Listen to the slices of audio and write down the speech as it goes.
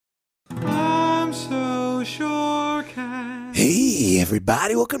Surecast. Hey,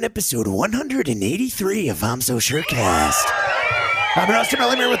 everybody. Welcome to episode 183 of I'm So Surecast. I'm Rusty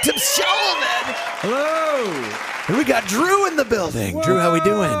Bellimer with Tim Sullivan. Hello. And we got Drew in the building. Whoa. Drew, how we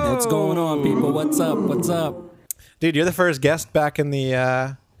doing? What's going on, people? What's up? What's up? Dude, you're the first guest back in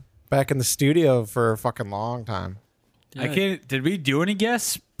the studio for a fucking long time. I can't. Did we do any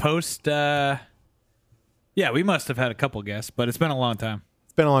guests post? Yeah, we must have had a couple guests, but it's been a long time.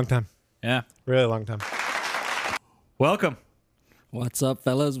 It's been a long time. Yeah. Really long time. Welcome. What's up,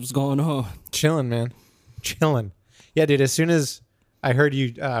 fellas? What's going on? Chilling, man. Chilling. Yeah, dude, as soon as I heard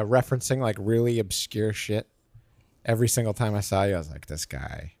you referencing like really obscure shit, every single time I saw you, I was like, this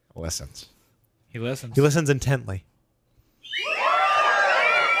guy listens. He listens. He listens intently.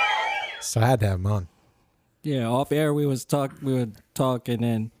 So I had to have him on. Yeah, off air we were talking,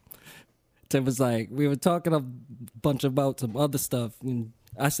 and Tim was like, we were talking a bunch about some other stuff, and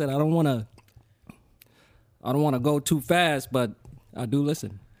I said I don't want to go too fast, but I do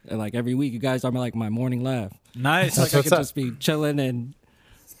listen. And like every week, you guys are like my morning laugh. Nice. Like I what's could up. just be chilling, and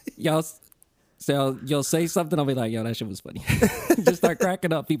y'all you'll say something, I'll be like, yo, that shit was funny. Just start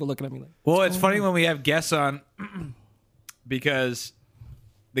cracking up. People looking at me like, Well, it's funny when we have guests on because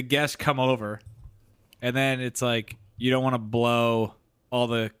the guests come over, and then it's like you don't want to blow all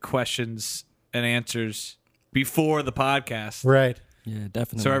the questions and answers before the podcast. Right. yeah,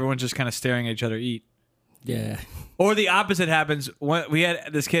 definitely. So everyone's just kind of staring at each other eat. Yeah. Or the opposite happens. When we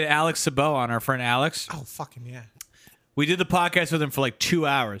had this kid, Alex Sabot, on, our friend Alex. Oh, fucking yeah. We did the podcast with him for like 2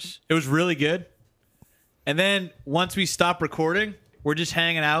 hours. It was really good. And then once we stopped recording, we're just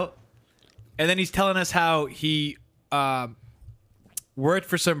hanging out. And then he's telling us how he worked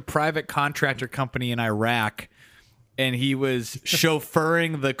for some private contractor company in Iraq. And he was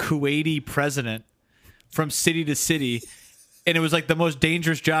chauffeuring the Kuwaiti president from city to city. And it was like the most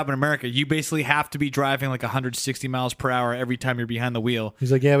dangerous job in America. You basically have to be driving like 160 miles per hour every time you're behind the wheel.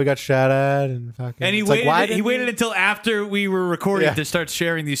 He's like, yeah, we got shot at and fucking. And he It's like, waited. why He didn't waited you- until after we were recording Yeah. to start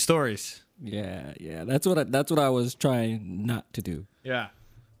sharing these stories. Yeah, yeah. That's what I was trying not to do. Yeah,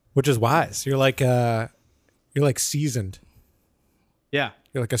 Which is wise. You're like seasoned. yeah.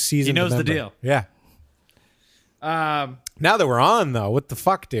 You're like a seasoned. He knows the member. deal. Yeah. Now that we're on though, what the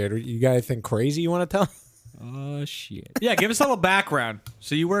fuck, dude? You got anything crazy you want to tell? Oh shit. Yeah, give us a little background.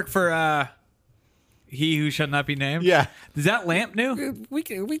 So you work for He Who Shall Not Be Named? Yeah. Is that lamp new? We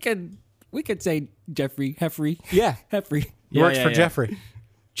could say Jeffrey Heffrey. Yeah. Heffrey. He Yeah, works yeah, for yeah. Jeffrey.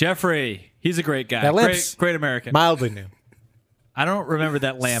 Jeffrey. He's a great guy. That lamp's Great American. Mildly new. I don't remember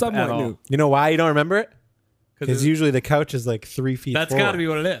that lamp Somewhat at all. new. You know why you don't remember it? Because it's- usually the couch is like 3 feet. That's forward. got to be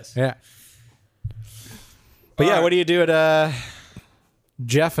what it is. Yeah. But yeah, what do you do at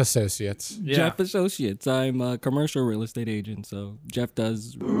Jeff Associates? Yeah. Jeff Associates. I'm a commercial real estate agent, so Jeff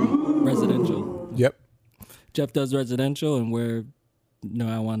does residential. Yep. Jeff does residential, and we're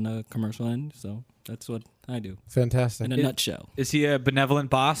now on the commercial end. So that's what I do Fantastic. in a nutshell. Is he a benevolent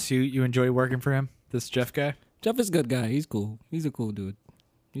boss? You enjoy working for him? This Jeff guy? Jeff is a good guy. He's cool. He's a cool dude.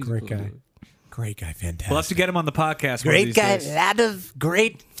 He's a Great cool guy. dude. Great guy. Fantastic. We'll have to get him on the podcast. one of Great these guy. days. A lot of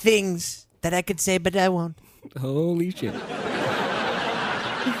great things that I could say, but I won't. Holy shit.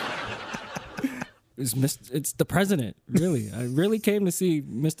 It's the president, really. I really came to see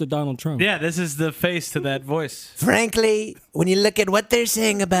Mr. Donald Trump. Yeah, this is the face to that voice. Frankly, when you look at what they're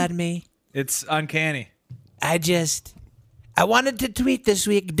saying about me, It's uncanny. I wanted to tweet this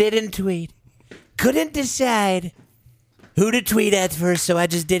week, didn't tweet. Couldn't decide who to tweet at first, so I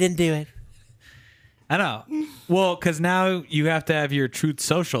just didn't do it. I know. Well, because now you have to have your Truth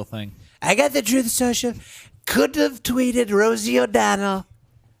Social thing. I got the Truth Social. Could have tweeted Rosie O'Donnell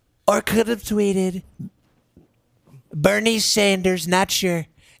or could have tweeted Bernie Sanders, not sure.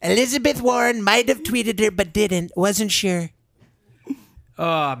 Elizabeth Warren might have tweeted her but didn't, wasn't sure.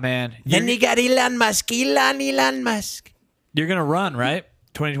 Oh, man. Then you got Elon Musk. Elon Musk. You're going to run, right?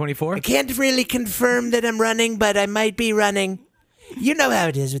 2024? I can't really confirm that I'm running, but I might be running. You know how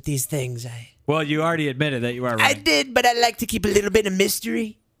it is with these things. Well, you already admitted that you are I running. did, but I like to keep a little bit of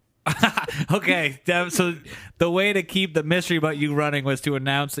mystery. Okay. So the way to keep the mystery about you running was to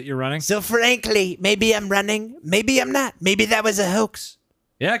announce that you're running? So frankly, maybe I'm running, maybe I'm not. Maybe that was a hoax.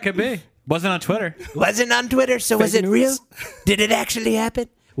 Yeah, it could be. Wasn't on Twitter. Wasn't on Twitter, so was it news? real? Did it actually happen?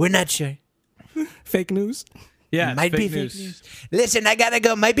 We're not sure. Fake news? Yeah, Might be fake news. Listen, I gotta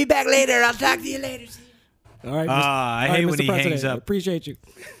go. Might be back later. I'll talk to you later. All right. I all hate right, when Mr. he President, hangs up. Appreciate you.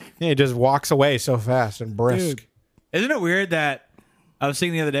 Yeah, he just walks away so fast and brisk. Dude. Isn't it weird that I was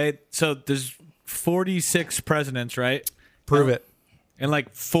thinking the other day, so there's 46 presidents, right? Prove it. And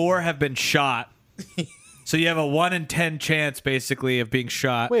like 4 have been shot. So you have a 1 in 10 chance basically of being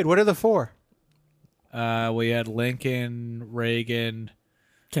shot. Wait, what are the 4? We had Lincoln, Reagan,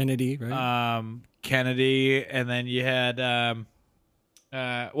 Kennedy, right? Kennedy, and then you had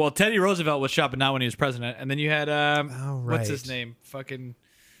Teddy Roosevelt was shot, but not when he was president. And then you had what's his right. name? Fucking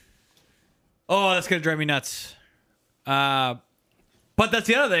that's gonna drive me nuts. But that's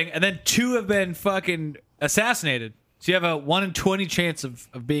the other thing. And then 2 have been fucking assassinated. So you have a 1 in 20 chance of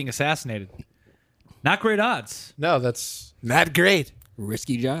being assassinated. Not great odds. No, that's Not great.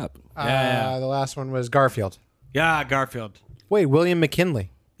 Risky job. Yeah. the last one was Garfield. Yeah, Garfield. Wait, William McKinley.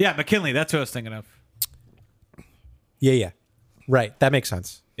 Yeah, McKinley. That's what I was thinking of. Yeah. Right. That makes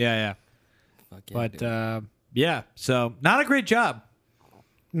sense. Yeah. Fuck yeah, But dude. yeah, so not a great job.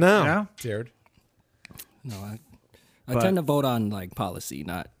 No, You know? dude. No, I But- tend to vote on like policy,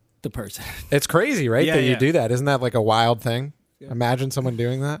 not the person. It's crazy, right? Yeah, that you yeah. do that. Isn't that like a wild thing? Imagine someone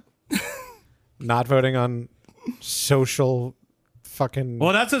doing that. Not voting on social fucking.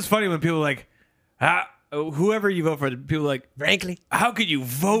 Well, that's what's funny when people are like, whoever you vote for, people are like, Frankly. how could you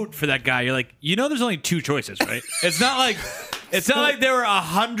vote for that guy? You're like, there's only 2 choices, right? It's not like there were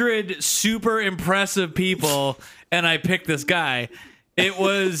 100 super impressive people and I picked this guy. It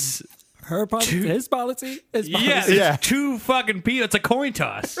was Her policy, his policy, his policy. yeah, it's Yeah. 2 fucking people. It's a coin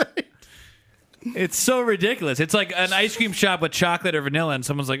toss. It's so ridiculous. It's like an ice cream shop with chocolate or vanilla, and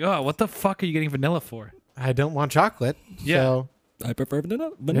someone's like, "Oh, what the fuck are you getting vanilla for?" I don't want chocolate. Yeah. So I prefer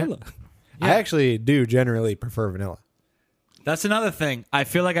vanilla. I actually do generally prefer vanilla. That's another thing. I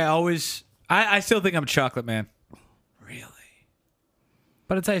feel like I still think I'm a chocolate man. Really?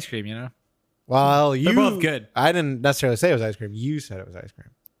 But it's ice cream, you know? Well, They're both good. I didn't necessarily say it was ice cream. You said it was ice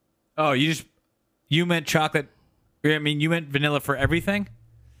cream. Oh, you meant chocolate. I mean, you meant vanilla for everything?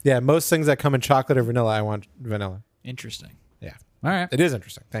 Yeah, most things that come in chocolate or vanilla, I want vanilla. Interesting. Yeah. All right. It is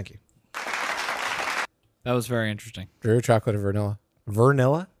interesting. Thank you. That was very interesting. Drew, chocolate or vanilla?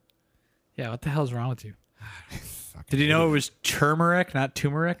 Vanilla? Yeah, what the hell's wrong with you? Did you know it was turmeric, not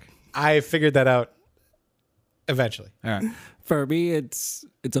turmeric? I figured that out eventually. All right. For me, it's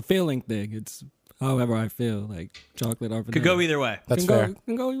a feeling thing. It's however I feel, like chocolate or vanilla. Could go either way. That's can fair.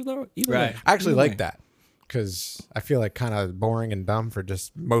 Can go either Right. way. I actually Either like way. that because I feel like kind of boring and dumb for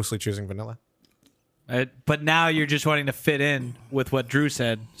just mostly choosing vanilla. But now you're just wanting to fit in with what Drew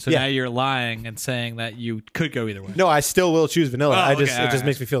said. So Yeah. now you're lying and saying that you could go either way. No, I still will choose vanilla. Oh, I okay, just it all just right.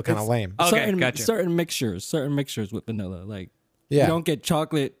 makes me feel kind of lame. Okay, certain, gotcha. certain mixtures with vanilla. Like Yeah. you don't get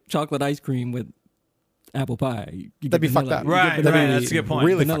chocolate ice cream with apple pie. You get That'd be vanilla- fucked up. you get Right, vanilla- right, that's a good point.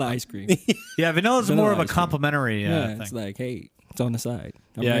 Really vanilla fucked up. ice cream. Yeah, vanilla's Vanilla more of a ice cream. complimentary Yeah, thing. it's like, hey, it's on the side.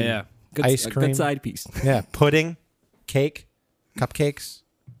 I'm Yeah, ready. yeah. Good, Ice a cream. good side piece. Yeah, pudding, cake, cupcakes,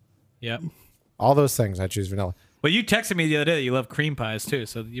 Yeah. all those things. I choose vanilla. Well, you texted me the other day that you love cream pies too,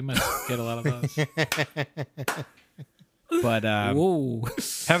 so you must get a lot of those. But Whoa,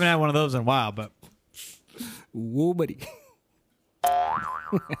 haven't had one of those in a while. But whoa, buddy.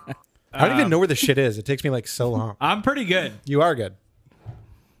 I don't even know where the shit is. It takes me like so long. I'm pretty good. You are good.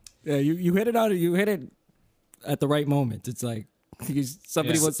 Yeah, you hit it out. You hit it at the right moment. It's like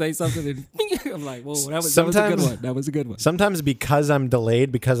somebody Yeah. would say something, and I'm like, whoa, that was a good Sometimes- one. That was a good one. Sometimes because I'm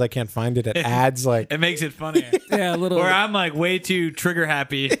delayed, because I can't find it, it adds like It makes it funnier. Yeah, a little. Or I'm like way too trigger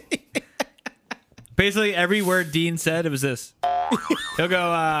happy. Basically, every word Dean said, it was this. He'll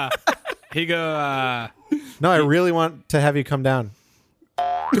go. no. I really want to have you come down.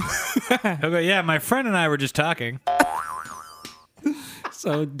 He'll go. Yeah, my friend and I were just talking.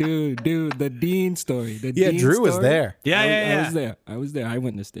 So, dude, the Dean story. The Yeah, Dean Drew was story, there. Yeah, I was yeah. there. I was there. I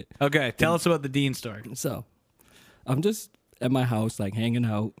witnessed it. Okay, tell us about the Dean story. So, I'm just at my house, like hanging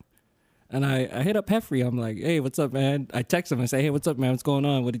out, and I hit up Heffrey. I'm like, "Hey, what's up, man?" I text him. I say, "Hey, what's up, man? What's going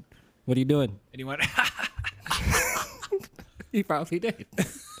on? What are you doing?" And he went. He probably did.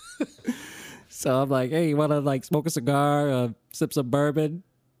 So I'm like, "Hey, you want to like smoke a cigar, sip some bourbon?"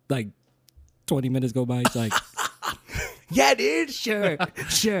 Like 20 minutes go by. He's like, Yeah, dude. "Sure,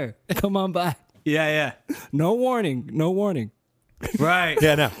 sure, come on by." Yeah, No warning. yeah. Right.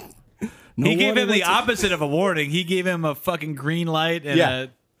 Yeah, no. No He gave warning him the whatsoever. opposite of a warning. He gave him a fucking green light and Yeah.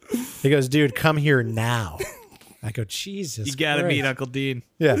 He goes, dude, come here now. I go, Jesus. you gotta Christ." meet Uncle Dean.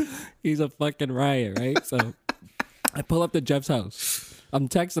 Yeah. He's a fucking riot, right? So I pull up to Jeff's house. I'm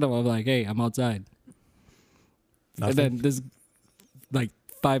texting him. I'm like, "Hey, I'm outside." Nothing. And then this, like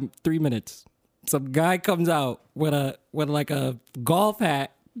 3 minutes, some guy comes out with like a golf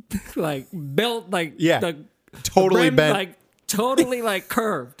hat, like built like Yeah. the Totally brim, bent. like totally like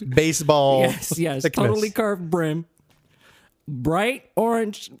curved. Baseball. Yes, thickness. totally curved brim. Bright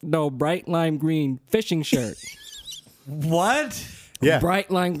lime green fishing shirt. What? Yeah.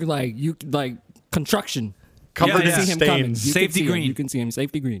 Bright lime like construction. Covered Yeah, in yeah. See him coming. You stains. can Safety see him. green. You can see him.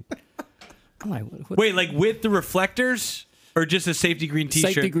 Safety green. I'm like, what? Wait, like with the reflectors or just a safety green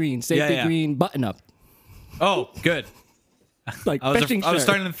T-shirt? Safety green button up, Oh, good. like I fishing was shirt.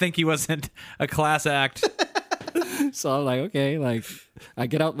 starting to think he wasn't a class act. So I'm like, okay, like I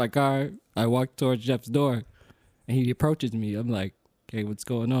get out my car, I walk towards Jeff's door, and he approaches me. I'm like, okay, what's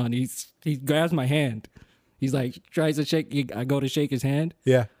going on? He grabs my hand. He's like, tries to shake. I go to shake his hand,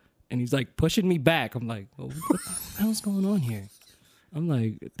 Yeah. and he's like pushing me back. I'm like, well, what the hell's going on here? I'm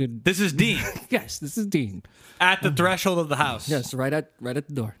like, This is Dean yes, this is Dean. at the threshold of the house. Yes, right at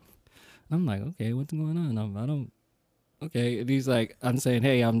the door. I'm like, okay, what's going on? I don't. Okay, and he's like, I'm saying,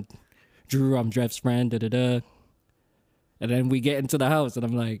 hey, I'm Drew. I'm Jeff's friend. Da da da. And then we get into the house, and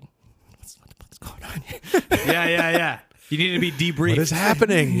I'm like, what's going on here? Yeah. You need to be debriefed. What is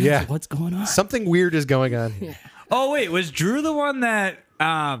happening? Yeah. What's going on? Something weird is going on here. Oh wait, was Drew the one that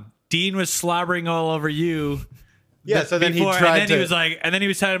Dean was slobbering all over you? Yeah, so then before, he tried and then to. he was like, and then he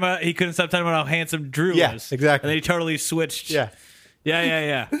was talking about he couldn't stop talking about how handsome Drew Yeah, was. exactly. And then he totally switched. Yeah.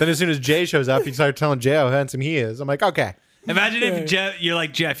 Yeah. Then as soon as Jay shows up, he started telling Jay how handsome he is. I'm like, okay. Imagine if Jeff, you're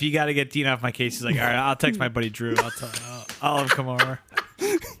like, Jeff, you got to get Dean off my case. He's like, all right, I'll text my buddy Drew. I'll have him come over.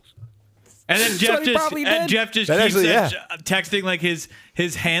 And then Jeff just That keeps actually, texting like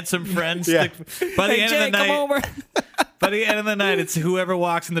his handsome friends. Yeah. Like, by the Hey, end Jay, of the come night, over. by the end of the night, it's whoever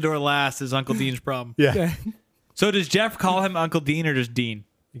walks in the door last is Uncle Dean's problem. Yeah. So does Jeff call him Uncle Dean or just Dean?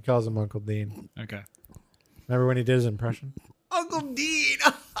 He calls him Uncle Dean. Okay. Remember when he did his impression? Uncle Dean.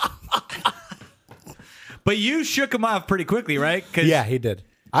 But you shook him off pretty quickly, right? Yeah, he did.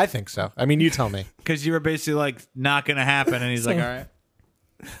 I think so. I mean, you tell me. Because you were basically like, not going to happen. And he's like, all right.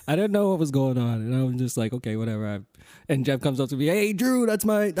 I didn't know what was going on, and I was just like, okay, whatever. And Jeff comes up to me, hey, Drew, that's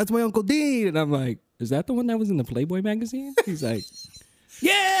my Uncle Dean, and I'm like, is that the one that was in the Playboy magazine? He's like,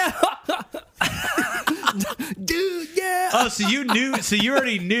 yeah, dude, yeah. Oh, so you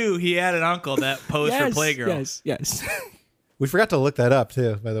already knew he had an uncle that posed for Playgirl. Yes. We forgot to look that up,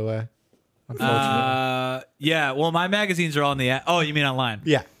 too, by the way. Unfortunately. Yeah. Well, my magazines are all in the. Oh, you mean online?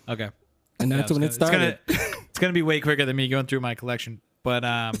 Yeah. Okay. And that's when it started. It's gonna be way quicker than me going through my collection. But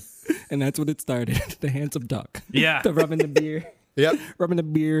And that's when it started. The handsome duck. Yeah. The rubbing the beard. Yep. Rubbing the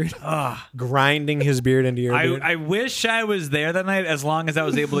beard. Grinding his beard into your beard. I wish I was there that night, as long as I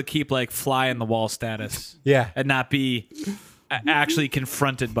was able to keep like fly in the wall status. Yeah. And not be actually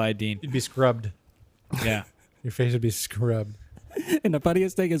confronted by Dean. You'd be scrubbed. Yeah. Your face would be scrubbed. And the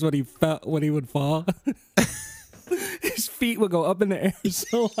funniest thing is when he would fall, his feet would go up in the air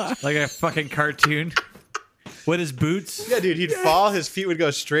so high. Like a fucking cartoon. With his boots. Yeah, dude, he'd fall, his feet would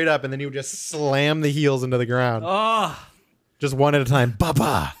go straight up, and then he would just slam the heels into the ground. Oh. Just one at a time.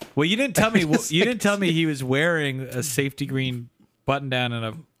 Ba-ba. Well, you didn't tell me. You didn't tell me he was wearing a safety green button down and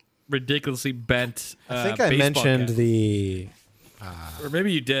a ridiculously bent. I think I baseball mentioned cap. the or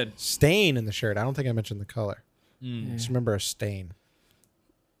maybe you did. stain in the shirt. I don't think I mentioned the color. Mm. Just remember a stain.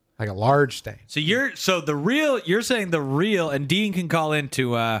 Like a large stain. So you're saying the real, and Dean can call in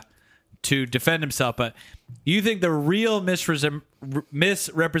to defend himself, but you think the real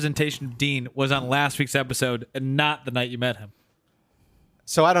misrepresentation of Dean was on last week's episode and not the night you met him?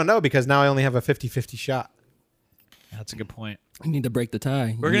 So I don't know, because now I only have a 50-50 shot. That's a good point. You need to break the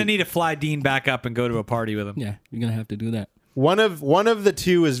tie. We're gonna need to fly Dean back up and go to a party with him. Yeah, you're gonna have to do that. One of the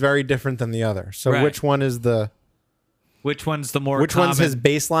two is very different than the other. So Right. which one is Which one's the more? which one's his common?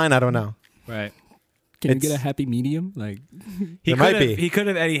 baseline? I don't know. Right. Can you It's- get a happy medium? Like, He There might could have. be. He could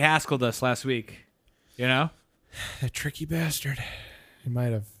have Eddie Haskell'd us last week. You know, That tricky bastard. He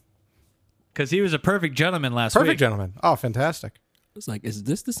might have. because he was a perfect gentleman last Perfect week. gentleman. Oh, fantastic. it's like, is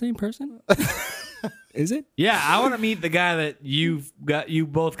this the same person? Is it? Yeah, I want to meet the guy that you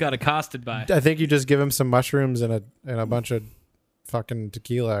both got accosted by. I think you just give him some mushrooms and a bunch of fucking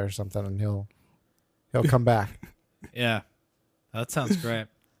tequila or something, and he'll come back. Yeah, that sounds great.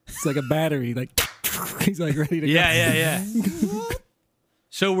 It's like a battery. Like, he's like ready to go. Yeah.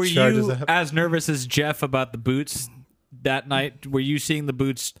 So were Charges you up. as nervous as Jeff about the boots that night? Were you seeing the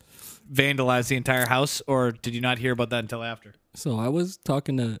boots vandalize the entire house, or did you not hear about that until after? So I was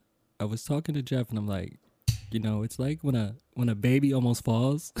talking to Jeff, and I'm like, it's like when a baby almost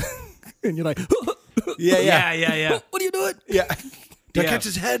falls, and you're like, Yeah. what are you doing? Yeah. Did I Yeah. catch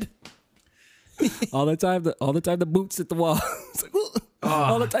his head? All the time the boots hit the wall. It's like,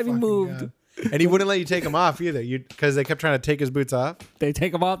 all the time he moved. God. And he wouldn't let you take them off either. Because they kept trying to take his boots off. They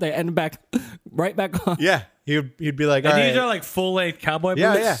take them off, they end back right back on. Yeah. He'd be like, And all these right. are like full length cowboy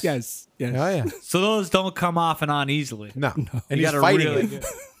Yeah, boots. yeah. Yes. Oh, yeah. So those don't come off and on easily. No. And You he's gotta fighting really- it.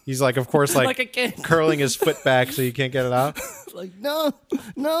 He's like, of course, Like a kid. curling his foot back so you can't get it off. Like, no,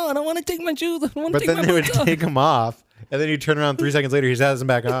 I don't want to take my shoes. I don't want to But take then my they would boots off. take them off. And then you turn around 3 seconds later, he has them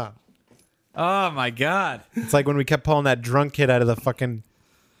back on. Oh my god. It's like when we kept pulling that drunk kid out of the fucking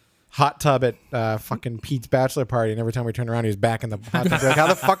hot tub at fucking Pete's bachelor party, and every time we turned around, he was back in the hot tub. We're like, how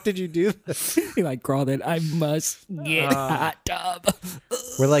the fuck did you do this? He like crawled in. I must get hot tub.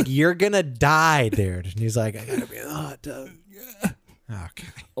 We're like, you're gonna die, dude. And he's like, I gotta be in the hot tub. Okay.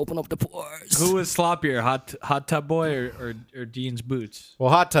 Open up the pores. Who was sloppier, hot tub boy or Dean's boots? Well,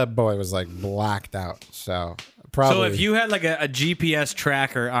 hot tub boy was like blacked out, so probably. So if you had like a GPS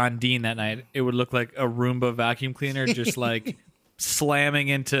tracker on Dean that night, it would look like a Roomba vacuum cleaner just like slamming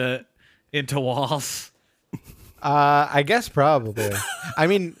into walls. I guess probably. I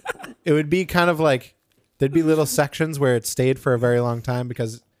mean, it would be kind of like there'd be little sections where it stayed for a very long time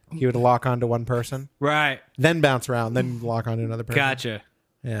because he would lock onto one person, Right. then bounce around, then lock onto another person. Gotcha.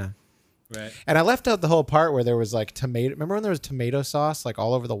 Yeah. Right. And I left out the whole part where there was like tomato. Remember when there was tomato sauce like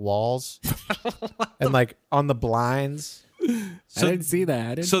all over the walls and like on the blinds? I didn't see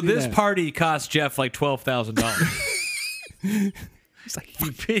that. I didn't So see this that. party cost Jeff like $12,000. He's like, He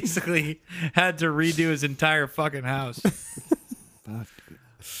basically had to redo his entire fucking house. fuck.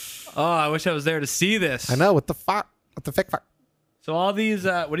 Oh, I wish I was there to see this. I know. What the fuck? What the fuck? So all these,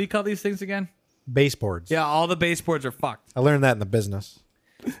 what do you call these things again? Baseboards. Yeah, all the baseboards are fucked. I learned that in the business.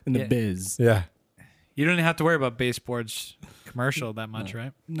 In the Yeah. biz. Yeah. You don't even have to worry about baseboards commercial that much,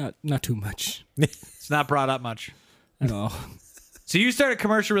 right? Not too much It's not brought up much. at all. So you started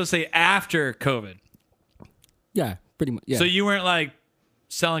commercial real estate after COVID. Yeah, pretty much. Yeah. So you weren't like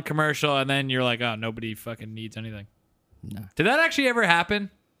selling commercial and then you're like, oh, nobody fucking needs anything. No. Did that actually ever happen?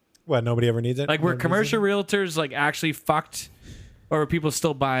 What? Nobody ever needs it. Like were Nobody commercial needs realtors like actually fucked, or were people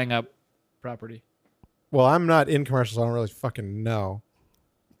still buying up property? it? Well, I'm not in commercials. So I don't really fucking know.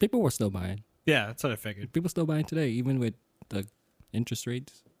 People were still buying. Yeah, that's what I figured. People still buying today, even with the interest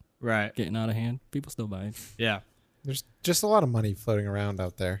rates Right. getting out of hand. People still buying. Yeah. There's just a lot of money floating around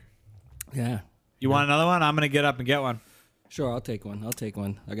out there. Yeah. You want another one? I'm gonna get up and get one. Sure, I'll take one. I'll take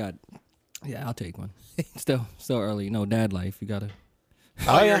one. I'll take one. Still early. You know, dad life. You gotta.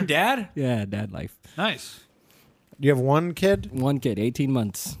 Oh, you're a dad? Yeah, dad life. Nice. You have one kid One kid, 18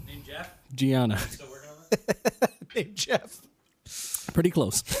 months. Named Jeff. Gianna. Still working on that? named Jeff. Pretty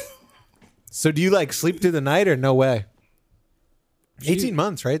close. So do you like sleep through the night or no way? She- 18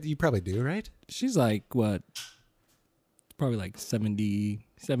 months, right? You probably do, right? She's like, what? Probably like 70%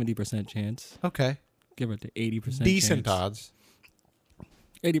 chance. Okay. Give her to 80% Decent chance. odds.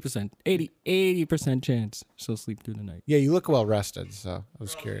 80%. 80% chance she'll sleep through the night. Yeah, you look well rested, so I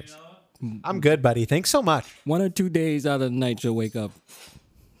was curious. I'm good, buddy. Thanks so much. 1 or 2 days out of the night she'll wake up.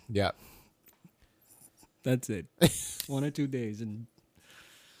 Yeah. That's it. 1 or 2 days. And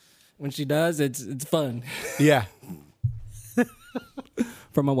when she does, it's fun Yeah.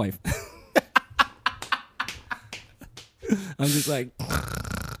 for my wife. I'm just like,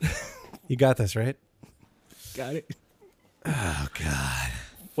 You got this, right? got it. Oh, God.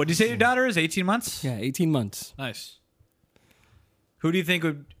 What do you say your daughter is? 18 months? Yeah, 18 months. Nice. Who do you think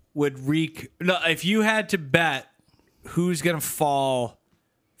would wreak? No, if you had to bet, who's gonna fall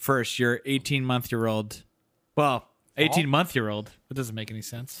first? Your 18-month-year-old. Well, 18-month-year-old. That doesn't make any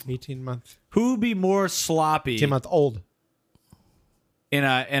sense. 18 months. Who would be more sloppy 18 month old. in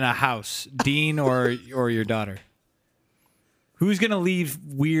a house, Dean or your daughter? Who's gonna leave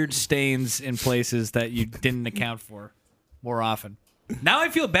weird stains in places that you didn't account for more often? Now I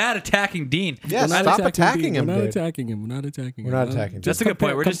feel bad attacking Dean. Yeah, We're not stop attacking him, We're not dude. attacking him. We're not attacking him. We're not attacking him. That's a good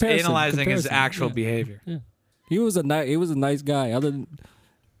point. We're just comparison, analyzing his comparison. actual Yeah. behavior. Yeah. He was a nice guy. Other than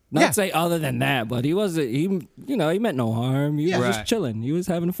not say other than that, but he meant no harm. He was Right. just chilling. He was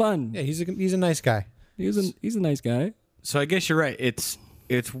having fun. Yeah, he's a nice guy. He's a nice guy. So I guess you're right. It's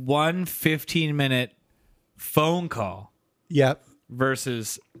one 15-minute phone call Yep.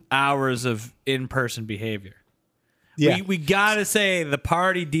 versus hours of in-person behavior. Yeah. We gotta say the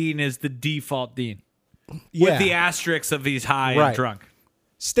party Dean is the default Dean. Yeah. With the asterisks of he's high Right. and drunk.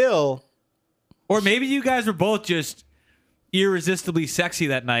 Still, Or maybe you guys were both just irresistibly sexy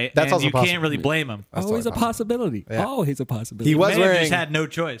that night, That's and also you possible. can't really blame him. That's Always a totally possibility. Yeah. Always a possibility. He was May have wearing just had no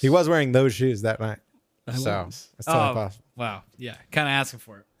choice. he was wearing those shoes that night. I So was. it's totally Oh, possible. wow. Yeah, kind of asking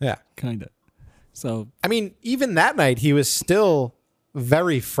for it. Yeah. Kinda. So I mean, even that night, he was still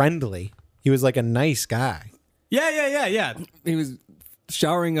very friendly. He was like a nice guy. Yeah. he was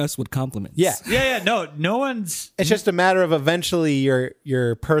showering us with compliments. Yeah. No one's. It's just a matter of eventually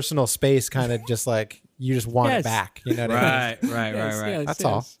your personal space kind of just like you just want Yes. it back. You know what I mean? Right. Yes, That's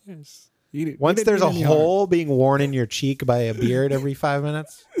all. Yes. He didn't Once there's a mean any harm. hole being worn in your cheek by a beard every 5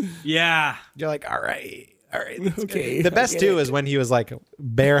 minutes, Yeah. you're like, all right. Okay. The best too is when he was like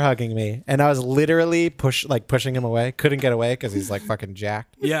bear hugging me, and I was literally pushing him away. Couldn't get away because he's like fucking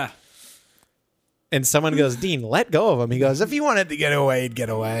jacked. Yeah. and someone goes, Dean, let go of him. He goes, if he wanted to get away, he'd get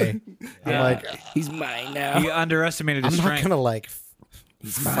away. I'm like, He's mine now. He underestimated his I'm not strength. gonna like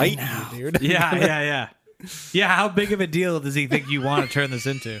fight you, dude. Yeah. How big of a deal does he think you want to turn this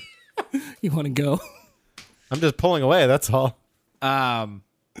into? You want to go? I'm just pulling away. That's all.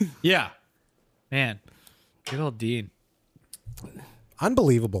 Yeah, man, good old Dean.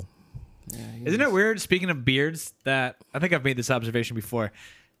 Unbelievable. Isn't it weird? Speaking of beards, that I think I've made this observation before.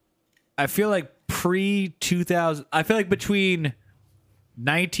 I feel like pre-2000. I feel like between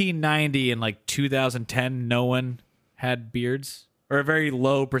 1990 and like 2010, no one had beards, or a very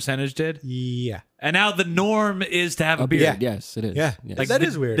low percentage did. Yeah. And now the norm is to have a beard. Yeah. Yes, it is. Yeah. Yes. Like, that the,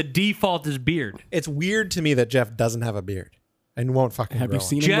 is weird. The default is beard. It's weird to me that Jeff doesn't have a beard and won't fucking Have grow you one.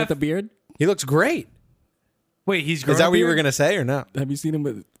 seen him Jeff- with a beard? He looks great. Wait, he's grown Is that a what you were beard? gonna say or no? Have you seen him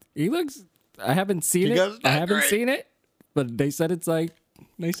with? He looks. I haven't seen He it. goes, I "Not haven't great." seen it, but they said it's like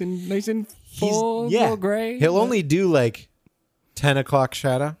nice and full, full gray. He'll but- only do like 10 o'clock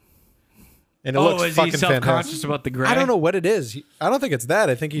shadow. And it Oh, looks is he fucking self-conscious fantastic. about the gray? I don't know what it is. I don't think it's that.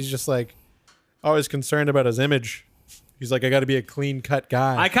 I think he's just like always concerned about his image. He's like, I got to be a clean cut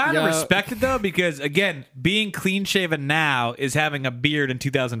guy. I kind of Yeah. respect it though, because again, being clean shaven now is having a beard in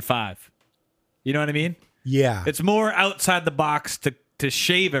 2005. You know what I mean? yeah, It's more outside the box to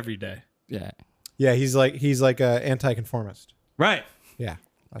shave every day. Yeah, yeah. He's like a anti-conformist. Right. Yeah,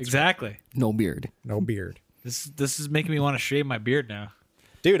 that's Exactly. no beard. no beard, This is making me want to shave my beard now.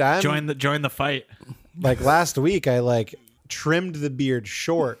 dude. I'm Join the fight. like last week. I like trimmed the beard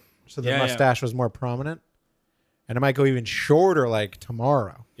short so the Yeah, yeah. mustache was more prominent, and I might go even shorter like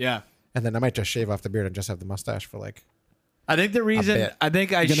tomorrow, Yeah. and then I might just shave off the beard and just have the mustache for like. I think the reason bit. I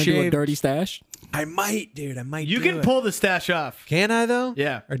think I You gonna do a shaved. dirty stash? I might, dude. I might. You do can it. pull the stash off. Can I though?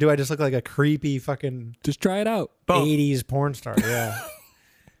 Yeah. Or do I just look like a creepy fucking Just try it out. Both. 80s porn star? Yeah.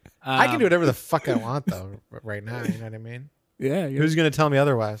 I can do whatever the fuck I want though right now. You know what I mean? Yeah. Who's gonna tell me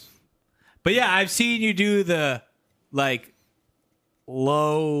otherwise? But yeah, I've seen you do the like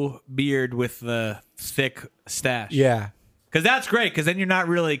low beard with the thick stash. Yeah. Because that's great, because then you're not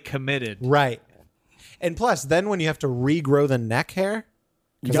really committed. Right. And plus, then when you have to regrow the neck hair,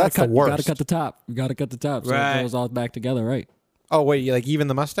 You because gotta that's cut. the You worst. gotta cut the top. You gotta cut the top, so Right. it goes all back together, right? Oh wait, you like even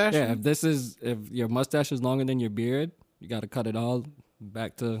the mustache? Yeah. If your mustache is longer than your beard, you gotta cut it all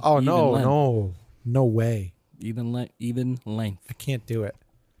back to. Oh even no, length. no way! Even length. I can't do it.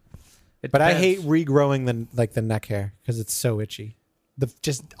 It But I depends. hate regrowing the neck hair because it's so itchy.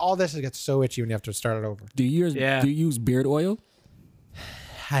 Just all this gets so itchy when you have to start it over. Do you use Yeah. Do you use beard oil?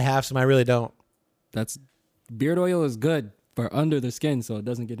 I have some. I really don't. That's beard oil is good for under the skin, so it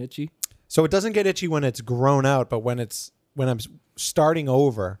doesn't get itchy. So it doesn't get itchy when it's grown out, but when I'm starting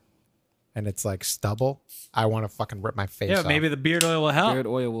over, and it's like stubble, I want to fucking rip my face Yeah, off. maybe the beard oil will help. Beard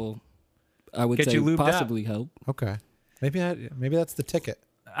oil will, I would Get say, you lubed up. possibly help. Okay. Maybe that's the ticket.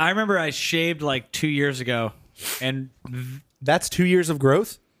 I remember I shaved like 2 years ago, and That's 2 years of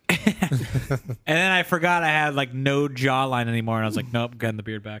growth. then I forgot I had like no jawline anymore, and I was like, nope, getting the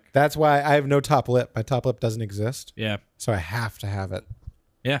beard back. That's why I have no top lip. My top lip doesn't exist, Yeah, so I have to have it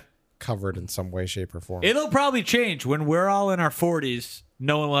yeah. covered in some way, shape, or form. It'll probably change when we're all in our 40s.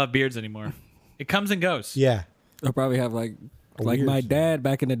 No one will have beards anymore. It comes and goes. Yeah. I'll probably have like Weird. my dad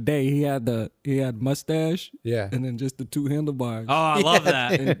back in the day. He had mustache, Yeah. and then just the two handlebars, Oh, I love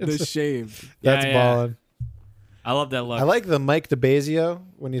that. and the shaved. That's yeah. ballin'. I love that look. I like the Mike DeBazio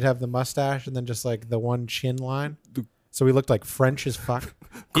when you'd have the mustache and then just like the one chin line. So he looked like French as fuck.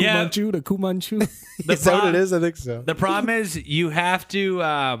 Yeah. Kumanchu, the Kumanchu. The Is that what prob- it is? I think so. The problem is you have to.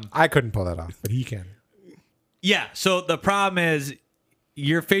 I couldn't pull that off, but he can. Yeah. So the problem is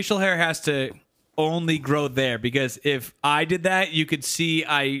your facial hair has to only grow there, because if I did that, you could see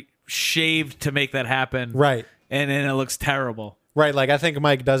I shaved to make that happen. Right. And then it looks terrible. Right. Like I think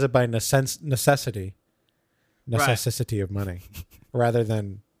Mike does it by necessity of money rather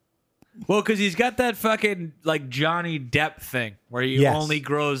than. Well, because he's got that fucking like Johnny Depp thing where he Yes. only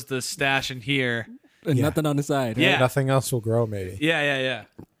grows the stash in here. And Yeah. nothing on the side. right? Yeah. Nothing else will grow, maybe. Yeah.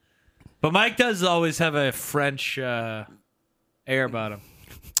 But Mike does always have a French air about him.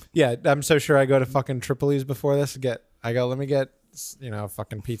 Yeah, I'm so sure I go to fucking Tripoli's before this. Let me get,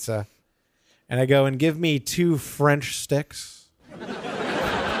 fucking pizza. And I go and give me 2 French sticks.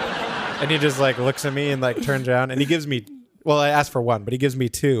 And he just like looks at me and like turns around and he gives me, well, I asked for 1, but he gives me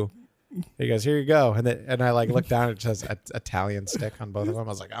 2. He goes, here you go. And I like look down and it says Italian stick on both of them. I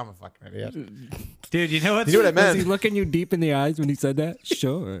was like, I'm a fucking idiot. Dude, you know what? You know what I Was he meant? looking you deep in the eyes when he said that?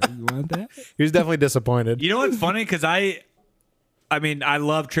 Sure. You want that? He was definitely disappointed. You know what's funny? Because I mean, I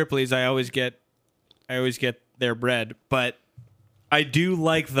love Tripoli's. I always get their bread, but I do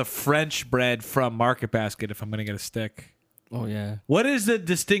like the French bread from Market Basket if I'm going to get a stick. Oh yeah. What is the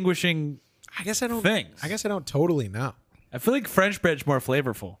distinguishing I guess I don't. things? I guess I don't totally know. I feel like French bread's more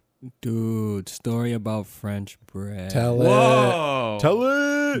flavorful. Dude, story about French bread. Tell Whoa. it. Tell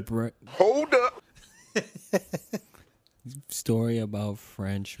it. Hold up. Story about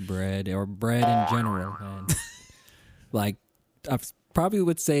French bread or bread in general, man. Like, I probably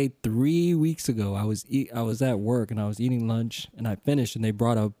would say 3 weeks ago, I was at work and I was eating lunch and I finished and they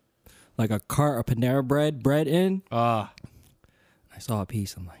brought a cart of Panera bread in. I saw a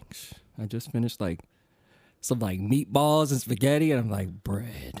piece. I'm like, I just finished like some like meatballs and spaghetti, and I'm like,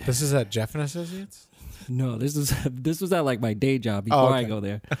 bread. This is at Jeff and Associates. No, this was at like my day job before I okay. go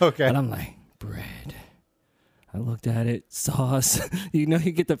there. Okay. And I'm like, bread. I looked at it, sauce. You know,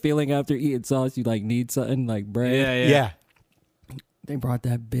 you get the feeling after eating sauce, you like need something like bread. Yeah. Yeah. They brought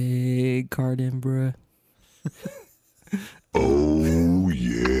that big cart in, bruh. Oh,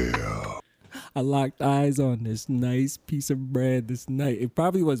 yeah. I locked eyes on this nice piece of bread. It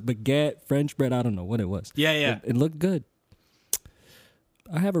probably was baguette, French bread. I don't know what it was. Yeah. It looked good.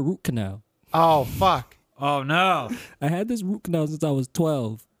 I have a root canal. Oh fuck. Oh, no. I had this root canal since I was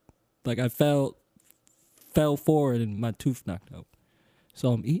 12. Like I fell forward and my tooth knocked out.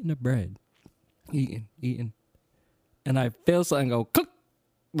 So I'm eating the bread, eating, and I feel something go click,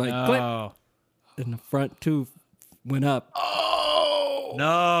 like click, Oh. and the front tooth went up.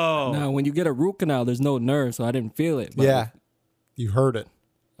 No. Now, when you get a root canal, there's no nerve, so I didn't feel it. But Yeah. You heard it.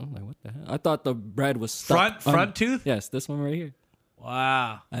 I'm like, what the hell? I thought the bread was stuck. Front tooth? Yes, this one right here.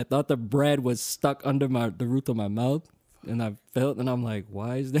 Wow. I thought the bread was stuck under the roof of my mouth, and I felt, and I'm like,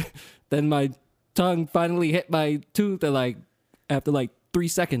 why is there? Then my tongue finally hit my tooth, and like after like 3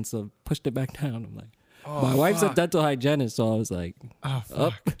 seconds, I pushed it back down. I'm like, my wife's a dental hygienist, so I was like, Oh fuck.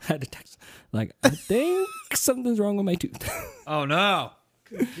 up. I had to text, like, I think something's wrong with my tooth. Oh, no.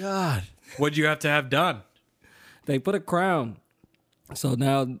 God. What'd you have to have done? They put a crown, so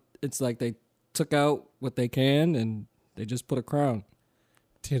now it's like they took out what they can, and they just put a crown.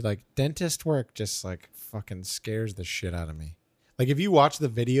 Dude, like dentist work just like fucking scares the shit out of me. Like if you watch the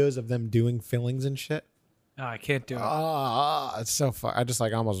videos of them doing fillings and shit, No, I can't do it. it's so fun. I just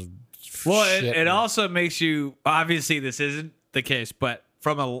like almost. Well, shit it me. also makes you, obviously this isn't the case, but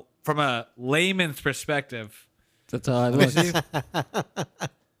from a layman's perspective. That's how I look.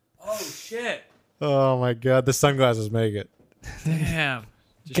 Oh shit. Oh my god, the sunglasses make it. Damn.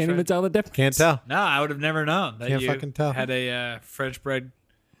 Just Can't trying- even tell the difference. Can't tell. No, I would have never known that Can't you fucking tell. had a French bread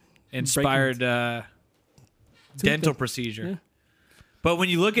inspired dental procedure. Yeah. But when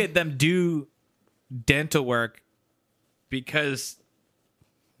you look at them do dental work, because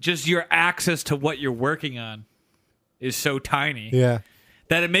just your access to what you're working on is so tiny Yeah.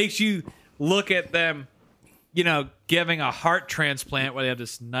 that it makes you look at them, you know, giving a heart transplant where they have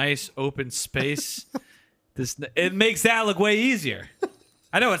this nice open space. It makes that look way easier.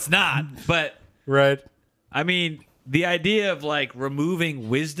 I know it's not, but Right. I mean, the idea of like removing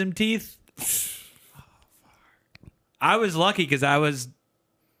wisdom teeth. I was lucky because I was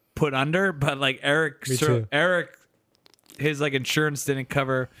put under, but like Eric, Me too. his like insurance didn't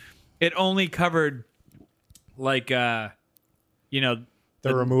cover. It only covered like you know,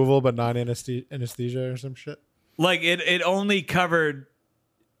 The removal, but not anesthesia or some shit. like it only covered,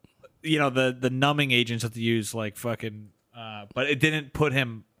 you know, the numbing agents that they use, like fucking, but it didn't put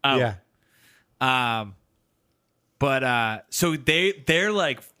him out. Yeah. But so they're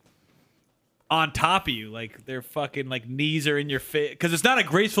like on top of you, like their fucking like knees are in your face because it's not a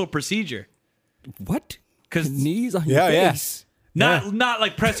graceful procedure. What? 'Cause- knees on Yeah, your yeah. face. Not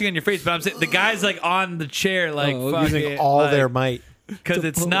like pressing on your face, but I'm saying the guy's like on the chair, like Oh, Using all their might. because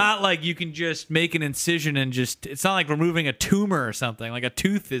it's not like you can just make an incision and just. It's not like removing a tumor or something. Like a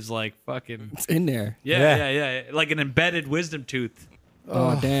tooth is like fucking. It's in there. Yeah. Like an embedded wisdom tooth.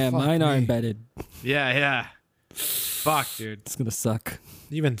 Oh, damn. fuck Mine are me. embedded. Yeah. Fuck, dude. It's going to suck.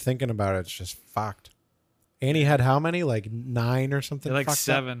 Even thinking about it's just fucked. Annie had how many? Like 9 or something? They're like fucked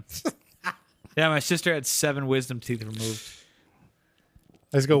up? 7. Yeah, my sister had 7 wisdom teeth removed.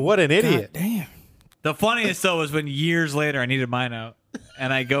 I just go, what an idiot. Damn. The funniest though was when years later I needed mine out,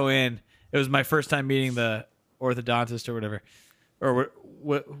 and I go in. It was my first time meeting the orthodontist or whatever, or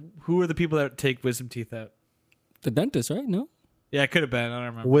who are the people that take wisdom teeth out? The dentist, right? No? Yeah, it could have been. I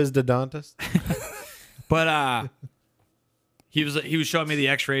don't remember. Wisdodontist. But he was showing me the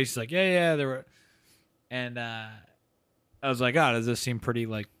X-rays. He's like, yeah, there were, and I was like, oh, does this seem pretty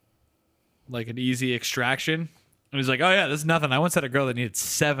like an easy extraction? And he's like, oh yeah, this is nothing. I once had a girl that needed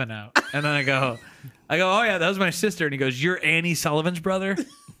 7 out, and then I go, oh yeah, that was my sister, and he goes, you're Annie Sullivan's brother.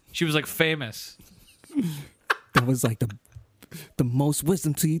 She was like famous. That was like the most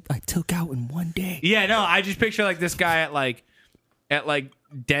wisdom teeth I took out in one day. Yeah, no, I just picture like this guy at like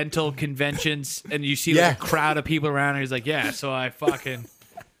dental conventions, and you see like Yeah. a crowd of people around, and he's like, "Yeah, so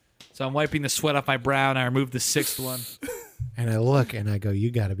I'm wiping the sweat off my brow, and I removed the sixth one." And I look and I go,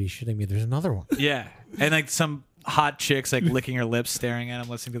 you got to be shitting me. There's another one. Yeah, and like some hot chicks like licking her lips, staring at him,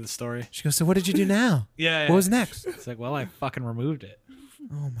 listening to the story. She goes, so what did you do now? Yeah, What was next? It's like, well, I fucking removed it.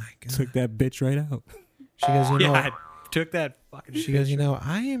 Oh my God. Took that bitch right out. She goes, you know, Yeah, I took that fucking. she goes, you know,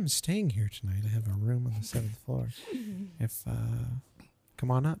 I am staying here tonight. I have a room on the 7th floor. If,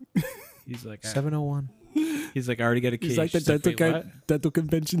 come on up. He's like, 701. he's like, I already got a key. He's like the She's like, dental, "Wait, what?" dental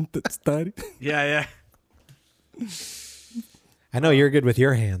convention study. Yeah, I know you're good with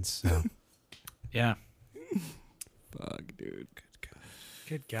your hands. So. yeah. Fuck, dude.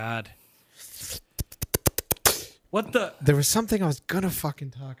 Good God. What the? There was something I was going to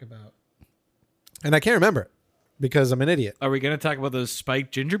fucking talk about. And I can't remember it because I'm an idiot. Are we gonna talk about those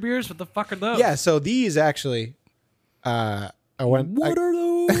spiked ginger beers? What the fuck are those? Yeah, so these actually, I went. What are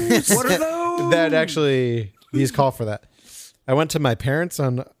those? What are those? That actually, these call for that. I went to my parents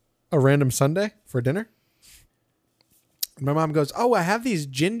on a random Sunday for dinner. My mom goes, "Oh, I have these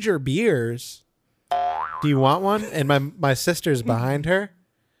ginger beers. Do you want one?" And my sister's behind her,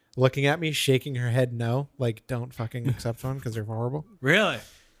 looking at me, shaking her head no, like don't fucking accept one because they're horrible. Really?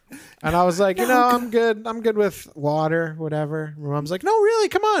 And I was like, you know, I'm good. I'm good with water, whatever. My mom's like, no, really,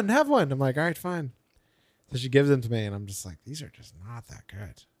 come on, have one. I'm like, all right, fine. So she gives them to me, and I'm just like, these are just not that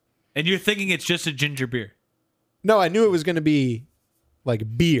good. And you're thinking it's just a ginger beer? No, I knew it was going to be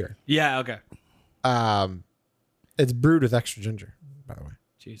like beer. Yeah. Okay. It's brewed with extra ginger, by the way.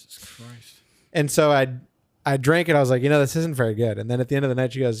 Jesus Christ. And so I drank it. I was like, you know, this isn't very good. And then at the end of the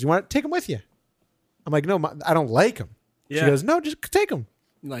night, she goes, you want to take them with you? I'm like, no, I don't like them. Yeah. She goes, no, just take them.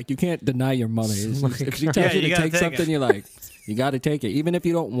 Like, you can't deny your mother. If she tells Yeah, you you to gotta take take something, it. you're like, you got to take it, even if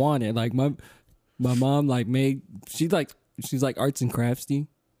you don't want it. Like my mom, like she's like arts and crafty,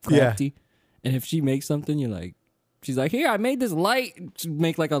 and if she makes something, you're like, she's like, here, I made this light. She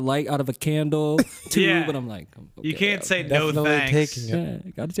make like a light out of a candle tube, Yeah. and I'm like, You okay, can't say okay. no Definitely thanks. taking it.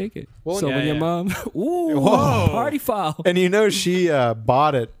 Yeah, gotta take it. Well, so yeah, when your yeah. mom, ooh, Whoa. party foul. And you know, she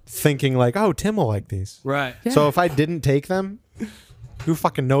bought it thinking like, oh, Tim will like these. Right. So if I didn't take them, who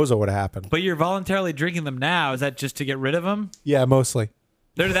fucking knows what would have happened? But you're voluntarily drinking them now. Is that just to get rid of them? Yeah, mostly.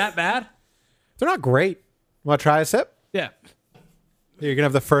 They're that bad? They're not great. Want to try a sip? Yeah. Here, you're going to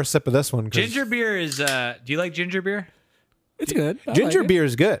have the first sip of this one. 'cause Ginger beer is. Do you like ginger beer? It's good. I Ginger like it. beer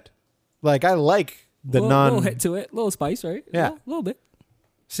is good. Like, I like the Little hit to it, little spice, right? Yeah. a little bit.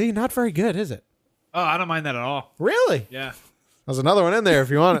 See, not very good, is it? Oh, I don't mind that at all. Really? Yeah. There's another one in there if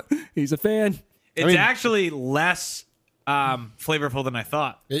you want it. He's a fan. It's mean- actually less flavorful than I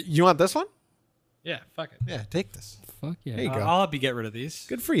thought. You want this one? Yeah, fuck it. Yeah, take this. Fuck yeah. There you go. I'll help you get rid of these.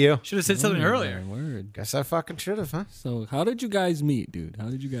 Good for you. Should have said something earlier. Word. Guess I fucking should have, huh? So how did you guys meet, dude? How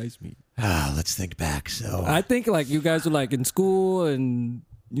did you guys meet? Let's think back. So, I think like you guys were like in school, and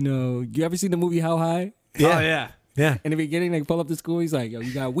you know, you ever seen the movie How High? yeah. Oh, yeah. Yeah. In the beginning, they pull up to school. He's like, "Yo,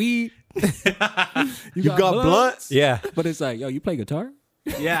 you got weed? You got blunt? blunts?" Yeah. But it's like, "Yo, you play guitar?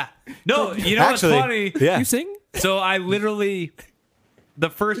 Yeah. No, you know Actually, what's funny? yeah. You sing?" So I literally, the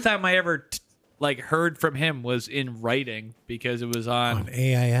first time I ever heard from him was in writing because it was on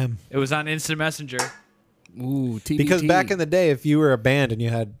AIM. Instant Messenger. Ooh, TBT. Because back in the day, if you were a band and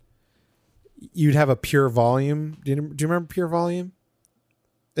you'd have a Pure Volume. Do you remember Pure Volume?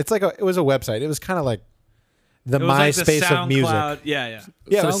 It's like it was a website. It was kind of like the It was like the MySpace of music. SoundCloud. Yeah, yeah.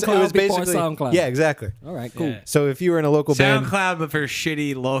 Yeah, it SoundCloud was before basically SoundCloud. Yeah, exactly. all right, cool. Yeah. So if you were in a local band, SoundCloud, but for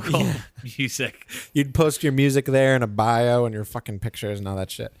shitty local music. you'd post your music there and a bio and your fucking pictures and all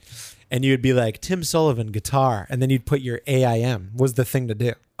that shit. And you'd be like, Tim Sullivan, guitar. And then you'd put your AIM was the thing to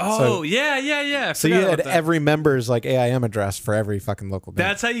do. Oh, yeah, yeah, yeah. I So you forgot had about that. every member's like AIM address for every fucking local band.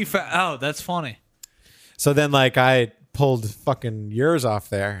 That's how you found. Oh, that's funny. So then like I pulled fucking yours off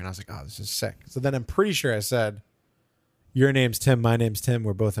there and I was like, oh, this is sick. So then I'm pretty sure I said, your name's Tim, my name's Tim.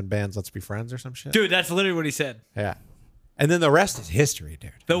 We're both in bands. Let's be friends or some shit. Dude, that's literally what he said. Yeah. And then the rest is history,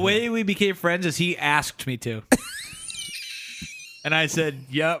 dude. The way we became friends is he asked me to. And I said,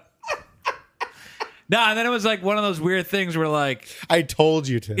 yep. No, and then it was like one of those weird things where like, I told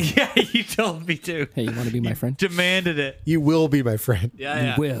you to. yeah, you told me to. Hey, you want to be my friend? Demanded it. You will be my friend. Yeah,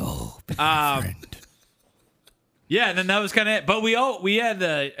 yeah. You will. Be my friend. Yeah, and then that was kind of it. But we had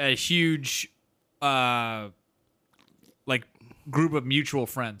a huge like group of mutual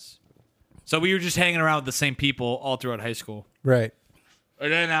friends. So we were just hanging around with the same people all throughout high school. Right.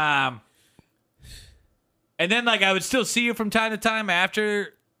 And then like I would still see you from time to time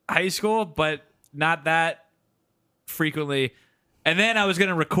after high school, but not that frequently. And then I was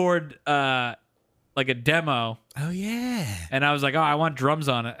gonna record like a demo, Oh yeah. and I was like, oh, I want drums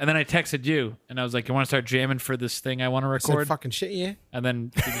on it. And then I texted you, and I was like, you want to start jamming for this thing I want to I record? said fucking shit, yeah. And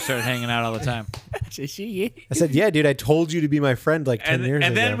then we just started hanging out all the time. I said, yeah, dude. I told you to be my friend like 10 years ago.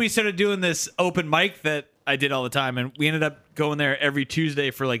 And then we started doing this open mic that I did all the time, and we ended up going there every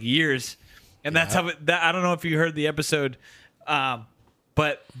Tuesday for like years. And that's how I don't know if you heard the episode,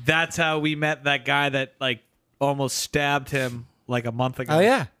 but that's how we met that guy that like almost stabbed him like a month ago. Oh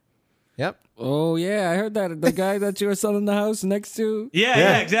yeah. Yep. Oh yeah, I heard that the guy that you were selling the house next to.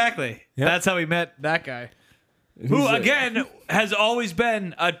 Yeah, exactly. Yep. That's how we met that guy. Who again has always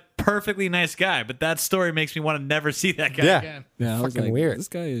been a perfectly nice guy, but that story makes me want to never see that guy Yeah. again. Yeah, I was Fucking like, weird. This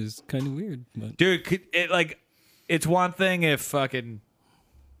guy is kind of weird. But Dude, it's one thing if fucking,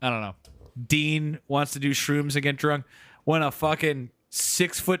 I don't know, Dean wants to do shrooms and get drunk. When a fucking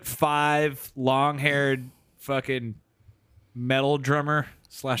 6'5", long-haired fucking metal drummer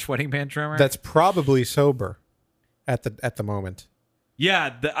 / wedding band drummer. That's probably sober at the moment.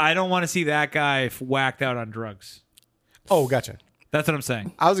 Yeah, I don't want to see that guy whacked out on drugs. Oh, gotcha. That's what I'm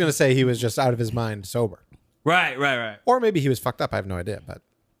saying. I was gonna say he was just out of his mind sober. Right. Or maybe he was fucked up. I have no idea.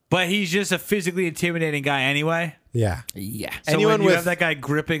 But He's just a physically intimidating guy anyway. yeah. yeah, So Anyone when you with- have that guy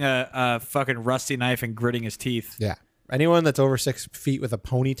gripping a fucking rusty knife and gritting his teeth. Yeah. Anyone that's over 6 feet with a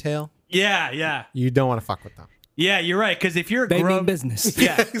ponytail, Yeah. you don't want to fuck with them. Yeah, you're right. Because if you're a they mean grown business.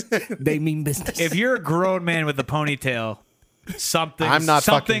 yeah, They mean business. if you're a grown man with a ponytail, I'm not fucking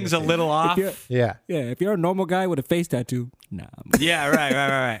something's a with you. little off. you're- Yeah. yeah, if you're a normal guy with a face tattoo, nah, I'm Yeah,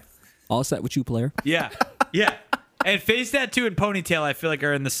 right. all set with you, player. Yeah. And face tattoo and ponytail, I feel like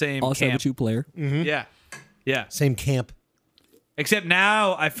are in the same All set camp. with you, player. Yeah. Same camp. Except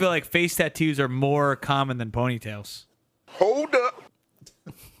now, I feel like face tattoos are more common than ponytails. Hold up.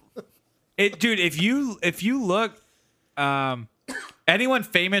 Dude, if you look, anyone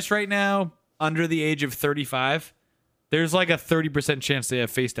famous right now under the age of 35, there's like a 30% chance they have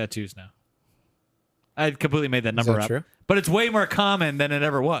face tattoos now. I completely made that number that up, true? but it's way more common than it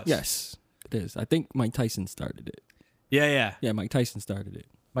ever was. Yes, it is. I think Mike Tyson started it. Yeah. Yeah, Mike Tyson started it.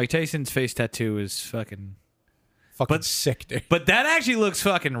 Mike Tyson's face tattoo is fucking. Fucking sick, dude. But that actually looks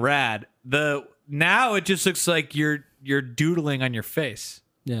fucking rad. Now it just looks like you're doodling on your face.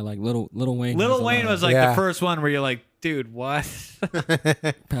 Yeah, like Little Wayne. Lil has a Wayne lot was of- like Yeah. the first one where you're like, dude, what?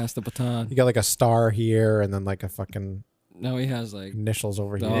 passed the baton. You got like a star here and then like a fucking Now he has like initials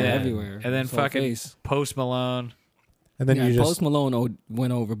over here. Oh, Yeah. everywhere. And then His whole fucking face. Post Malone. And then Yeah, you just Post Malone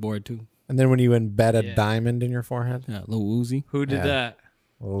went overboard too. and then when you embed a Yeah. diamond in your forehead, Yeah, Lil Uzi. Who did Yeah. that?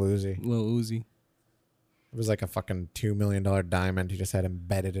 Lil Uzi. Lil Uzi. It was like a fucking $2 million diamond he just had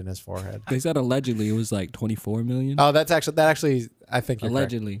embedded in his forehead. They said allegedly it was like 24 million. Oh, that actually I think you're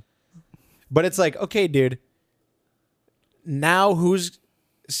correct. allegedly. But it's like, okay, dude. Now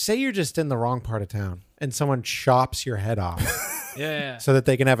say you're just in the wrong part of town and someone chops your head off Yeah. so that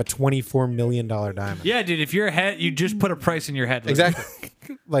they can have a $24 million diamond. Yeah, dude, if your head, you just put a price in your head. Exactly.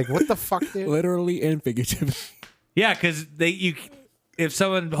 Like, what the fuck, dude? Literally and figuratively. Yeah, because if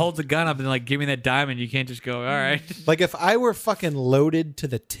someone holds a gun up and like, give me that diamond, you can't just go, all right. Like, if I were fucking loaded to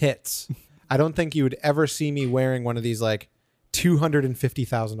the tits, I don't think you would ever see me wearing one of these like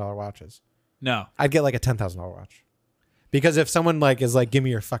 $250,000 watches. No. I'd get like a $10,000 watch. Because if someone like is like, give me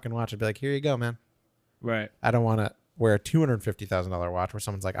your fucking watch, I'd be like, here you go, man. Right. I don't want to wear a $250,000 watch where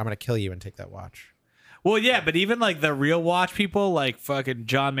someone's like, I'm going to kill you and take that watch. Well, yeah, but even like the real watch people, like fucking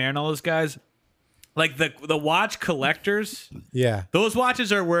John Mayer and all those guys, like the watch collectors, Yeah. those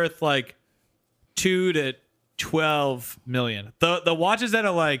watches are worth like 2 to 12 million. The watches that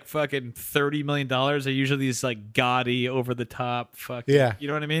are like fucking $30 million are usually these like gaudy, over the top fucking. Yeah. You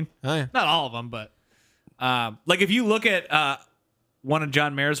know what I mean? Oh, yeah. Not all of them, but like if you look at one of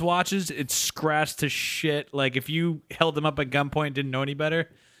John Mayer's watches, it's scratched to shit. Like if you held them up at gunpoint and didn't know any better,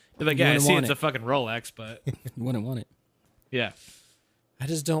 they're like, You yeah, I wouldn't see want it's it. a fucking Rolex, but You wouldn't want it. yeah. I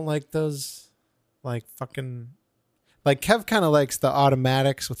just don't like those, like, fucking. Like, Kev kind of likes the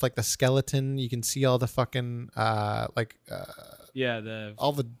automatics with, like, the skeleton. You can see all the fucking, Yeah, the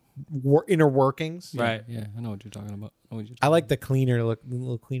all the inner workings. right. Yeah, I know what you're talking about. I like the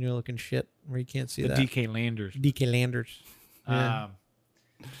little cleaner looking shit where you can't see The that. DK Landers. DK Landers. Yeah.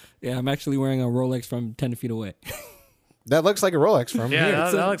 Yeah, I'm actually wearing a Rolex from 10 feet away. That looks like a Rolex from Yeah, here. that-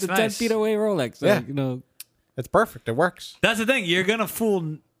 It's looks a 10 nice. feet away Rolex. So, Yeah. you know, It's perfect. It works. That's the thing. You're gonna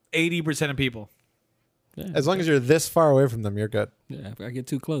fool 80% of people. yeah, As long as you're this far away from them, you're good. yeah, if I get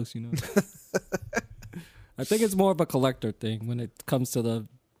too close, you know. I think it's more of a collector thing when it comes to the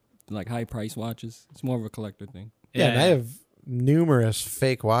like high price watches. It's more of a collector thing. Yeah, and I have numerous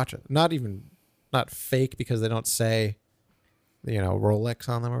fake watches. Not fake because they don't say Rolex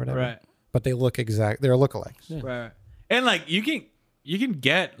on them or whatever. Right. But they look exact. They're lookalikes. Right. And like you can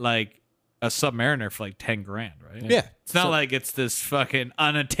get like a Submariner for like 10 grand, right? Yeah. It's not like it's this fucking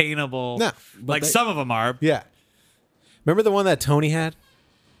unattainable. No. Like some of them are. Yeah. Remember the one that Tony had?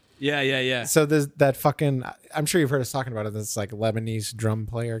 Yeah. So there's that fucking. I'm sure you've heard us talking about it. This like Lebanese drum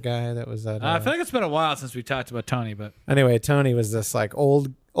player guy that was at. I feel like it's been a while since we talked about Tony, but Anyway, Tony was this like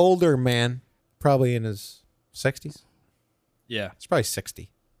older man, probably in his 60s. yeah. It's probably 60.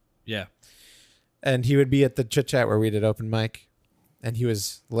 Yeah. And he would be at the chit chat where we did open mic, and he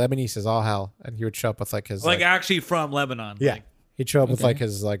was Lebanese as all hell, and he would show up with like his Like actually from Lebanon. yeah, Like, he'd show up with like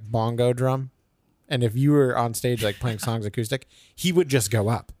his like bongo drum, and if you were on stage like playing songs acoustic, he would just go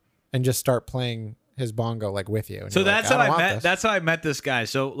up and just start playing his bongo like with you. And so you're like, that's how don't I want met. this. That's how I met this guy.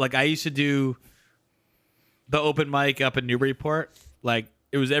 So like I used to do the open mic up in Newburyport. Like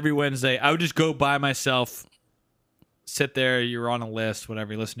it was every Wednesday. I would just go by myself, sit there. You're on a list,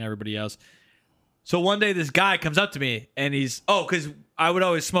 whatever. You listen to everybody else. So one day this guy comes up to me and he's because I would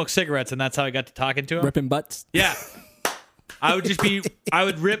always smoke cigarettes and that's how I got to talking to him. Ripping butts. Yeah. I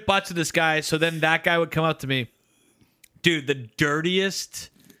would rip butts to this guy. So then that guy would come up to me. Dude, the dirtiest,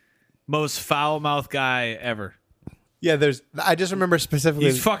 most foul-mouthed guy ever. Yeah, I just remember specifically.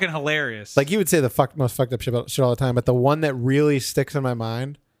 He's fucking hilarious. like you would say the most fucked up shit all the time, but the one that really sticks in my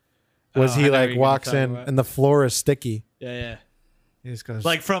mind was Oh, I he know what like you're walks gonna talk in about. and the floor is sticky. yeah. He just goes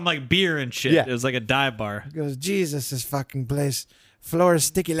Like from like beer and shit. Yeah. It was like a dive bar. He goes, Jesus, this fucking place, floor is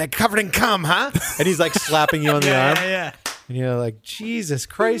sticky, like covered in cum, huh? And he's like slapping you on the arm. Yeah. And you're like, Jesus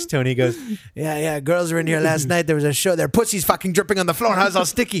Christ, Tony. He goes, yeah, girls were in here last night. There was a show. Their pussy's fucking dripping on the floor. How's all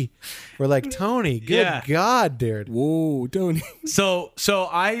sticky? We're like, Tony, good Yeah. God, dude. Whoa, Tony. So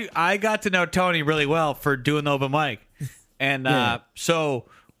I got to know Tony really well for doing the open mic. And so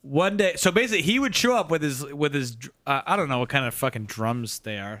one day, so basically he would show up with his I don't know what kind of fucking drums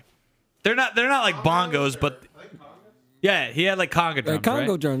they are. They're not like bongos, but yeah, he had like conga drums.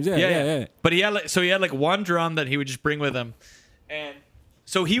 Congo right? drums, yeah. But he had like one drum that he would just bring with him, and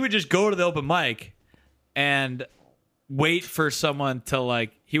so he would just go to the open mic and wait for someone to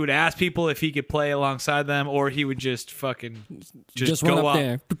like. He would ask people if he could play alongside them, or he would just fucking just run go up up.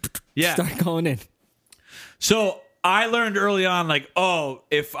 there. Yeah. Start going in. So I learned early on, like,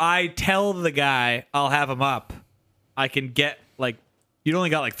 if I tell the guy I'll have him up, I can get like, you'd only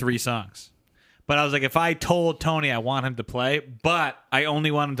got like 3 songs. But I was like, if I told Tony I want him to play, but I only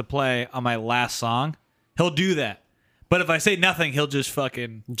want him to play on my last song, he'll do that. But if I say nothing, he'll just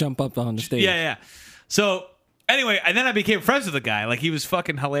fucking Jump up on the stage. yeah. So anyway, and then I became friends with the guy. Like he was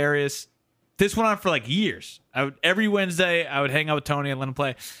fucking hilarious. This went on for like years. Every Wednesday I would hang out with Tony and let him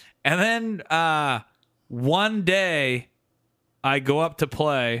play. And then one day I go up to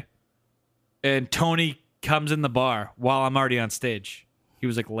play and Tony comes in the bar while I'm already on stage. He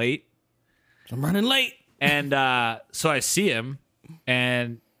was like late. I'm running late. And so I see him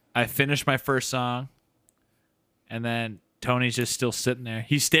and I finish my first song. And then Tony's just still sitting there.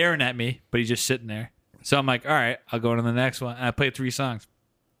 He's staring at me, but he's just sitting there. So I'm like, all right, I'll go to the next one. And I played 3 songs.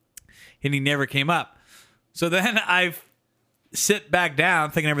 And he never came up. So then I sit back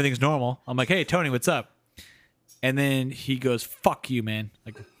down thinking everything's normal. I'm like, hey, Tony, what's up? And then he goes, fuck you, man.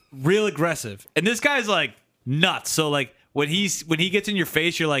 Like, real aggressive. And this guy's like nuts. So like when he gets in your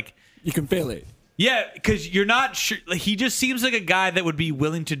face, you're like, You can feel it. yeah, because you're not sure. Like, he just seems like a guy that would be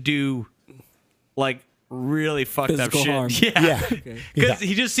willing to do like really fucked Physical up shit. harm. Yeah, Yeah. because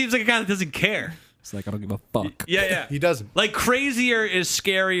he just seems like a guy that doesn't care. It's like I don't give a fuck. Yeah. He doesn't. Like crazier is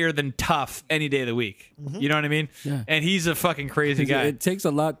scarier than tough any day of the week. You know what I mean? Yeah. And he's a fucking crazy guy. It takes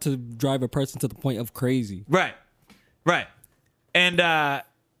a lot to drive a person to the point of crazy. Right. And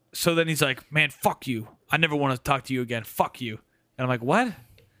so then he's like, man, fuck you. I never want to talk to you again. Fuck you. And I'm like, what? And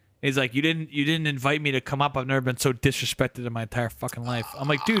he's like, you didn't invite me to come up. I've never been so disrespected in my entire fucking life. I'm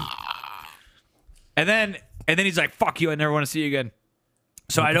like, dude. And then he's like, fuck you. I never want to see you again.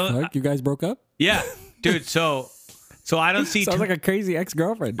 So I don't. Fuck, you guys broke up? Yeah, dude. So I don't see. Sounds like a crazy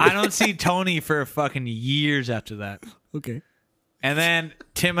ex-girlfriend. I don't see Tony for fucking years after that. Okay. And then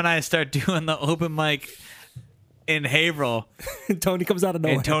Tim and I start doing the open mic in Haverhill, Tony comes out of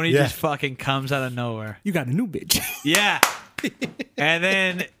nowhere. and Tony Yeah. just fucking comes out of nowhere. You got a new bitch. Yeah.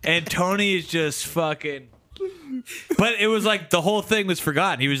 and Tony is just fucking. But it was like the whole thing was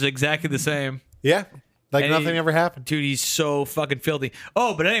forgotten. He was exactly the same. Yeah. Like And nothing he- ever happened. Dude, he's so fucking filthy.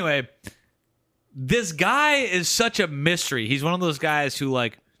 Oh, but anyway, this guy is such a mystery. He's one of those guys who,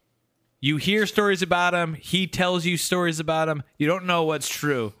 like, you hear stories about him. He tells you stories about him. You don't know what's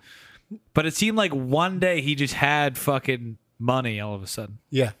true. But it seemed like one day he just had fucking money all of a sudden.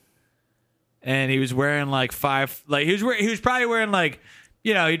 Yeah. and he was wearing like he was probably wearing like,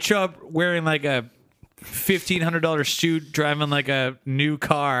 you know, he'd show up wearing like a $1,500 suit, driving like a new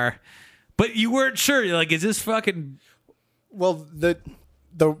car, but you weren't sure. You're like, is this fucking? Well, the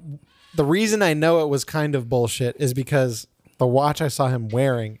reason I know it was kind of bullshit is because the watch I saw him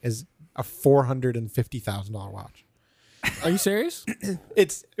wearing is a $450,000 watch. Are you serious?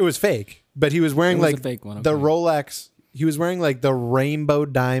 It was fake, but he was wearing It was a like fake one, the okay. Rolex. He was wearing like the rainbow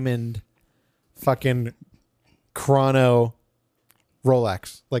diamond, fucking chrono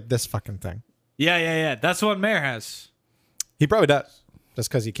Rolex, like this fucking thing. Yeah. That's what Mayor has. He probably does, just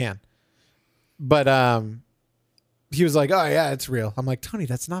because he can. But he was like, "Oh yeah, it's real." I'm like, Tony,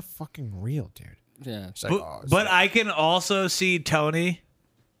 that's not fucking real, dude. Yeah. It's like, But, "Oh, it's but real." I can also see Tony.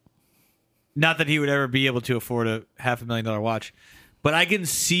 Not that he would ever be able to afford a $500,000 watch, but I can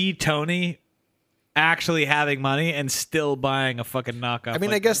see Tony actually having money and still buying a fucking knockoff. I mean,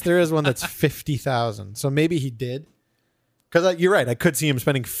 like I guess there is one that's 50,000. So maybe he did. Because you're right. I could see him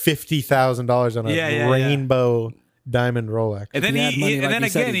spending $50,000 on a Yeah. rainbow diamond Rolex. And then He had money and like then he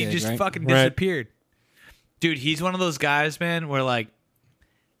said again, he he did, just right? fucking Right. disappeared. Dude, he's one of those guys, man, where like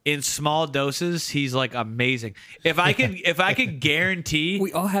in small doses, he's like amazing. If I could guarantee,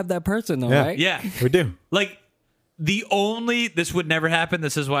 We all have that person, though, Yeah. right? yeah, We do. like this would never happen.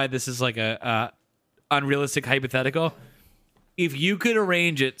 This is why this is like a unrealistic hypothetical. If you could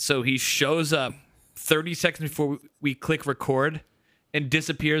arrange it so he shows up 30 seconds before we click record and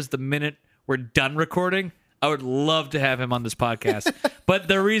disappears the minute we're done recording, I would love to have him on this podcast. But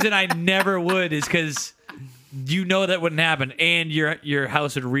the reason I never would is because you know that wouldn't happen, and your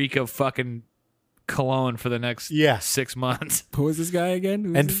house would reek of fucking cologne for the next Yeah. 6 months. Who is this guy again?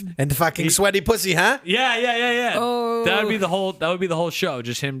 Who is this? And fucking sweaty pussy, huh? Yeah. Oh. That would be the whole show,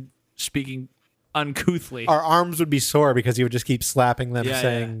 just him speaking uncouthly. Our arms would be sore because he would just keep slapping them, Yeah,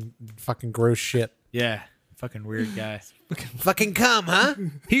 saying fucking gross shit. Yeah. Fucking weird guy. Fucking come, huh?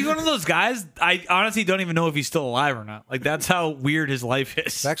 He's one of those guys, I honestly don't even know if he's still alive or not. Like, that's how weird his life is.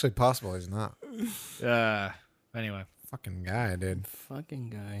 It's actually possible he's not. Anyway. Fucking guy, dude. Fucking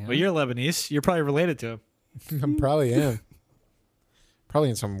guy. Huh? Well, you're Lebanese. You're probably related to him. I probably am. Probably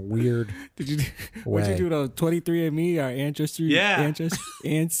in some weird Did you? way. What'd you do? The 23andMe, our ancestry. Yeah.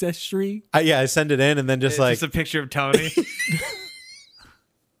 Ancestry. I send it in and then just It's like, just a picture of Tony.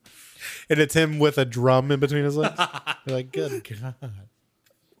 and it's him with a drum in between his legs. You're like, good God.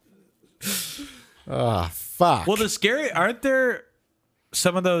 Oh, fuck. Well, aren't there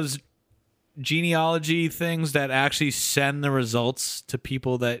some of those genealogy things that actually send the results to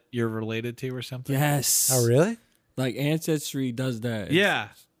people that you're related to or something? Yes. Oh, really? Like Ancestry does that. Yeah.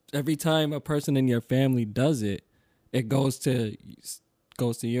 Every time a person in your family does it, it goes to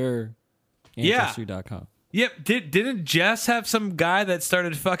your Yeah. ancestry.com. Yep. Didn't Jess have some guy that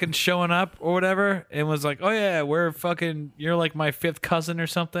started fucking showing up or whatever and was like, oh yeah, you're like my fifth cousin or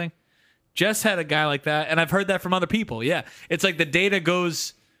something? Jess had a guy like that, and I've heard that from other people. Yeah. It's like the data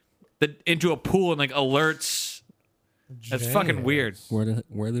goes into a pool and like alerts. That's fucking weird.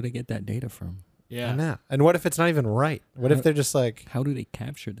 Where do they get that data from? I Yeah. know. And what if it's not even right? What if they're just like, How do they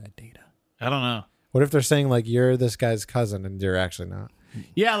capture that data? I don't know. what if they're saying like you're this guy's cousin and you're actually not?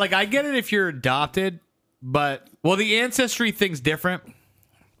 Yeah, like I get it if you're adopted, but the ancestry thing's different.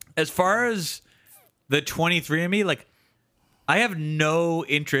 As far as the 23andMe, like I have no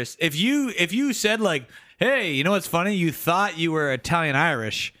interest. If you said like, hey, you know what's funny? You thought you were Italian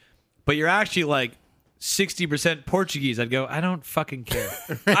Irish, but you're actually like 60% Portuguese, I'd go, I don't fucking care.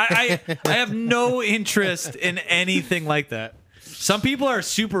 I have no interest in anything like that. Some people are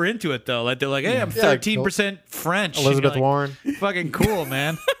super into it though. Like they're like, hey, I'm Yeah, 13% French. And Elizabeth you're like, Warren. Fucking cool,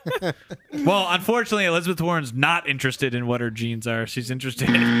 man. Well, unfortunately, Elizabeth Warren's not interested in what her genes are. She's interested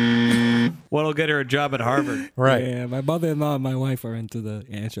in what'll get her a job at Harvard. Right. Yeah, my mother-in-law and my wife are into the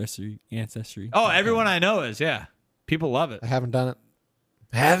ancestry. Oh, everyone I know is, yeah. People love it. I haven't done it.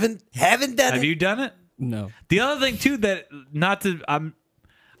 Haven't done Have it. you done it? No. The other thing too that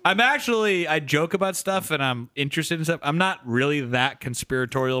I'm actually I joke about stuff and I'm interested in stuff. I'm not really that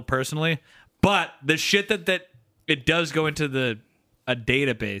conspiratorial personally, but the shit that it does go into a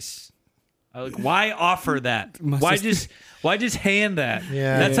database. Like, why offer that? Why just hand that?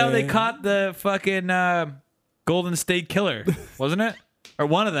 Yeah. That's how they caught the fucking Golden State Killer, wasn't it? Or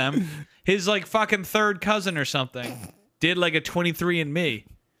one of them. His like fucking third cousin or something did like a 23andMe.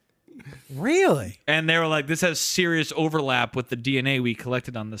 Really? And they were like, this has serious overlap with the DNA we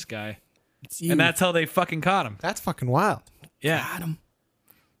collected on this guy. It's you. And that's how they fucking caught him. That's fucking wild. Yeah.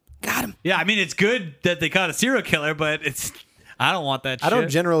 Got him. Yeah, I mean, it's good that they caught a serial killer, but I don't want that shit. I don't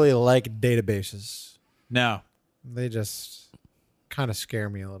generally like databases. No. They just kind of scare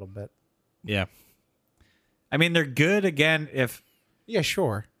me a little bit. Yeah. I mean, they're good again Yeah,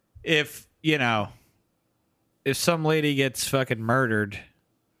 sure. if some lady gets fucking murdered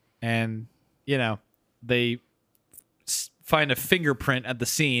and, they find a fingerprint at the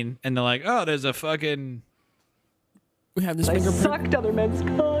scene and they're like, oh, there's a fucking. We have this fingerprint. Sucked other men's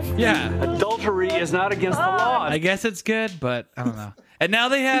cock. Yeah. Adultery is not against the law. I guess it's good, but I don't know. And now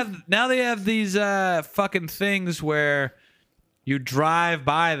they have these fucking things where you drive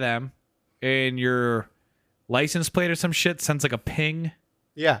by them and your license plate or some shit sends like a ping.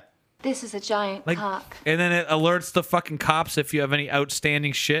 Yeah. This is a giant Like, cock. and then it alerts the fucking cops if you have any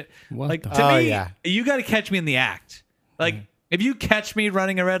outstanding shit. What like the- to Oh, me, yeah. you got to catch me in the act. Like if you catch me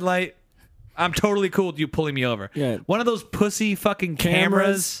running a red light, I'm totally cool with you pulling me over. Yeah. One of those pussy fucking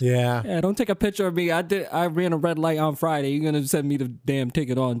cameras. Yeah. Yeah, don't take a picture of me. I ran a red light on Friday. You're gonna send me the damn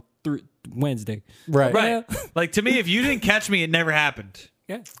ticket on Wednesday. Right. Right. Like to me, if you didn't catch me, it never happened.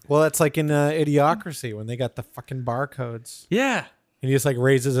 Yeah. Well, that's like in Idiocracy when they got the fucking barcodes. Yeah. And he just like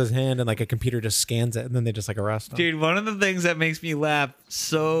raises his hand and like a computer just scans it and then they just like arrest him. Dude, one of the things that makes me laugh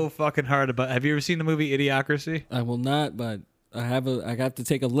so fucking hard about. Have you ever seen the movie Idiocracy? I will not, but I got to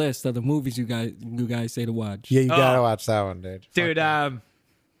take a list of the movies you guys say to watch. Yeah, you gotta watch that one, dude. Dude, Fuck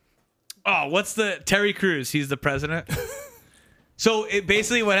what's the Terry Crews? He's the president. So it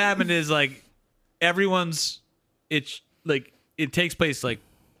basically what happened is like it takes place like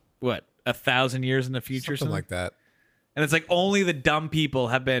what 1,000 years in the future, or something like that. and it's like only the dumb people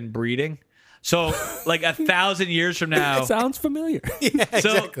have been breeding. So like 1,000 years from now, Sounds familiar. Yeah, so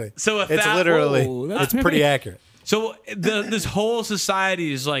exactly. so It's literally, Whoa, that's it's pretty accurate. So this whole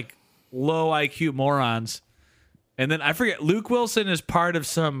society is like low IQ morons, and then I forget Luke Wilson is part of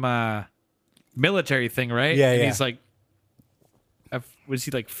some military thing, right? Yeah, and yeah. He's like, was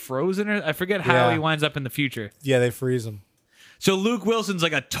he like frozen or I forget how Yeah. he winds up in the future. Yeah, they freeze him. So Luke Wilson's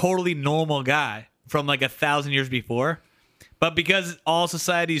like a totally normal guy from like 1,000 years before, but because all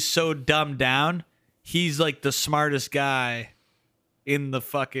society's so dumbed down, he's like the smartest guy in the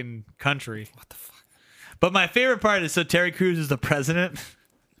fucking country. What the fuck? But my favorite part is so Terry Crews is the president.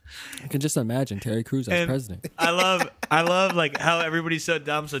 I can just imagine Terry Crews as And president. I love like how everybody's so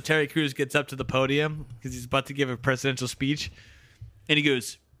dumb. So Terry Crews gets up to the podium because he's about to give a presidential speech, and he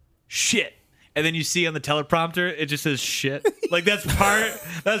goes, "Shit." And then you see on the teleprompter, it just says shit. Like that's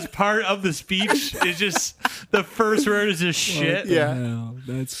part of the speech. It's just the first word is just shit. Yeah. Wow,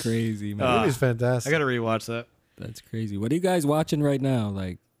 that's crazy, man. The movie's fantastic. I gotta rewatch that. That's crazy. What are you guys watching right now?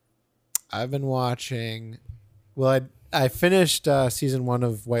 Like, I've been watching. Well, I finished season 1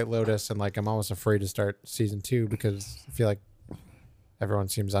 of White Lotus, and like I'm almost afraid to start season 2 because I feel like everyone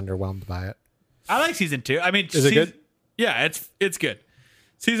seems underwhelmed by it. I like season 2. I mean, Is it good? Yeah, it's good.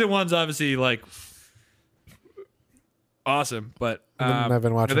 Season 1's obviously like awesome, but And then I've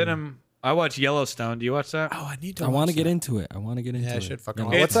been watching- And then I watch Yellowstone. Do you watch that? Oh, I need I want to get into it. Yeah, I it. should fucking You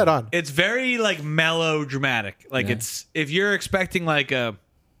watch know? it. What's that on? It's very like melodramatic. Like Yeah. it's if you're expecting like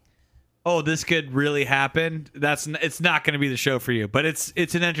this could really happen. It's not going to be the show for you, but it's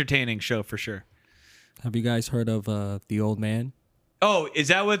an entertaining show for sure. Have you guys heard of The Old Man? Oh, is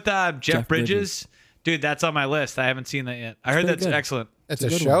that with Jeff Jeff Bridges? Bridges. Dude, that's on my list. I haven't seen that yet. I heard pretty that's good. excellent. It's a a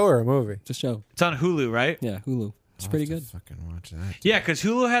good show one. or a movie? It's a show. It's on Hulu, right? Yeah, Hulu. It's pretty good. Fucking watch that. Yeah, because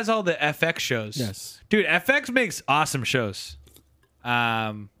Hulu has all the FX shows. Yes. Dude, FX makes awesome shows.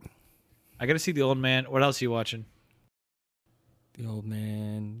 I got to see The Old Man. What else are you watching? The Old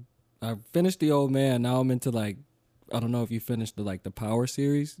Man. I finished The Old Man. Now I'm into like, I don't know if you finished the Power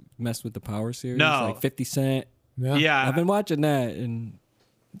series. Messed with the Power series. No. Like 50 Cent. Yeah, I've been watching that and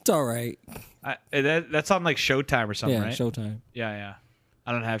it's all right. that's on like Showtime or something, Yeah, right? Showtime. Yeah.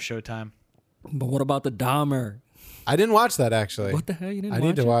 I don't have Showtime. But what about the Dahmer? I didn't watch that actually. What the hell? You didn't I watch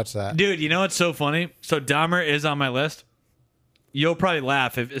need to it? watch that. Dude, you know what's so funny? So Dahmer is on my list. You'll probably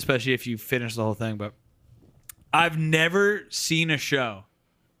laugh, especially if you finish the whole thing, but I've never seen a show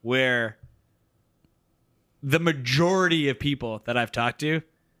where the majority of people that I've talked to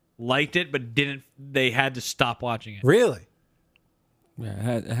liked it, but they had to stop watching it. Really?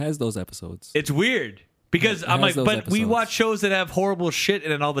 Yeah, it has those episodes. It's weird because It I'm has like, those but we episodes. watch shows that have horrible shit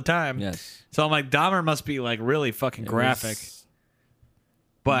in it all the time. Yes. So I'm like, Dahmer must be like really fucking graphic. It's-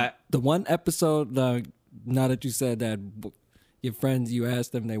 But The one episode, now that you said that, your friends, you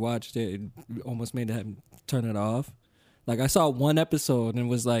asked them, they watched it, it almost made them turn it off. Like I saw one episode and it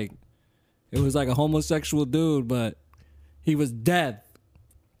was like a homosexual dude, but he was dead.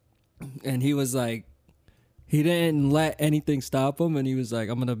 And he was like, he didn't let anything stop him, and he was like,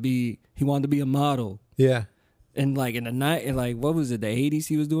 he wanted to be a model. Yeah. And like in the night, and like what was it, the 80s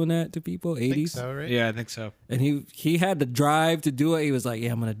he was doing that to people? 80s? So, right? yeah, I think so. And he had the drive to do it. He was like,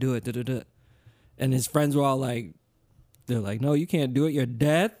 yeah, I'm gonna do it. Da-da-da. And his friends were all like, they're like, no, you can't do it. You're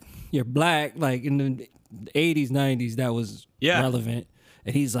deaf. You're black. Like in the 80s, 90s, that was relevant.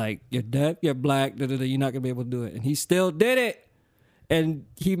 And he's like, you're deaf. You're black. You're not going to be able to do it. And he still did it. And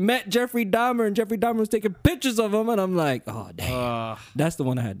he met Jeffrey Dahmer, and Jeffrey Dahmer was taking pictures of him. And I'm like, oh, damn. That's the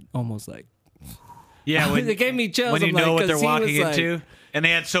one I had almost like. Yeah, It gave me chills. when you I'm know like, what they're 'cause he walking was like- into, and they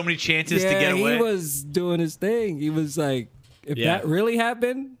had so many chances to get away. he was doing his thing. He was like, if that really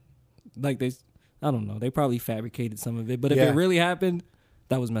happened, like I don't know, they probably fabricated some of it. But if Yeah. it really happened,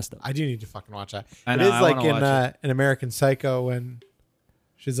 that was messed up. I do need to fucking watch that. I know, It is I like wanna watch in American Psycho when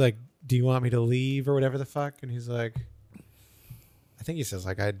she's like, "Do you want me to leave?" or whatever the fuck, and he's like, I think he says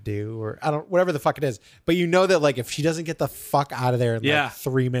like, "I do," or I don't, whatever the fuck it is. But you know that like if she doesn't get the fuck out of there in like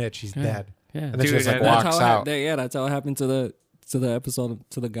 3 minutes, she's dead. Yeah. And then she Dude, just like and That's walks how out. that's how it happened to the episode,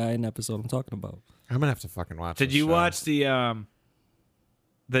 to the guy in the episode I'm talking about. I'm gonna have to fucking watch. Did this you show. watch the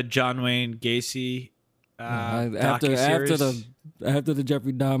John Wayne Gacy After docuseries? the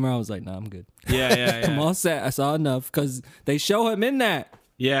Jeffrey Dahmer, I was like, nah, I'm good. Yeah. I'm all set. I saw enough because they show him in that.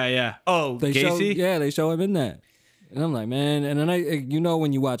 Yeah. Oh, They Gacy? they show him in that. And I'm like, man. And then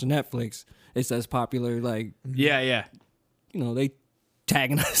when you watch Netflix, it says popular, like, Yeah. they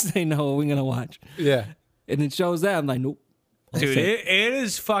tagging us. They know what we're gonna watch, Yeah. and it shows that. I'm like, nope. All Dude, set. it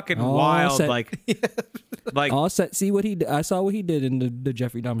is fucking All wild. set. Like All set. See what he did. I saw what he did in the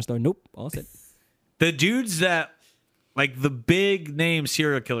Jeffrey Dahmer story. Nope. All set. the dudes that, like the big name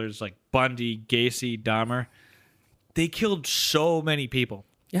serial killers like Bundy, Gacy, Dahmer, they killed so many people.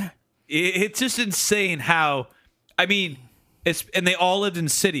 Yeah. It's just insane how, I mean, and they all lived in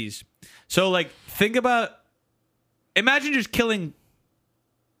cities. So like, imagine just killing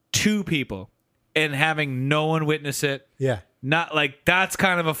 2 people and having no one witness it. Yeah. Not like, that's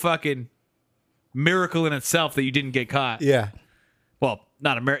kind of a fucking miracle in itself that you didn't get caught. Yeah. Well,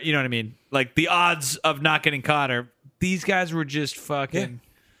 not a miracle, you know what I mean? Like the odds of not getting caught these guys were just fucking.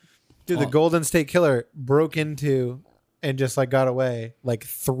 Dude, the Golden State Killer broke into and just like got away like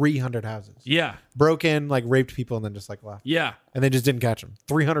 300 houses. Yeah. Broke in, like raped people, and then just like left. Yeah. And they just didn't catch him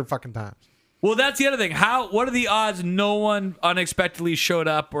 300 fucking times. Well, that's the other thing. What are the odds no one unexpectedly showed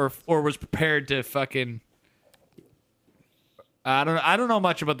up or was prepared to fucking? I don't know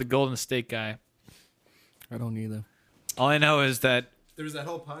much about the Golden State guy. I don't either. All I know is that There was that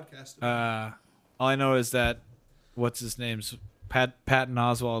whole podcast. What's his name's Patton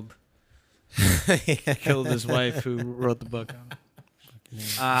Oswalt killed his wife who wrote the book.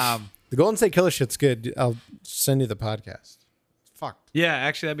 The Golden State Killer shit's good. I'll send you the podcast. It's fucked. Yeah,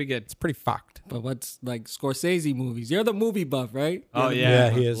 actually that'd be good. It's pretty fucked. But what's like Scorsese movies? You're the movie buff, right? Oh You're the yeah, Yeah,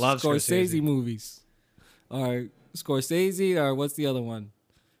 he is. Love Scorsese movies. Or Scorsese, or what's the other one?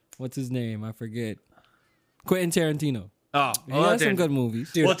 What's his name? I forget. Quentin Tarantino. Oh, He has some good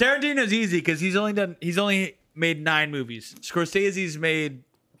movies. Well, Tarantino's easy because he's only made 9 movies. Scorsese's made,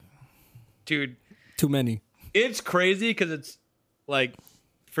 dude, Too many. it's crazy because it's like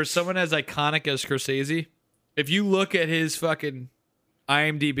for someone as iconic as Scorsese, if you look at his fucking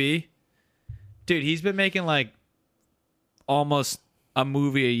IMDb, dude, he's been making like almost a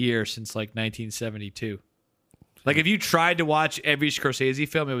movie a year since like 1972. Like if you tried to watch every Scorsese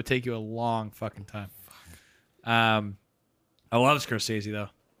film, it would take you a long fucking time. I love Scorsese though.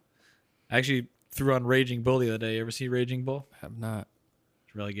 I actually threw on Raging Bull the other day. You ever see Raging Bull? Have not.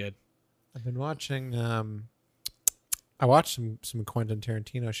 It's really good. I've been watching. I watched some Quentin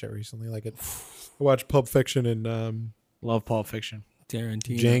Tarantino shit recently. I watched Pulp Fiction and Love Pulp Fiction.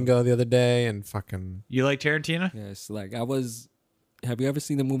 Tarantino. Django the other day, and fucking. You like Tarantino? Yes, like have you ever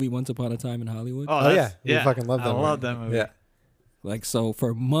seen the movie Once Upon a Time in Hollywood? Oh yeah, that's- you fucking love that. I movie. love that movie. Yeah, Like, so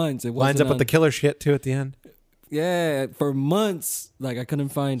for months, it wasn't lines up with on- the killer shit too at the end. Yeah, for months, like I couldn't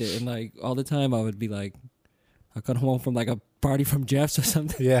find it, and like all the time I would be like, I come home from like a party from Jeff's or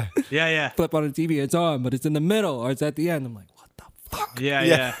something, Yeah, Yeah. flip on the TV, it's on, but it's in the middle or it's at the end. I'm like, what the fuck?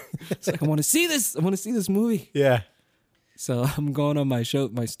 Yeah. It's like I want to see this. I want to see this movie. yeah, So I'm going on my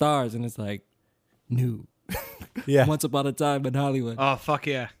stars, and it's like new. yeah. Once Upon a Time in Hollywood. Oh, fuck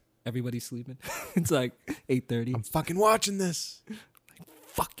yeah. Everybody's sleeping. It's like 8:30. I'm fucking watching this.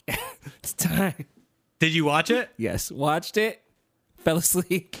 Fuck yeah. It's time. Did you watch it? Yes, watched it. Fell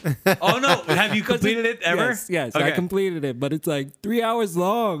asleep. Oh, no. Have you completed it ever? Yes, I Okay. completed it, but it's like 3 hours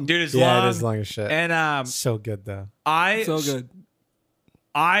long. Dude, it's Yeah, long. it is long as shit. And So good though. So good.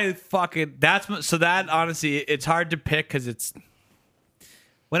 I fucking that honestly, it's hard to pick because it's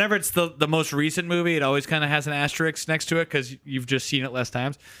whenever it's the most recent movie, it always kind of has an asterisk next to it because you've just seen it less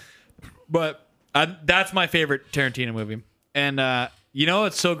times. But that's my favorite Tarantino movie, and you know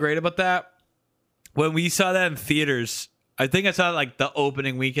what's so great about that? When we saw that in theaters, I think I saw like the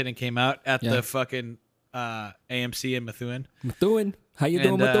opening weekend and came out at Yeah. the fucking AMC in Methuen. Methuen. How you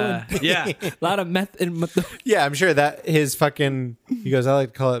doing, And, Methuen? yeah. A lot of meth in Methuen. Yeah, I'm sure that his fucking. He goes, I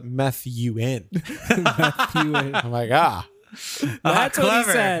like to call it meth UN. I'm like, That's what he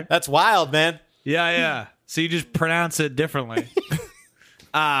clever. said. that's wild, man. Yeah. So you just pronounce it differently.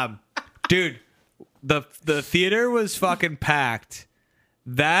 Dude, the theater was fucking packed.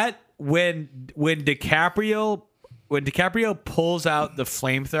 That when DiCaprio pulls out the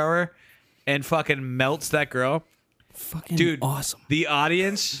flamethrower and fucking melts that girl, Fucking dude, awesome. The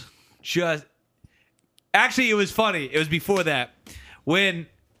audience just actually it was funny. It was before that when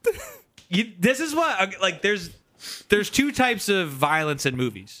this is what like there's two types of violence in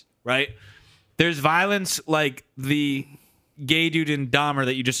movies, right? There's violence like the gay dude in Dahmer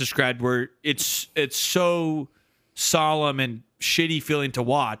that you just described, where it's so solemn and shitty feeling to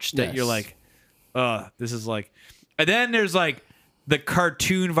watch that Yes. you're like, this is like. And then there's like the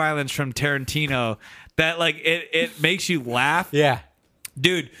cartoon violence from Tarantino that like it makes you laugh. Yeah.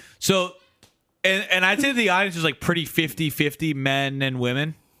 Dude, so and I'd say the audience was like pretty 50-50 men and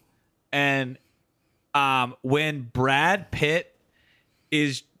women. And when Brad Pitt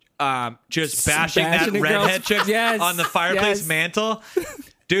is just bashing that Bashing the redhead girls. chick Yes, on the fireplace yes. mantle,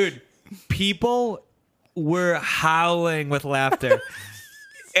 dude, people were howling with laughter.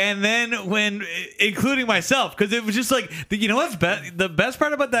 And then when, including myself, because it was just like, you know what's the best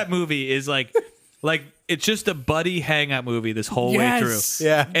part about that movie is like it's just a buddy hangout movie this whole way Yes. through.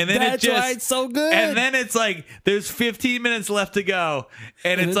 Yeah. And then That's it just, why it's so good. And then it's like there's 15 minutes left to go,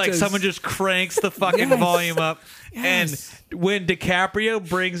 and it's it like just- someone just cranks the fucking Yes. volume up. Yes. And when DiCaprio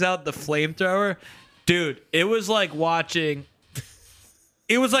brings out the flamethrower, dude, it was like watching.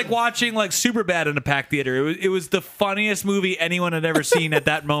 It was like watching like Superbad in a packed theater. It was the funniest movie anyone had ever seen at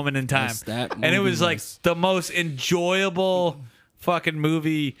that moment in time. Yes, that And it movie was like was- the most enjoyable fucking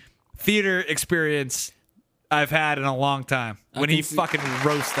movie theater experience I've had in a long time. When can he see- fucking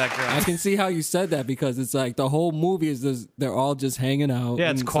roasts that girl. I can see how you said that because it's like the whole movie is just, they're all just hanging out. Yeah,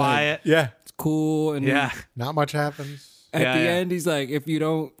 and it's like, quiet. Yeah. it's cool. And Yeah. Not much happens. at Yeah, the yeah. end, he's like, if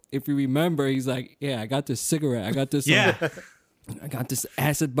you remember, he's like, yeah, I got this cigarette. I got this. Yeah. I got this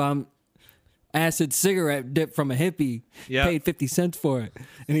acid cigarette dip from a hippie. Yeah. Paid 50 cents for it.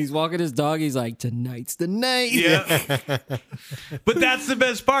 And he's walking his dog. He's like, tonight's the night. Yeah. But that's the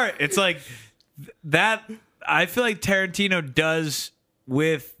best part. It's like that. I feel like Tarantino does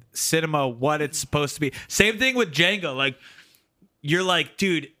with cinema what it's supposed to be. Same thing with Django. Like, you're like,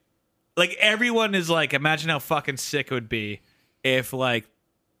 dude, like everyone is like, imagine how fucking sick it would be if like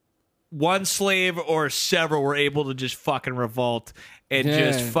one slave or several were able to just fucking revolt and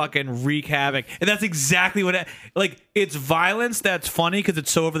just Yeah. fucking wreak havoc. And that's exactly what like it's violence that's funny because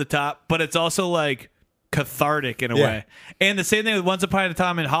it's so over the top, but it's also like cathartic in a Yeah. way. And the same thing with Once Upon a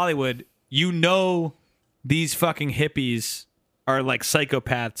Time in Hollywood. You know, these fucking hippies are like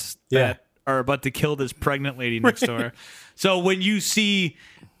psychopaths Yeah. that are about to kill this pregnant lady next door. So when you see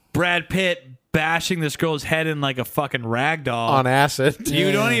Brad Pitt bashing this girl's head in like a fucking rag doll On acid.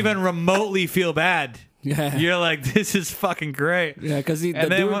 you don't even remotely feel bad. Yeah. You're like, this is fucking great. Yeah, because the And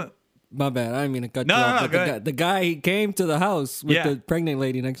then dude, what- my bad. I didn't mean to cut No, you no, off. no, but go ahead. the guy, he came to the house with Yeah. the pregnant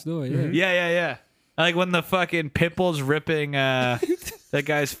lady next door. Yeah. Yeah. Like when the fucking pit bull's ripping that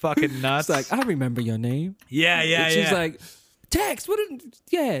guy's fucking nuts. It's like, I remember your name. yeah. And she's like, Tex,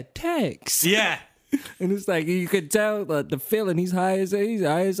 Tex. yeah. And it's like, you could tell the feeling. He's high as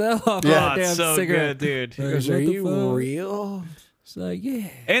hell off Oh, that it's damn so cigarette. good, dude. Like, Are what the you fuck? real? It's like, yeah.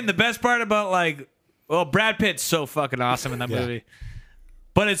 And the best part about like, well, Brad Pitt's so fucking awesome in that Yeah. movie.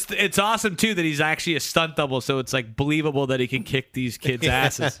 But it's awesome too that he's actually a stunt double, so it's like believable that he can kick these kids'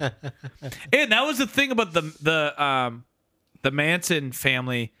 asses. And that was the thing about the Manson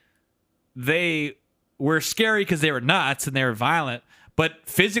family. They were scary because they were nuts and they were violent, but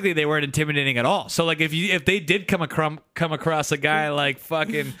physically they weren't intimidating at all. So like if they did come across a guy like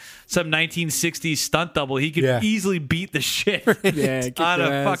fucking some 1960s stunt double, he could Yeah. easily beat the shit Yeah, kick out of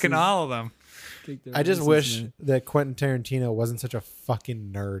their fucking asses. all of them. Kick their I just asses, wish man. that Quentin Tarantino wasn't such a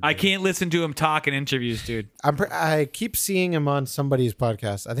fucking nerd. I dude. can't listen to him talk in interviews, dude. I keep seeing him on somebody's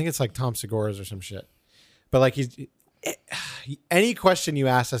podcast. I think it's like Tom Segura's or some shit. But like any question you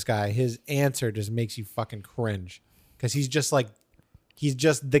ask this guy, his answer just makes you fucking cringe because he's just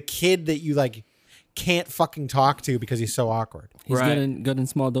the kid that you like can't fucking talk to because he's so awkward. He's Right. good in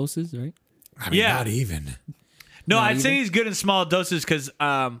small doses, right? I mean, Yeah. not even. No, Not I'd say even? he's good in small doses because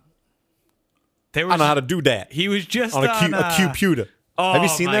there was I know how to do that he was just on on a computer. Oh, Have you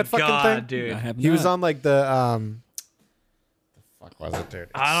seen my that fucking God, thing? dude? I have He was not. on like the fuck was it, dude?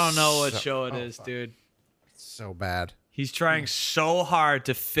 I don't know what So- show it is, dude. So bad. He's trying so hard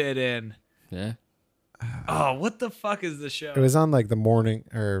to fit in. Yeah. Oh, what the fuck is the show? It was on like the morning,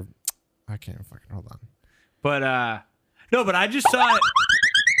 or I can't fucking hold on. But no, but I just saw it.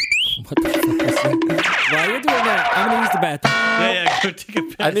 What the fuck is that? While you're doing that, I'm gonna use the bathroom. Yeah, go take a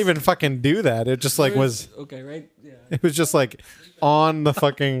piss. I didn't even fucking do that. It just like was. Okay, right? Yeah. It was just like on the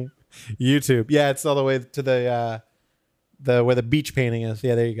fucking YouTube. Yeah, it's all the way to the where the beach painting is.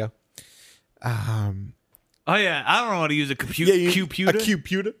 Yeah, there you go. Oh yeah, I don't know how to use a computer. A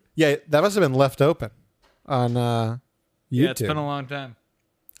computer. Yeah, that must have been left open on YouTube. Yeah, it's been a long time.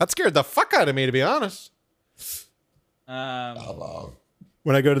 That scared the fuck out of me, to be honest. When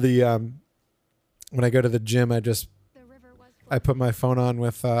I go to the gym, I put my phone on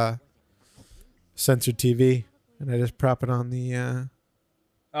with censored TV, and I just prop it on the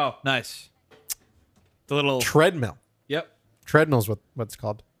Oh, nice. The little treadmill. Yep. Treadmill's what it's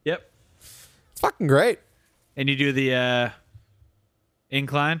called. Yep. It's fucking great. And you do the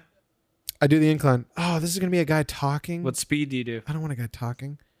incline. I do the incline. Oh, this is gonna be a guy talking. What speed do you do? I don't want a guy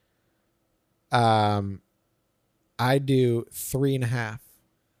talking. I do 3.5.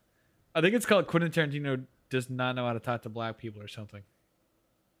 I think it's called Quentin Tarantino does not know how to talk to black people or something.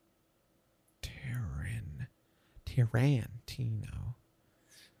 Tarantino.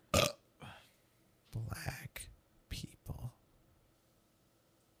 Black people.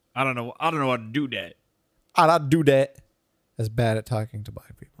 I don't know how to do that. I don't do that. That's bad at talking to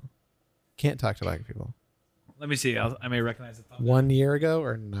black people. Can't talk to black people. Let me see. I may recognize the thumbnail. 1 year ago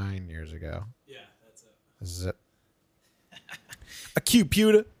or 9 years ago? Yeah, that's it. This is it. A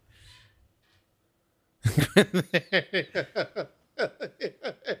computer.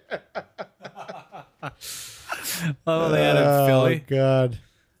 Oh, they had a Philly. God.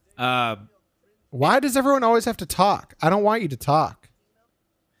 Why does everyone always have to talk? I don't want you to talk.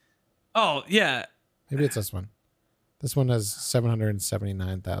 Oh, yeah. Maybe it's this one. This one has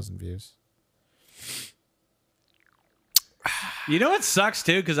 779,000 views. You know what sucks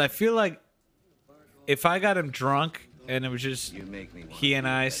too? Because I feel like if I got him drunk and it was just he and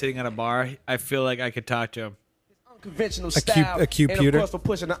I sitting at a bar, I feel like I could talk to him. Conventional A style. computer? And of course, for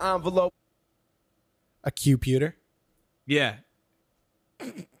pushing the envelope. A computer? Yeah.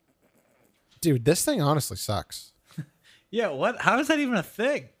 Dude, this thing honestly sucks. Yeah, what? How is that even a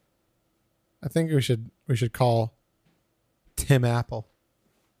thing? I think we should call Tim Apple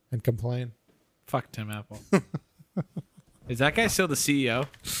and complain. Fuck Tim Apple. Is that guy still the CEO?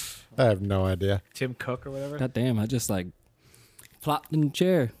 I have no idea. Tim Cook or whatever? God damn, I just like flopped in the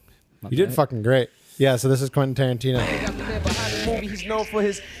chair. You did fucking great. Yeah, so this is Quentin Tarantino. Behind the movie, he's known for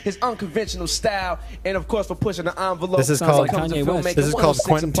his unconventional style, and of course for pushing the envelope. This is Sounds called like Kanye West. This is called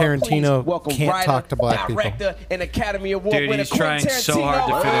Quentin Tarantino Welcome can't writer, talk to black people. director, and Academy Award Dude, winner he's trying Quentin so hard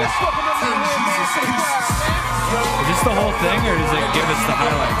to Tarantino. fit in. Is this the whole thing, or does it give us the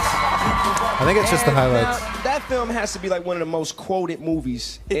highlights? I think it's just the highlights. Now, that film has to be like one of the most quoted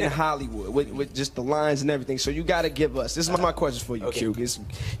movies in Hollywood with just the lines and everything. So you got to give us. This is my question for you, Q.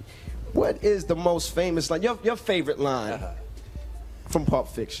 What is the most famous line? Your favorite line from Pulp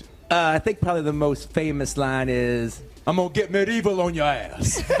Fiction? I think probably the most famous line is, "I'm gonna get medieval on your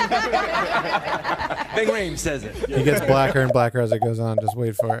ass." Big Ream says it. He gets blacker and blacker as it goes on. Just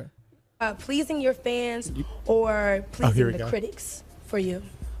wait for it. Pleasing your fans or here pleasing we the go. critics for you?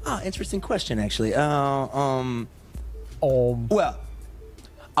 Oh, interesting question, actually. Well,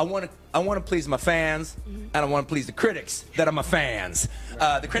 I want to please my fans, and I want to please the critics that are my fans.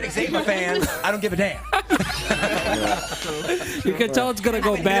 The critics ain't my fans. I don't give a damn. You can tell it's gonna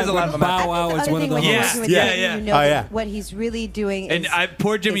go bad There's a lot when of Bow Wow is one of the when you're hosts. working with Yeah, Jimmy, yeah. You know that what he's really doing is. And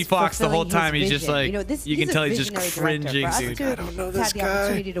poor Jimmy is Fox the whole fulfilling time. his He's just vision. like, you know, this, you can he's a tell he's just visionary director. cringing. For us dude. to have the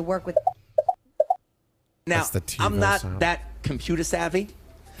opportunity to work with. Now, That's the TiVo I'm not sound. that computer savvy.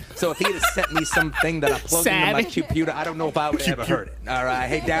 So if he had sent me something that I plugged into my computer, I don't know if I would have ever heard it. All right,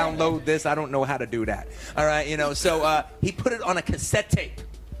 hey, download this. I don't know how to do that. All right, you know. So he put it on a cassette tape.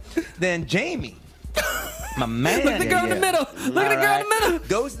 Then Jamie, my man, Look at the girl in the middle. Look at the girl in the middle.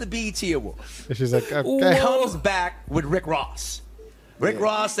 goes to the BET Awards. And she's like, okay. Comes back with Rick Ross. Rick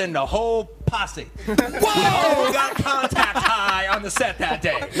Ross and the whole posse. Whoa! We got contact high on the set that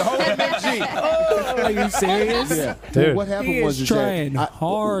day. The whole BG. Are you serious? Yeah. Dude. What happened He was is is trying that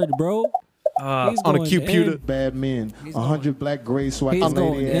hard, bro. He's on a going computer. in. bad men, 100 black graves, so I He's can lay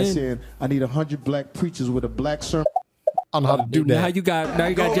going their ass in. in. I need 100 black preachers with a black sermon. On how to do Now that. you got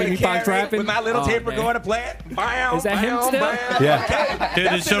Go Jamie with Foxx Carrie rapping with my little Oh, tape man. going to play it. Bam, Is that him bam, still? bam. Yeah. Okay. Dude,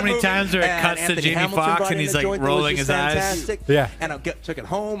 there's so many times where it And cuts to Anthony Jamie Hamilton Foxx brought and in he's the like joint that was rolling just his eyes. fantastic. Yeah. And I took it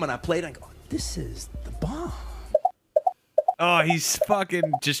home and I played it and I go, this is the bomb. Oh, he's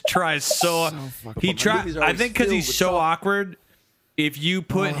fucking just tries so. He tries. I think because he's so awkward. If you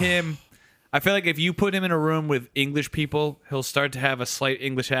put him, I feel like if you put him in a room with English people, he'll start to have a slight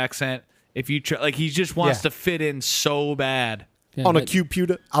English accent. If you try, like, he just wants to fit in so bad. Yeah, On a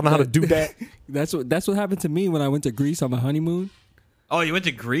computer, I don't know how to do that. That's what happened to me when I went to Greece on my honeymoon. Oh, you went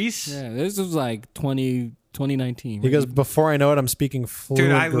to Greece? Yeah, this was like 2019. He goes, before I know it, I'm speaking fluent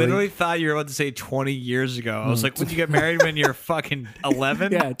Dude, I Greek. literally thought you were about to say 20 years ago. I was like, when you get married when you're fucking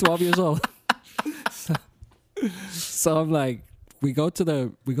 11? Yeah, 12 years old. so I'm like, we go to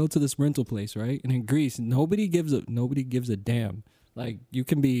this rental place, right? And in Greece, nobody gives a damn. Like, you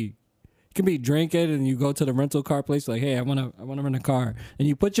can be drinking and you go to the rental car place like, hey, I wanna rent a car, and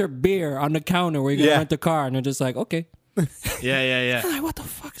you put your beer on the counter where you're gonna rent the car, and they're just like, okay. Yeah. I'm like, what the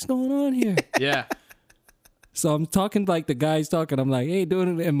fuck is going on here? Yeah. So I'm talking like the guy's talking. I'm like, hey,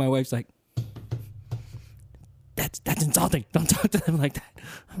 doing it, and my wife's like, that's insulting. Don't talk to them like that.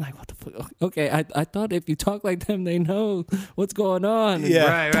 I'm like, what the fuck? Okay, I thought if you talk like them, they know what's going on.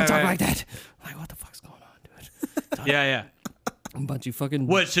 Yeah, Don't talk like that. I'm like, what the fuck's going on, dude? Yeah. But you fucking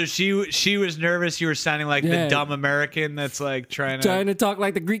What? So she was nervous. You were sounding like the dumb American that's like trying to talk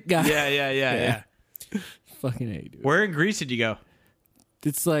like the Greek guy. Yeah. Fucking A, dude. Where in Greece did you go?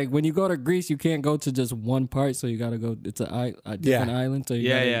 It's like when you go to Greece, you can't go to just one part, so you gotta go. It's a different island, so you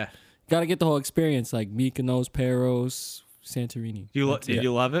gotta get the whole experience, like Mykonos, Paros, Santorini. Did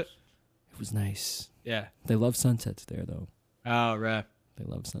you love it? It was nice. Yeah. They love sunsets there, though. Oh, right. They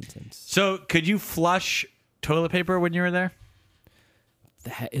love sunsets. So could you flush toilet paper when you were there?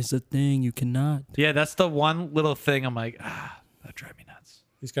 That is a thing. You cannot. Yeah, that's the one little thing I'm like, that drives me nuts.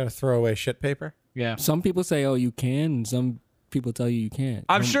 He's got to throw away shit paper. Yeah. Some people say, oh, you can, and some people tell you can't.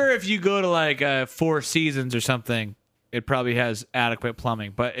 I'm sure if you go to like Four Seasons or something, it probably has adequate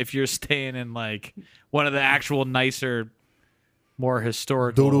plumbing. But if you're staying in like one of the actual nicer, more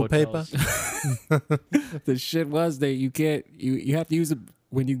historical doodle hotels, paper. The shit was that you can't. You have to use it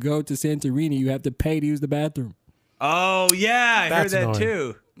when you go to Santorini. You have to pay to use the bathroom. Oh yeah, I That's heard that annoying.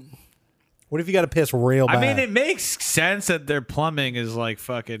 too. What if you got to piss real bad? I mean, it makes sense that their plumbing is like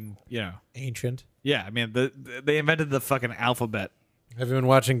fucking, ancient. Yeah, I mean, they invented the fucking alphabet. Have you been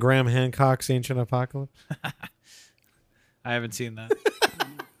watching Graham Hancock's Ancient Apocalypse? I haven't seen that.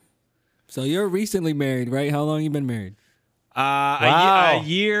 So you're recently married, right? How long you been married? A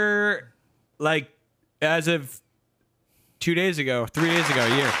year, like as of 3 days ago,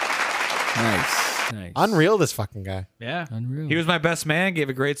 a year. Nice. Unreal, this fucking guy. Yeah, Unreal. He was my best man. Gave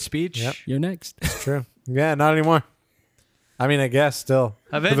a great speech. Yep. You're next. It's true. Yeah, not anymore. I mean, I guess still.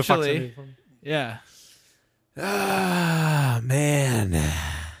 Who the fuck's Eventually, yeah. Ah, man.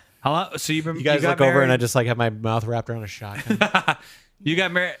 How long? So you guys got look over married? and I just like have my mouth wrapped around a shotgun. You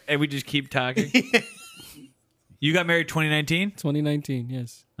got married, and we just keep talking. You got married 2019. 2019.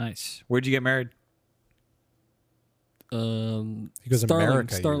 Yes. Nice. Where'd you get married? He goes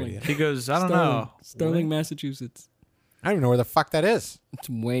America. Sterling. You idiot. He goes, I don't know. Sterling, Massachusetts. I don't even know where the fuck that is. It's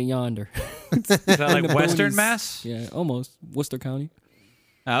way yonder. Is that like the Western boonies. Mass? Yeah, almost. Worcester County.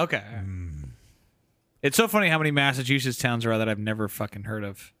 Oh, okay. It's so funny how many Massachusetts towns there are that I've never fucking heard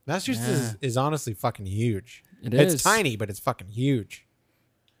of. Massachusetts is honestly fucking huge. It's It's tiny, but it's fucking huge.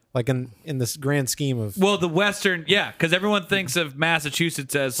 Like in this grand scheme of Well, the Western, yeah, because everyone thinks of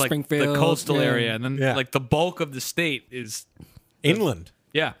Massachusetts as like the Springfield, coastal yeah. area, and then like the bulk of the state is, inland.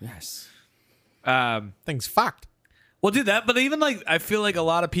 yeah. Yes. Things fucked. Well, do that, but even like I feel like a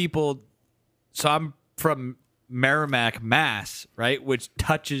lot of people. So I'm from Merrimack, Mass, right, which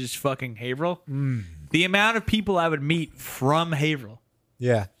touches fucking Haverhill. The amount of people I would meet from Haverhill,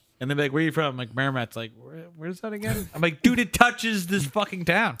 Yeah. and they'd be like, "Where are you from?" I'm like, Merrimack's like, where's that again? I'm like, dude, it touches this fucking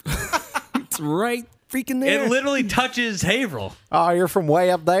town. It's right freaking there. It literally touches Haverhill. Oh, you're from way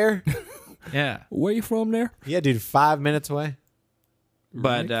up there? Yeah, Where you from there? Yeah, dude, 5 minutes away.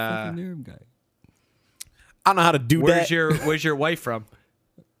 but Right fucking there, guy. I don't know how to do where's that. where's your wife from?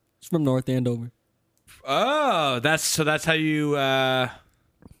 It's from North Andover. Oh, that's how you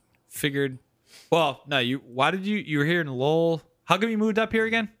figured. Well, no, you were here in Lowell. How come you moved up here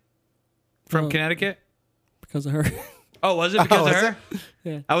again? From Connecticut? Because of her. Oh, was it because of was her?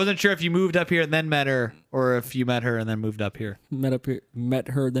 Yeah. I wasn't sure if you moved up here and then met her, or if you met her and then moved up here. Met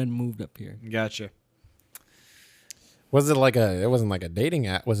her, then moved up here. Gotcha. Was it like it wasn't like a dating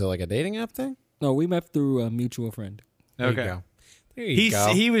app. Was it like a dating app thing? No, we met through a mutual friend. There Okay. you go. There you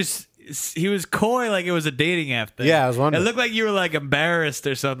go. He was coy like it was a dating app thing. Yeah, I was wondering. It looked like you were like embarrassed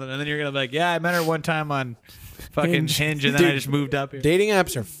or something, and then you're gonna be like, "Yeah, I met her one time on fucking Hinge, and then I Dude, just moved up here." Dating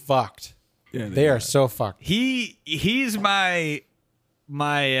apps are fucked. Yeah, They are so fucked. He's my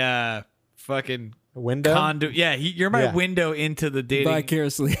fucking Window? Yeah, you're my Yeah. window into the dating.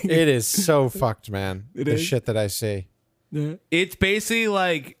 Vicariously. It is so fucked, man. It the is? shit that I see. Yeah. It's basically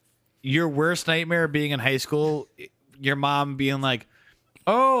like your worst nightmare being in high school. Your mom being like,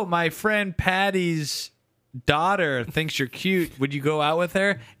 "Oh, my friend Patty's daughter thinks you're cute. Would you go out with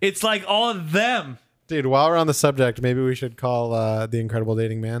her?" It's like all of them. Dude, while we're on the subject, maybe we should call The Incredible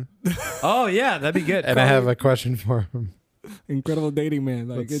Dating Man. Oh yeah, that'd be good. And I have a question for him. Incredible dating, man.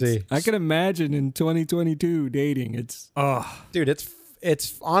 Like, Let's see. I can imagine in 2022 dating. Dude,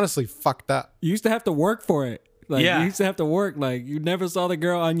 it's honestly fucked up. You used to have to work for it. Like, Yeah. you used to have to work. Like, you never saw the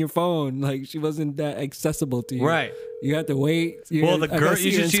girl on your phone. Like, she wasn't that accessible to you. Right. You had to wait. Well, the girl.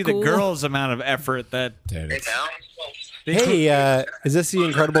 You should in see the school. girl's amount of effort that. Hey, is this The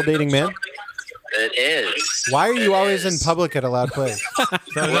Incredible Dating Man? It is. Why are you always in public at a loud place?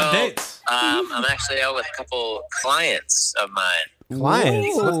 Well, I'm actually out with a couple clients of mine.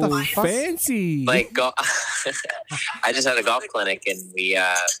 Clients? What the Whoa, fuck? fancy. Like, I just had a golf clinic, and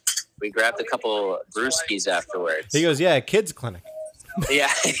we grabbed a couple brewskis afterwards. He goes, yeah, kids clinic.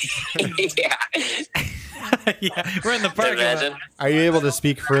 Yeah, yeah. Yeah, we're in the parking lot. Imagine. Are you able to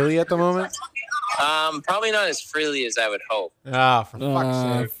speak freely at the moment? Probably not as freely as I would hope. Ah, for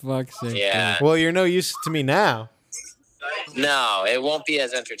fuck's sake. Fuck's sake. Yeah. Well, you're no use to me now. No, it won't be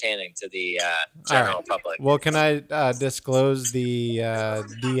as entertaining to the general All right. public. Well, can I disclose the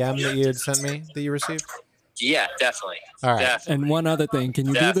DM that you had sent me that you received? Yeah, definitely. All right. Definitely. And one other thing, can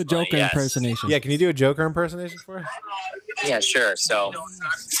you do the Definitely, Joker yes. impersonation? Yeah, can you do a Joker impersonation for us? Yeah, sure. So,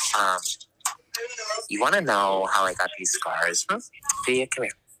 you want to know how I got these scars? Thea, come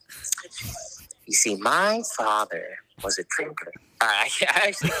here. You see, my father was a drinker. I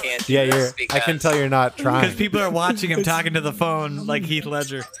actually can't. Do Yeah, this I can tell you're not Because trying. people are watching him talking to the phone like Heath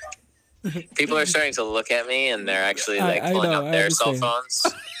Ledger. People are starting to look at me, and they're actually like I pulling know, up I their cell understand.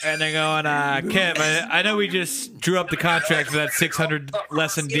 phones. And they're going, Kev, I know we just drew up the contract for that 600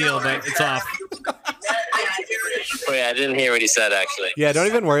 lesson deal, but it's off. Wait, I didn't hear what he said, actually. Yeah, don't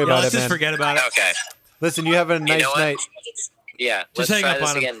even worry Yo, about let's it, just man. forget about it. Okay. Listen, you have a You nice know what? night. Yeah, Just let's hang try up this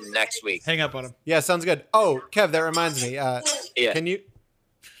on him. again next week. Hang up on him. Yeah, sounds good. Oh, Kev, that reminds me. Yeah. Can you?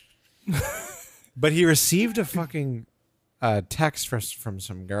 But he received a fucking text from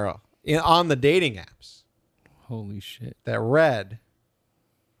some girl on the dating apps Holy shit. that read,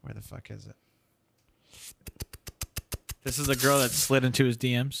 where the fuck is it? This is a girl that slid into his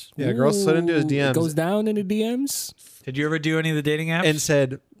DMs. Yeah, a girl slid into his Ooh, DMs It goes down in the DMs? Did you ever do any of the dating apps? and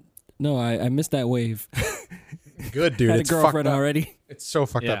said, No, I missed that wave. "Good dude, Had a it's fucked girlfriend up. already. It's so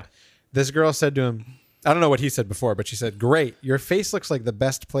fucked Yeah. up." This girl said to him, I don't know what he said before, but she said, "Great, your face looks like the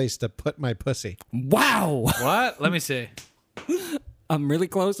best place to put my pussy." Wow. What? Let me see. I'm really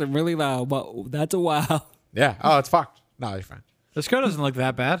close and really loud, but that's a wow. Yeah. Oh, it's fucked. No, you're fine. This girl doesn't look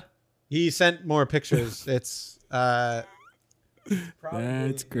that bad. He sent more pictures. It's That's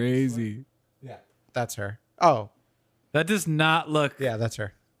crazy. yeah, that's her. Oh, That does not look. yeah, that's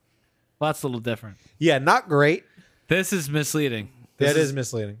her. Well, that's a little different. Yeah, not great. This is misleading. That is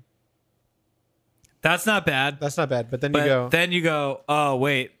misleading. That's not bad. That's not bad. But then But you go, then you go, oh,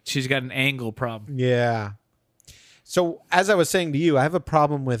 wait, she's got an angle problem. yeah. So as I was saying to you, I have a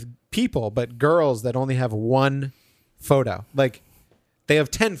problem with people, but girls that only have one photo. Like they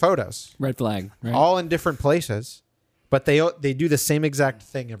have 10 photos, Red flag, right? all in different places, but they do the same exact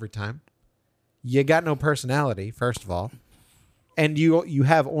thing every time. You got no personality, first of all, and you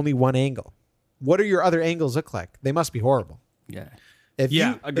have only one angle. What do your other angles look like? They must be horrible. Yeah. If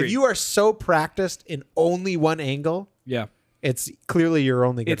Yeah, you agreed. if you are so practiced in only one angle, Yeah. it's clearly you're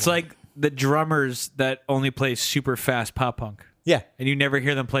only good It's one. like the drummers that only play super fast pop punk. Yeah. And you never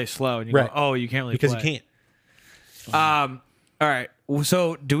hear them play slow. And you Right. go, oh, you can't really because play. you can't. All right.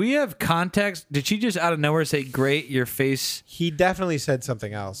 So do we have context? Did she just out of nowhere say, great, your face, He definitely said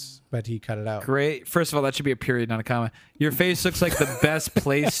something else, but he cut it out. great? First of all, that should be a period, not a comma. Your face looks like the best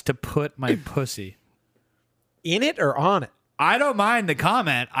place to put my pussy. In it or on it? I don't mind the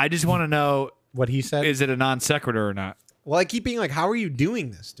comment. I just want to know, What he said? is it a non sequitur or not? Well, I keep being like, "How are you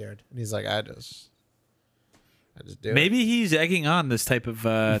doing this, dude?" And he's like, "I just do it." Maybe he's egging on this type of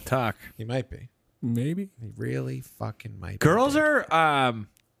talk. He might be. Maybe. He really fucking might. Girls be. are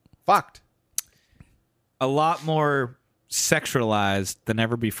fucked. a lot more sexualized than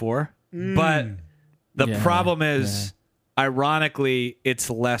ever before. But the Yeah, problem is, ironically, it's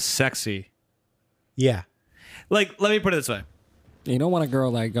less sexy. Yeah. Like, let me put it this way. You don't want a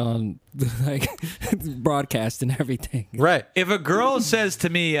girl like on like broadcast and everything. Right. If a girl says to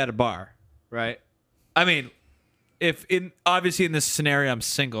me at a bar, right? I mean, obviously in this scenario, I'm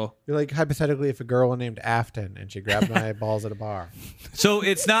single. You're like, hypothetically, if a girl named Afton and she grabbed my balls at a bar. So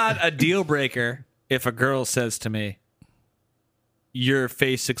it's not a deal breaker if a girl says to me, your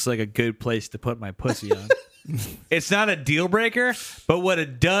face looks like a good place to put my pussy on. It's not a deal breaker, but what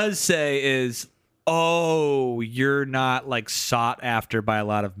it does say is, oh, you're not like sought after by a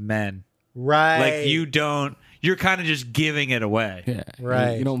lot of men. Right. Like you're kind of just giving it away. Yeah.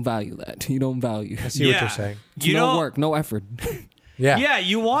 Right. You don't value that. You don't value. I see what you're saying. You no don't work, no effort. Yeah. Yeah,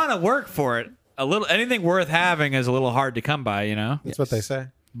 you want to work for it. A little anything worth having is a little hard to come by, you know? That's what they say.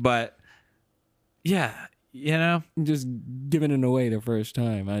 But yeah, you know, Just giving it away the first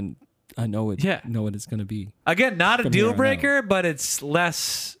time. I know it. Yeah. Know what it's gonna be. again, not a From deal here on breaker, but it's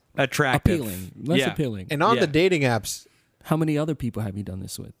less attractive. Appealing. Less appealing. And on Yeah. the dating apps, How many other people have you done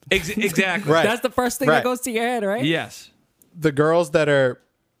this with? Exactly. Right. That's the first thing Right. that goes to your head, right? Yes. the girls that are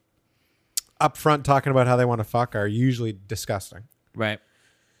upfront talking about how they want to fuck are usually disgusting. Right.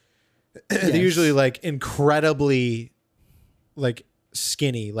 They're usually like incredibly like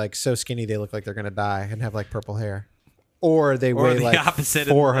skinny, like so skinny they look like they're gonna die and have like purple hair. Or they Or weigh the like opposite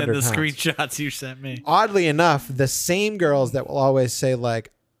 400 in the pounds. screenshots you sent me. Oddly enough, the same girls that will always say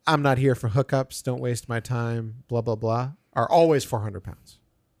like, I'm not here for hookups, don't waste my time, blah, blah, blah, are always 400 pounds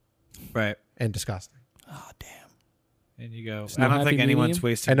Right. and disgusting. And you go, no I don't happy think anyone's medium?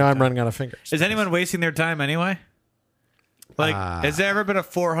 wasting I know their I'm time. running out of fingers. Is anyone wasting their time anyway? Like, has there ever been a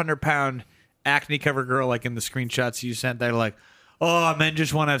 400-pound acne covered girl like in the screenshots you sent? They're like, oh, men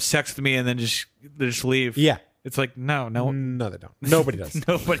just want to have sex with me and then just leave. Yeah. It's like, no, No, they don't. Nobody does.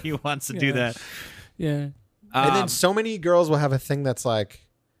 nobody wants to do that. Yeah. And then so many girls will have a thing that's like,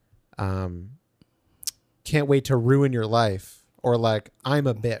 can't wait to ruin your life, or like, I'm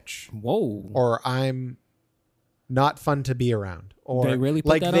a bitch, Whoa. or I'm not fun to be around, or They really put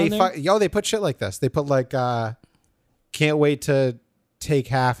like that they on there? they put shit like this. They put like, can't wait to take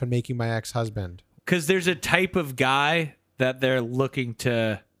half and make you my ex-husband. Because there's a type of guy that they're looking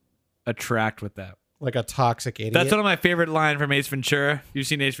to attract with that. Like a toxic idiot. That's one of my favorite lines from Ace Ventura. You've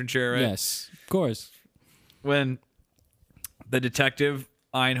seen Ace Ventura, right? Yes. Of course. When the detective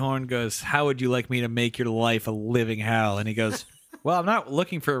Einhorn goes, how would you like me to make your life a living hell? And he goes, well, I'm not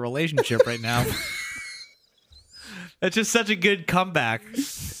looking for a relationship right now. That's just such a good comeback.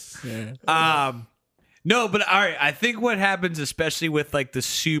 Yeah. No, but all right, I think what happens, especially with like the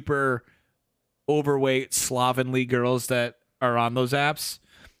super overweight slovenly girls that are on those apps,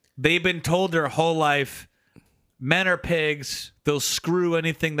 they've been told their whole life, men are pigs, they'll screw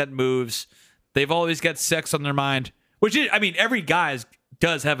anything that moves. They've always got sex on their mind, which is, I mean, every guy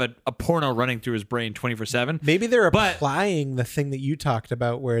does have a porno running through his brain 24/7. Maybe they're applying the thing that you talked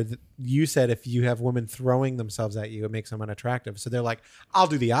about where you said if you have women throwing themselves at you, it makes them unattractive. So they're like, I'll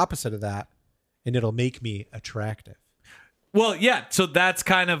do the opposite of that, and it'll make me attractive. Well, yeah, so that's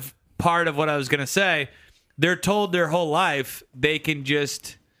kind of part of what I was going to say. They're told their whole life they can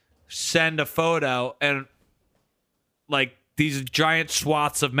just send a photo and like these giant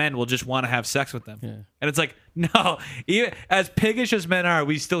swaths of men will just want to have sex with them. Yeah. And it's like, no, even as piggish as men are,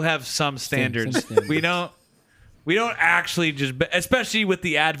 we still have some standards. standards. We don't actually just, especially with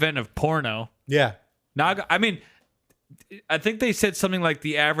the advent of porno. Yeah. Now, I mean, I think they said something like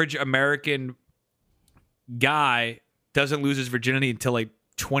the average American guy doesn't lose his virginity until like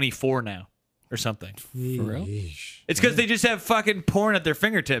 24 now or something. For real? It's because they just have fucking porn at their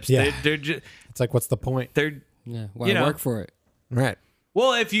fingertips. Yeah. They're just, It's like, what's the point? they're, Yeah. Why You know. work for it? Right.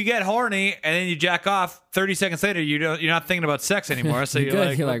 well, if you get horny and then you jack off 30 seconds later, you're not thinking about sex anymore. So you're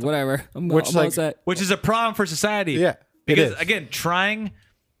Good. like, whatever. I'm Which, all like, set. which is a problem for society. Yeah, it Because is. again, trying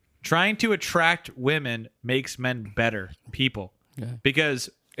to attract women makes men better people. Yeah. Because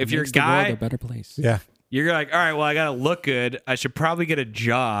if you're a Makes the world guy, a better place. Yeah. you're like, all right, well, I got to look good. I should probably get a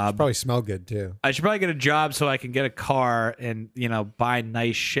job. Probably smell good too. I should probably get a job so I can get a car and, buy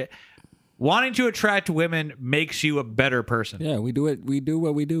nice shit. Wanting to attract women makes you a better person. Yeah, we do it. We do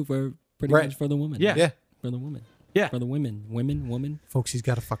what we do for pretty Right. much for the woman. Yeah. Yeah. For the woman. Yeah. For the women. Women. Folks, he's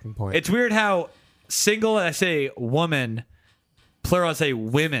got a fucking point. It's weird how single, I say woman, plural, I say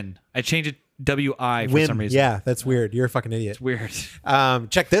women. I change it W-I for some reason. Yeah, that's weird. You're a fucking idiot. It's weird.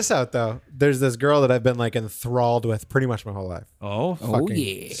 Check this out though. There's this girl that I've been like enthralled with pretty much my whole life. Oh? Oh Fucking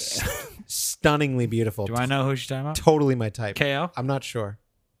yeah. Stunningly beautiful. Do I know who she's talking about? Totally my type. KO? I'm not sure.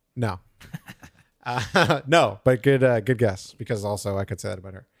 No. No, but good guess, because also I could say that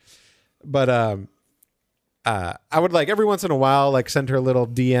about her. But I would like every once in a while like send her little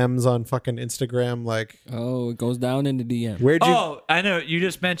DMs on fucking Instagram like, Oh, it goes down in the DM. where'd you Oh, I know. You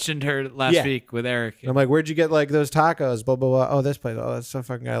just mentioned her last Yeah. week with Eric. I'm like, where'd you get like those tacos? Blah blah blah. Oh, this place. Oh, that's so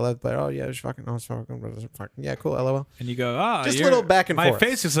fucking good. I love the place. Oh yeah, it's fucking. Oh, it's fucking. Yeah, cool. LOL. And you go, oh, Just a little back and my forth.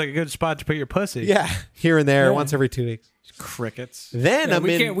 face is like a good spot to put your pussy. Yeah, here and there, once every 2 weeks. Crickets. Then Yeah, I'm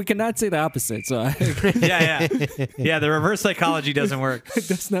in. we cannot say the opposite. So Yeah. Yeah, the reverse psychology doesn't work. it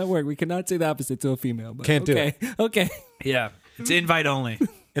does not work. We cannot say the opposite to a female. But Can't do okay. Okay. Yeah. It's invite only.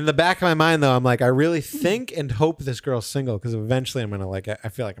 In the back of my mind, though, I'm like, I really think and hope this girl's single because eventually I'm gonna I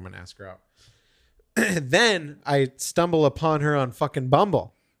feel like I'm gonna ask her out. Then I stumble upon her on fucking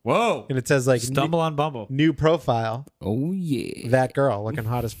Bumble, Whoa. and it says like Stumble on Bumble. new profile. Oh yeah. That girl looking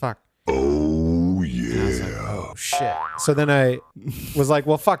hot as fuck. Oh, yeah. I was like, oh shit. So then I was like,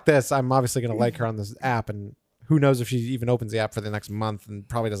 well, fuck this. I'm obviously gonna like her on this app, and who knows if she even opens the app for the next month, and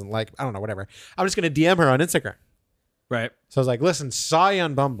probably doesn't like. I don't know. Whatever. I'm just gonna DM her on Instagram. Right. So I was like, listen, saw you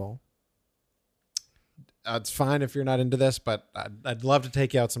on Bumble. It's fine if you're not into this, but I'd love to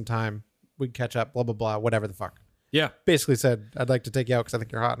take you out sometime. We can catch up, blah, blah, blah, whatever the fuck. Yeah. Basically said, I'd like to take you out because I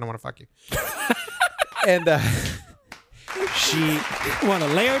think you're hot and I want to fuck you. And she Want to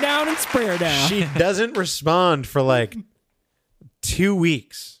lay her down and spray her down. she doesn't respond for like 2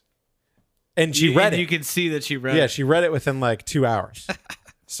 weeks. And she read You it. can see that she read Yeah, it. she read it within like 2 hours.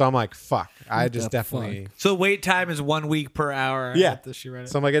 So I'm like, fuck. I just the definitely... So wait time is 1 week per hour. Yeah. After she read it.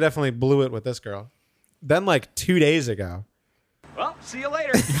 So I'm like, I definitely blew it with this girl. Then like 2 days ago, Well, see you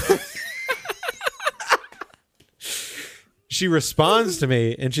later. she responds to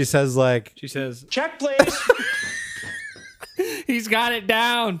me and she says like, She says, Check, please. He's got it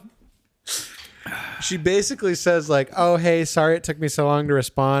down. she basically says like, oh, hey, sorry it took me so long to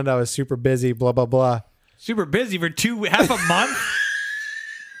respond. I was super busy, blah, blah, blah. super busy for half a month.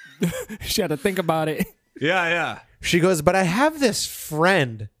 She had to think about it. Yeah. She goes, but I have this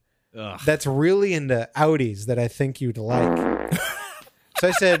friend that's really into Audis that I think you'd like. So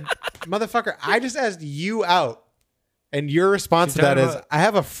I said, motherfucker, I just asked you out. And your response to that is, I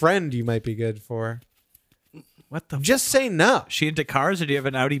have a friend you might be good for. What the? Just say no. She into cars, or do you have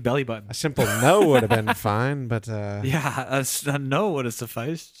an Audi belly button? A simple no would have been fine, but Yeah, a no would have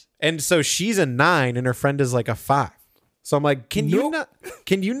sufficed. and so she's a 9 and her friend is like a 5. So I'm like, can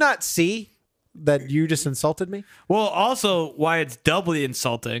you not see that you just insulted me? Well, also why it's doubly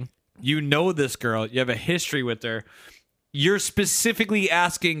insulting. You know this girl. You have a history with her. You're specifically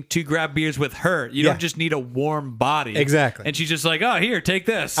asking to grab beers with her. You Yeah. don't just need a warm body. Exactly. And she's just like, oh, here, take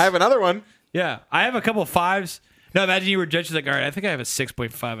this. I have another one. Yeah. I have a couple 5s. No, imagine you were judged. She's like, all right, I think I have a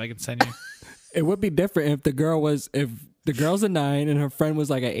 6.5 I can send you. It would be different if the girl's a 9 and her friend was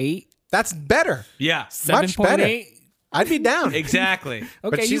like an 8. That's better. Yeah. Much better. 7.8. I'd be down. Exactly.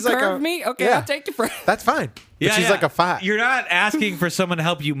 Okay, you she's like curved a- me? Okay, yeah. I'll take your friend. That's fine. But she's like a 5. You're not asking for someone to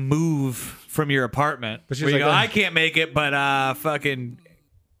help you move from your apartment. But she's where you like, go, "Oh." I can't make it, but fucking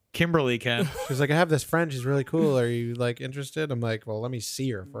Kimberly can. She's like, I have this friend. She's really cool. Are you like interested? I'm like, well, let me see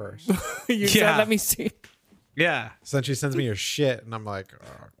her first. You Yeah. said, let me see. Yeah. So then she sends me her shit, and I'm like,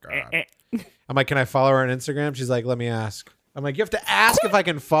 oh god. I'm like, can I follow her on Instagram? She's like, let me ask. I'm like, you have to ask if I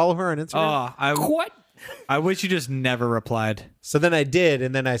can follow her on Instagram. Oh, What? I wish you just never replied. So then I did,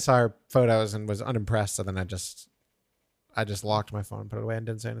 and then I saw her photos and was unimpressed. So then I just locked my phone, put it away, and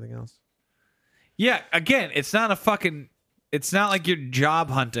didn't say anything else. Yeah, again, it's not like you're job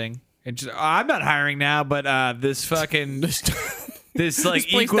hunting. And just, I'm not hiring now, but this fucking this like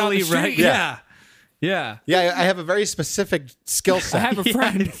place down equally the street. right. Yeah. Yeah. Yeah, I have a very specific skill I set. have a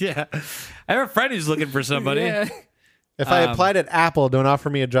friend. Yeah. I have a friend who's looking for somebody. Yeah, If I applied at Apple, don't offer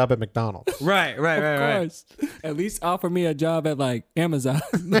me a job at McDonald's. Right. of course. At least offer me a job at like Amazon.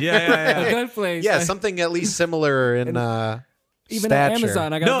 Yeah. A good place. Yeah, Like, something at least similar in even stature. at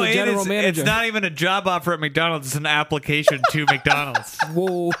Amazon, I got No, the and general manager. it's not even a job offer at McDonald's. It's an application to McDonald's.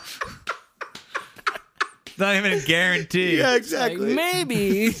 Whoa. It's not even a guarantee. Yeah, Like, exactly.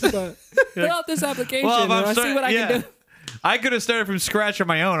 maybe. But fill out this application Well, if and I'm I'll see start- what I yeah. can do. I could have started from scratch on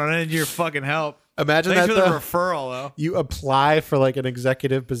my own. I didn't need your fucking help. Imagine Thanks that for the though. referral, though. You apply for like an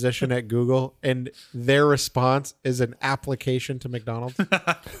executive position at Google, and their response is an application to McDonald's.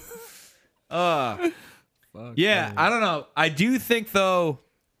 Yeah, I don't know. I do think though.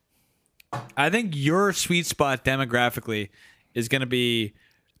 I think your sweet spot demographically is going to be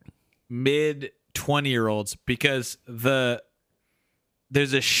mid 20-year-olds because there's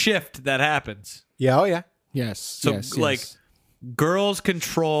a shift that happens. Yeah, oh yeah. Yes. So yes, like yes. girls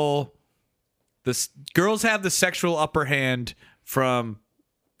control girls have the sexual upper hand from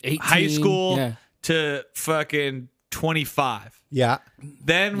 18, high school yeah. to fucking 25. Yeah.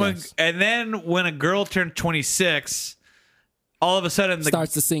 Then Yes. when a girl turns 26, all of a sudden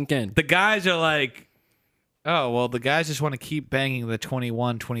starts to sink in. the guys are like, oh, well, the guys just want to keep banging the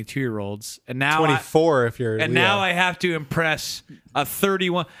 21, 22-year-olds. And now 24 if you're and Leo. now I have to impress a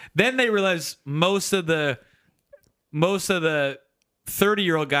 31. Then they realize most of the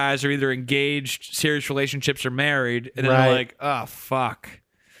 30-year-old guys are either engaged, serious relationships, or married, and then Right. they're like, oh fuck.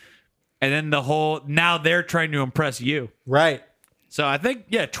 And then now they're trying to impress you. Right. So I think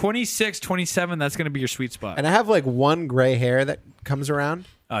 26, 27, that's gonna be your sweet spot. And I have like one gray hair that comes around.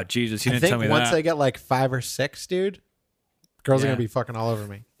 Oh Jesus, you I didn't think tell me once that. I get like 5 or 6, dude, girls are Yeah. gonna be fucking all over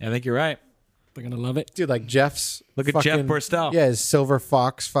me. I think you're right. They're gonna love it. Dude, like Jeff's. Look at Jeff fucking- Borstel. Yeah, his silver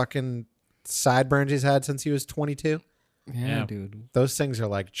fox fucking sideburns he's had since he was 22. Yeah, dude. Those things are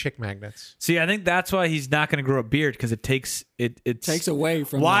like chick magnets. See, I think that's why he's not going to grow a beard because it takes it Takes away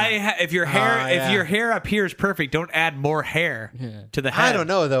from why if your hair yeah. if your hair up here is perfect, don't add more hair to the head. I don't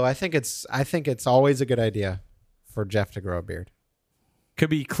know though. I think it's always a good idea for Jeff to grow a beard. Could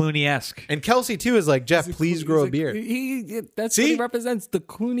be Clooney-esque. And Kelsey too is like, Jeff, please grow a beard. That's See? what he represents. The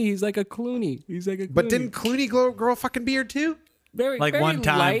Clooney. He's like a Clooney. He's like a Clooney. But didn't Clooney grow a fucking beard too? very like very one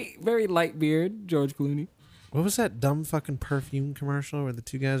time. light, very light beard. George Clooney. What was that dumb fucking perfume commercial where the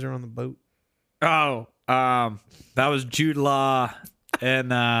two guys are on the boat? Oh, that was Jude Law,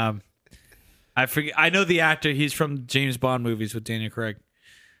 and I forget. I know the actor. He's from James Bond movies with Daniel Craig.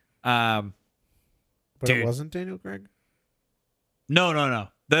 But Dude. it wasn't Daniel Craig? No.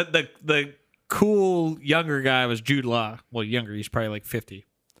 The cool younger guy was Jude Law. Well, younger. He's probably like 50.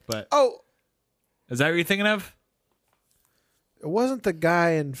 But Oh, is that what you're thinking of? it wasn't the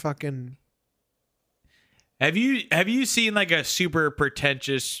guy in fucking... Have you seen like a super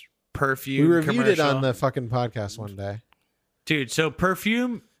pretentious perfume? We reviewed it commercial? on the fucking podcast one day. Dude. So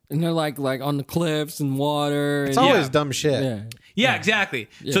perfume. And they're like on the cliffs and water. It's and, always dumb shit. yeah. Yeah, exactly.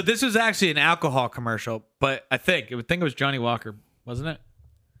 Yeah. So this was actually an alcohol commercial, but I think it was Johnny Walker, wasn't it?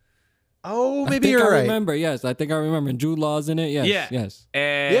 Oh, I maybe think you're I right. remember. Yes, I think I remember. And Jude Law's in it. Yes. Yeah. Yes.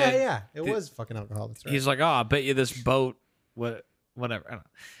 And Yeah. It was fucking alcohol. That's right. he's like, "Oh, I bet you this boat, whatever." I don't know.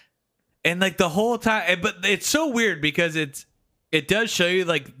 And like the whole time, but it's so weird because it does show you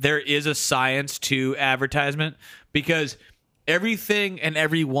like there is a science to advertisement because everything and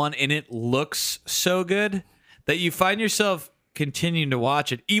everyone in it looks so good that you find yourself continuing to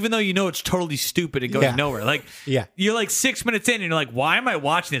watch it, even though you know it's totally stupid and going Yeah. nowhere. Like, Yeah. you're like 6 minutes in and you're like, why am I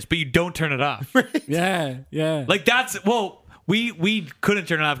watching this? But you don't turn it off. Yeah. Yeah. Like that's we couldn't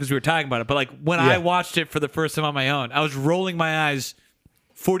turn it off because we were talking about it. But like when Yeah. I watched it for the first time on my own, I was rolling my eyes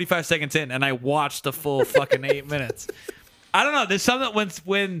 45 seconds in, and I watched the full fucking 8 minutes. I don't know. There's something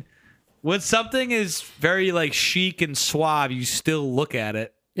when something is very like chic and suave, you still look at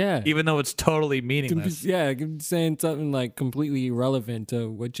it, yeah. even though it's totally It can be- meaningless. yeah, it can be saying something like completely irrelevant to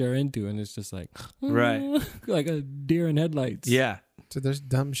what you're into, and it's just like, Right. like a deer in headlights. Yeah. Dude, there's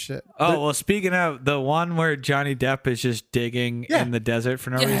dumb shit. Oh well, speaking of the one where Johnny Depp is just digging Yeah. in the desert for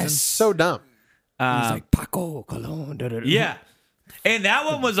no Yes. reason. So dumb. He's like Paco Colon. Yeah. And that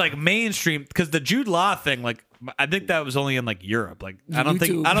one was like mainstream because the Jude Law thing, like I think that was only in like Europe. Like I don't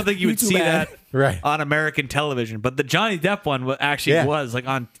think you would YouTube see ad. that Right. on American television. But the Johnny Depp one actually Yeah. was like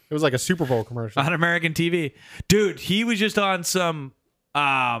on It was like a Super Bowl commercial. American TV. Dude, he was just on some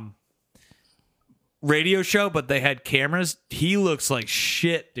radio show, but they had cameras. He looks like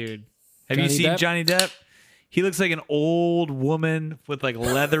shit, dude. Have you Johnny seen Depp? Johnny Depp? He looks like an old woman with like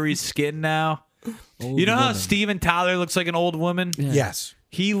leathery skin now. You know how Steven Tyler looks like an old woman? Yeah. Yes.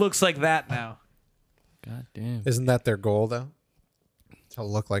 He looks like that now. God damn. Isn't that their goal though? To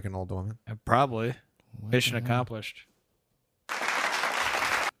look like an old woman. Probably. Mission accomplished.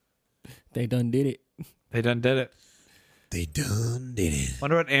 They done did it. They done did it. They done did it.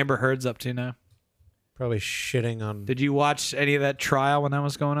 Wonder what Amber Heard's up to now. Probably shitting on. Did you watch any of that trial when that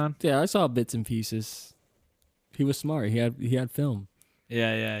was going on? Yeah, I saw bits and pieces. He was smart. He had film.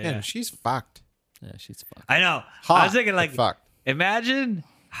 Yeah. Man, she's fucked. Yeah, she's fucked. I know. Hot, I was thinking like, but fucked. imagine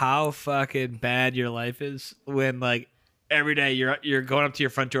how fucking bad your life is when like every day you're going up to your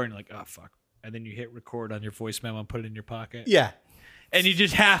front door and you're like, oh fuck, and then you hit record on your voice memo and put it in your pocket. Yeah. And you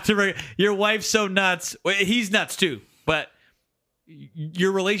just have to. Your wife's so nuts. Well, he's nuts too, but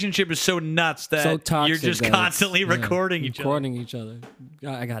your relationship is so nuts that So toxic. you're just that it's- constantly yeah, recording each other. Recording each other.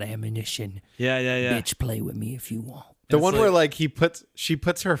 I got ammunition. Yeah. Bitch, play with me if you want. The It's one like- where like she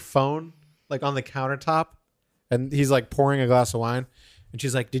puts her phone like on the countertop, and he's like pouring a glass of wine, and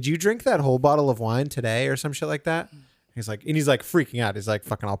she's like, "Did you drink that whole bottle of wine today or some shit like that?" He's like freaking out. He's like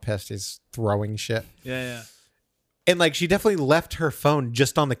fucking all pissed. He's throwing shit. Yeah. And like she definitely left her phone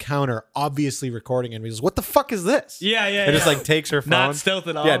just on the counter, obviously recording, and he goes, "What the fuck is this?" Yeah. And just like takes her phone, Not stealth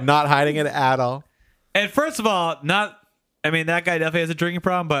at all. Yeah, not hiding it at all. And first of all, that guy definitely has a drinking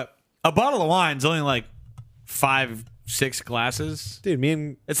problem, but a bottle of wine is only like 5-6 glasses. Dude, me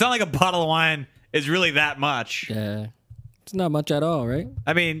and It's not like a bottle of wine is really that much. Yeah. It's not much at all, right?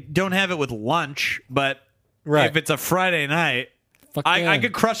 I mean, don't have it with lunch, but Right. if it's a Friday night, Fuck I yeah.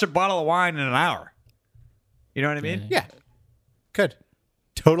 could crush a bottle of wine in an hour. You know what I mean? Yeah. Could.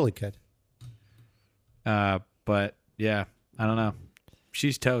 Totally could. But yeah, I don't know.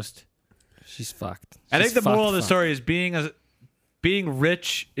 She's toast. She's fucked. I think She's the moral of the fucked. story is being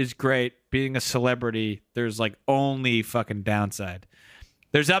rich is great. Being a celebrity, there's like only fucking downside.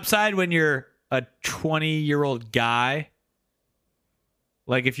 There's upside when you're a 20-year-old guy.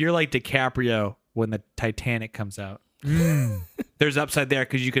 Like if you're like DiCaprio when the Titanic comes out, there's upside there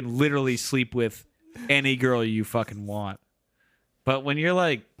because you can literally sleep with any girl you fucking want. But when you're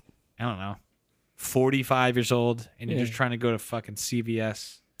like, I don't know, 45 years old and you're just trying to go to fucking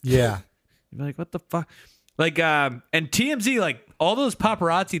CVS, Yeah. you're like, what the fuck? Like, and TMZ, like all those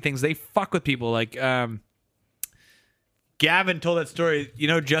paparazzi things, they fuck with people. Like, Gavin told that story. You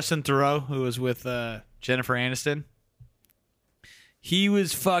know, Justin Theroux, who was with Jennifer Aniston. He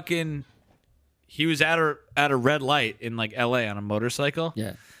was at a red light in like LA on a motorcycle.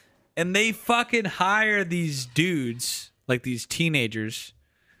 Yeah. And they fucking hire these dudes, like these teenagers.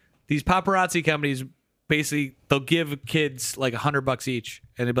 These paparazzi companies, basically, they'll give kids like $100 each.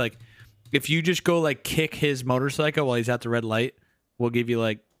 And they'll be like, if you just go like kick his motorcycle while he's at the red light, we'll give you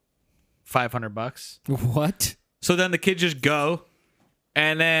like $500. What? So then the kids just go.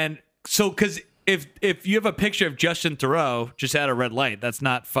 And then, because if you have a picture of Justin Theroux just at a red light, that's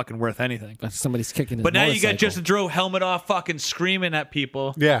not fucking worth anything. Somebody's kicking his But now you got motorcycle. Justin Theroux helmet off, fucking screaming at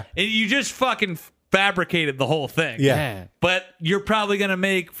people. Yeah. And you just fucking fabricated the whole thing. Yeah. But you're probably gonna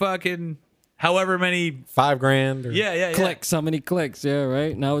make fucking however many. $5,000. Or... Yeah. Clicks. How many clicks? Yeah,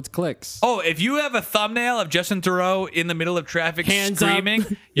 right? Now it's clicks. Oh, if you have a thumbnail of Justin Theroux in the middle of traffic Hands screaming, up.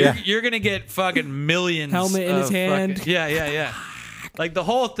 you're gonna get fucking millions. Helmet in his of hand. fucking- yeah. Like the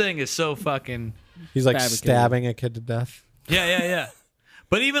whole thing is so fucking. He's like Fabricated. stabbing a kid to death. Yeah.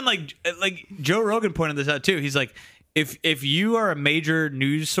 But even like Joe Rogan pointed this out too. He's like, if you are a major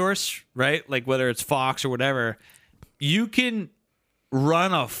news source, right? Like whether it's Fox or whatever, you can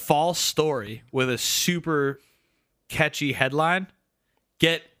run a false story with a super catchy headline,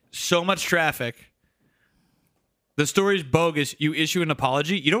 get so much traffic. The story's bogus. You issue an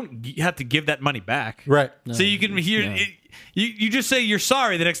apology. You don't have to give that money back. Right. So you can hear. You just say you're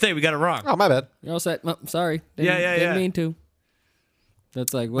sorry the next day. We got it wrong. Oh, my bad. You're all set. Oh, sorry. Yeah. Didn't mean to.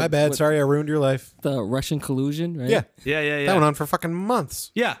 That's like My bad. Sorry, I ruined your life. The Russian collusion, right? Yeah. Yeah. That went on for fucking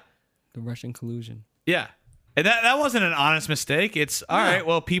months. Yeah. The Russian collusion. Yeah. And that wasn't an honest mistake. It's all right.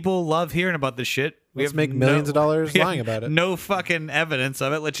 Well, people love hearing about this shit. Let's make millions of dollars lying about it. No fucking evidence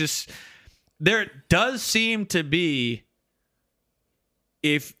of it. Let's just. There does seem to be.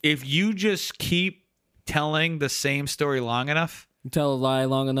 If you just keep telling the same story long enough, You tell a lie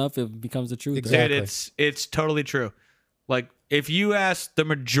long enough, it becomes the truth. Exactly. Right? dude, it's totally true. Like if you ask the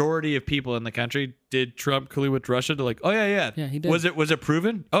majority of people in the country, did Trump collude with Russia? They're like, oh yeah. Yeah, he did. Was it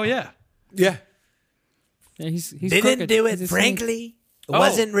proven? Oh yeah. Yeah. Yeah, he's Didn't crooked. do He's it, a snake. frankly. It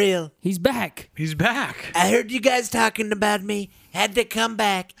wasn't real. He's back. He's back. I heard you guys talking about me. Had to come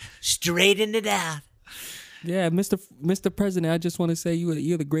back, straighten it out. Yeah, Mr. President, I just want to say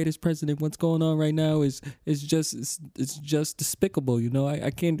you're the greatest president. What's going on right now is just despicable. You know,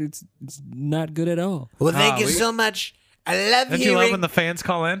 I can't. It's not good at all. Well, thank you so much. I love Don't you love hearing. when the fans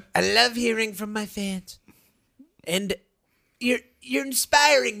call in? I love hearing from my fans, and you're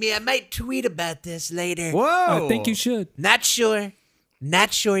inspiring me. I might tweet about this later. Whoa! I think you should. Not sure.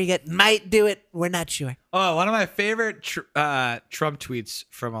 Not sure. You got might do it. We're not sure. Oh, one of my favorite Trump tweets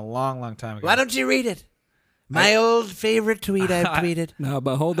from a long time ago. Why don't you read it? My old favorite tweet I've tweeted. No,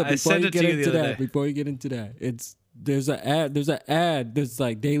 but hold up I before sent you it get to you into the other that. day. Before you get into that, there's an ad. There's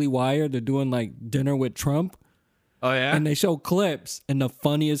like Daily Wire. They're doing like dinner with Trump, Oh yeah. and they show clips. And the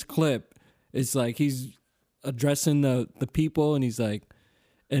funniest clip is like he's addressing the people, and he's like,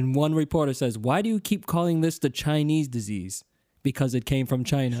 and one reporter says, "Why do you keep calling this the Chinese disease? Because it came from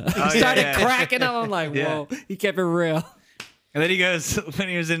China." He started cracking up. I'm like, whoa. He kept it real. And then he goes when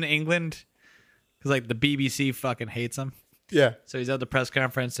he was in England, because like the BBC fucking hates him. Yeah. So he's at the press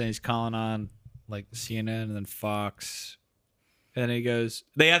conference and he's calling on like CNN and then Fox. And then he goes,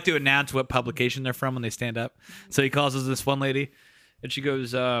 they have to announce what publication they're from when they stand up. So he calls us this one lady and she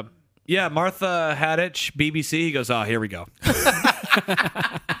goes, yeah, Martha Hadich, BBC. He goes, oh, here we go.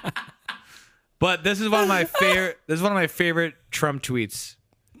 But this is one of my favorite Trump tweets.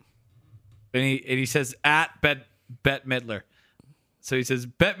 And he says at Bette Midler. So he says,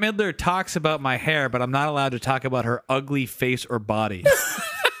 Bette Midler talks about my hair, but I'm not allowed to talk about her ugly face or body.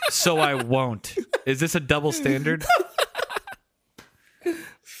 So I won't. Is this a double standard?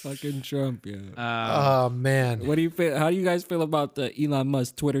 Fucking Trump, yeah. Oh man. What do you feel? How do you guys feel about the Elon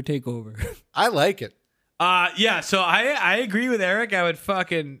Musk Twitter takeover? I like it. Yeah, so I agree with Eric. I would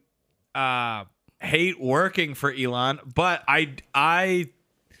fucking hate working for Elon, but I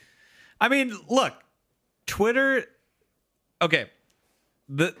mean, look, Twitter. Okay,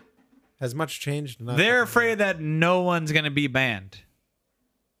 Has much changed? they're afraid that no one's gonna be banned.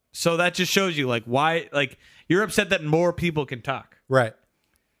 So that just shows you like why you're upset that more people can talk. Right.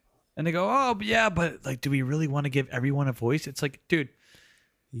 And they go, oh yeah, but like, do we really want to give everyone a voice? It's like, dude.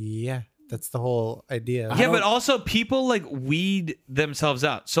 Yeah, that's the whole idea. Yeah, but also people like weed themselves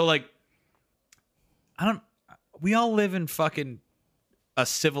out. So like, we all live in fucking a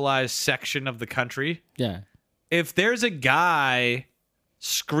civilized section of the country. Yeah. If there's a guy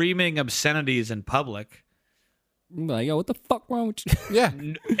screaming obscenities in public, I'm like, yo, what the fuck wrong with you? Yeah.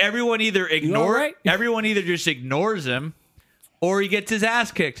 everyone either everyone either just ignores him or he gets his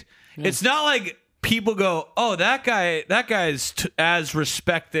ass kicked. Yeah. It's not like people go, oh, that guy's as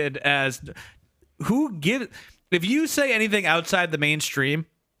respected as if you say anything outside the mainstream,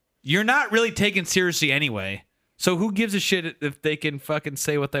 you're not really taken seriously anyway. So who gives a shit if they can fucking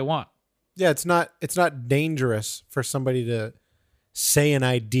say what they want? Yeah, it's not dangerous for somebody to say an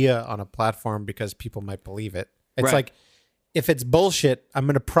idea on a platform because people might believe it. It's Right. like, if it's bullshit, I'm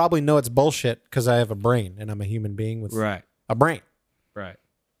going to probably know it's bullshit because I have a brain and I'm a human being with a brain. Right.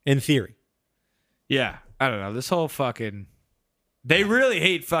 In theory. Yeah. I don't know. This whole fucking... They really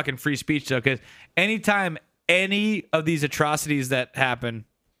hate fucking free speech, though, because anytime any of these atrocities that happen,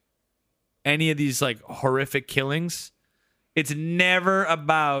 any of these, like, horrific killings, it's never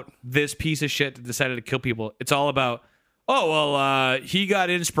about this piece of shit that decided to kill people. It's all about, oh, well, he got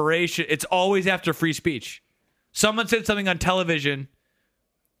inspiration. It's always after free speech. Someone said something on television.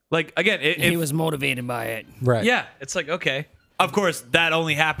 Like, again... he was motivated by it. Right. Yeah. It's like, okay. Of course, that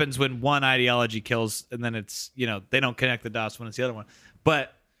only happens when one ideology kills, and then it's, they don't connect the dots when it's the other one.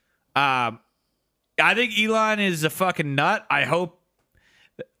 But I think Elon is a fucking nut. I hope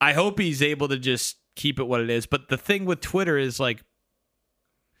he's able to just keep it what it is. But the thing with Twitter is, like,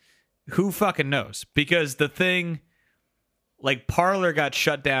 who fucking knows? Because the thing, like, Parler got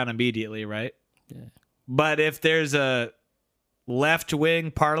shut down immediately, right? Yeah. But if there's a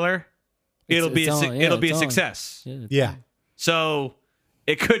left-wing Parler, it'll be a success. Yeah. So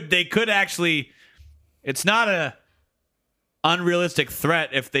they could actually, it's not a unrealistic threat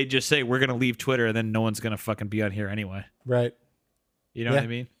if they just say we're gonna leave Twitter and then no one's gonna fucking be on here anyway. Right. You know what I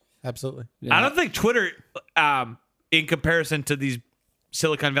mean? Absolutely. Yeah. I don't think Twitter, in comparison to these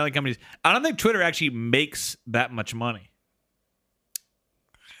Silicon Valley companies, I don't think Twitter actually makes that much money.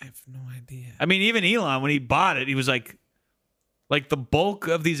 I have no idea. I mean, even Elon, when he bought it, he was like the bulk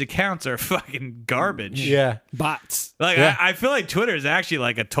of these accounts are fucking garbage. Yeah. Bots. Like, Yeah. I feel like Twitter is actually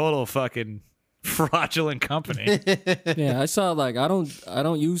like a total fucking fraudulent company. Yeah, I saw, like, I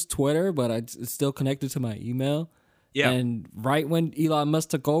don't use Twitter, but it's still connected to my email. Yeah. And right when Elon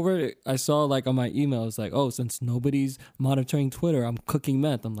Musk took over, I saw, like, on my email, it's like, oh, since nobody's monitoring Twitter, I'm cooking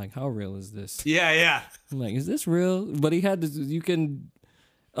meth. I'm like, how real is this? Yeah. I'm like, is this real? But he had this,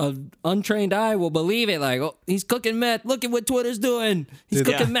 an untrained eye will believe it. Like, oh, he's cooking meth. Look at what Twitter's doing. He's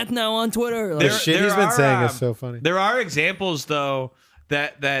cooking meth now on Twitter. Like, The shit he's been saying is so funny. There are examples, though,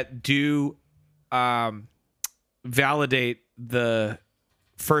 that do validate the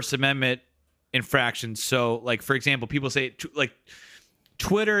First Amendment infractions. So, like, for example, people say, like,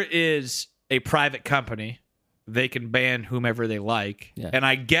 Twitter is a private company. They can ban whomever they like. Yeah. And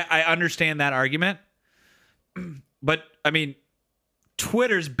I understand that argument. But, I mean,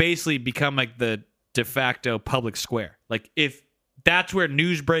 Twitter's basically become like the de facto public square. Like, if that's where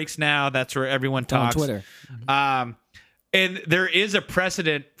news breaks now, that's where everyone talks. on Twitter. And there is a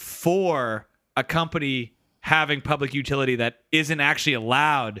precedent for a company having public utility that isn't actually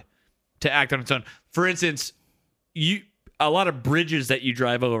allowed to act on its own. For instance, a lot of bridges that you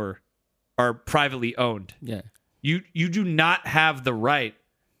drive over are privately owned. Yeah. You do not have the right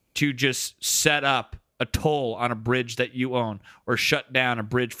to just set up a toll on a bridge that you own or shut down a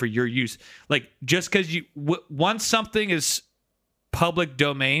bridge for your use. Like, just because once something is public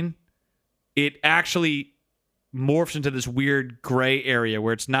domain, it actually morphs into this weird gray area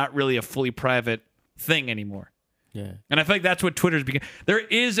where it's not really a fully private thing anymore. Yeah. And I feel like that's what Twitter's become. There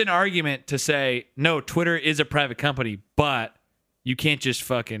is an argument to say, no, Twitter is a private company, but you can't just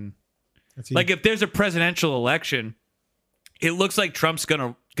fucking... Like, if there's a presidential election, it looks like Trump's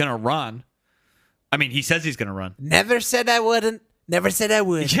gonna run. I mean, he says he's going to run. Never said I wouldn't. Never said I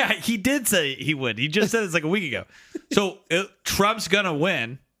would. Yeah, he did say he would. He just said it's like a week ago. So Trump's going to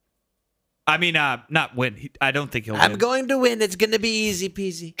win. I mean, not win. I don't think he'll win. I'm going to win. It's going to be easy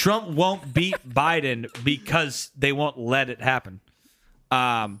peasy. Trump won't beat Biden because they won't let it happen.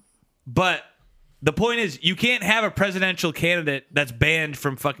 But the point is, you can't have a presidential candidate that's banned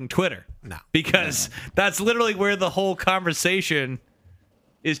from fucking Twitter. No. Because that's literally where the whole conversation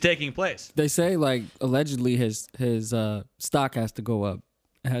is taking place. They say like allegedly his stock has to go up.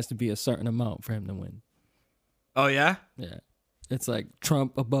 It has to be a certain amount for him to win. Oh yeah? Yeah. It's like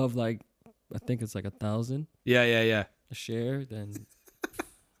Trump above like I think it's like 1,000 Yeah. a share, then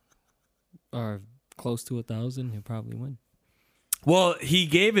or close to 1,000, he'll probably win. Well, he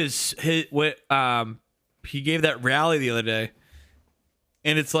gave he gave that rally the other day,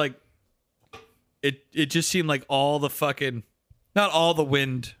 and it's like it just seemed like all the fucking, not all the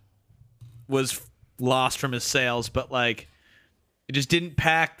wind was lost from his sails, but like it just didn't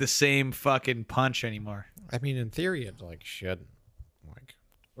pack the same fucking punch anymore. I mean, in theory, it like shouldn't. Like,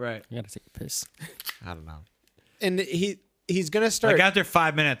 right? You gotta take a piss. I don't know. And he's gonna start. Like after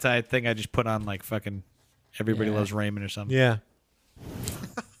 5 minutes, I think I just put on like fucking Everybody Loves Raymond or something. Yeah.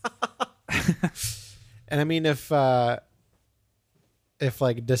 And I mean, if like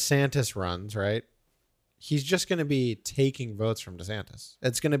DeSantis runs, right, he's just going to be taking votes from DeSantis.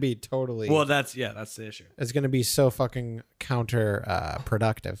 It's going to be totally. Well, that's the issue. It's going to be so fucking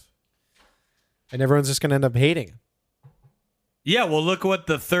productive, and everyone's just going to end up hating him. Yeah, well, look what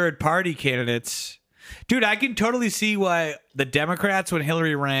the third party candidates. Dude, I can totally see why the Democrats, when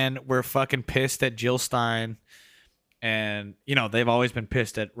Hillary ran, were fucking pissed at Jill Stein. And, you know, they've always been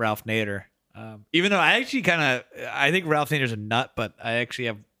pissed at Ralph Nader. Even though I think Ralph Nader's a nut, but I actually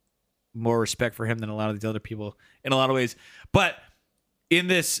have more respect for him than a lot of these other people in a lot of ways. But in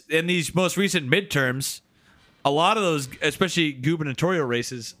these most recent midterms, a lot of those, especially gubernatorial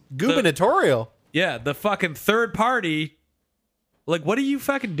races. Gubernatorial? The fucking third party. Like, what are you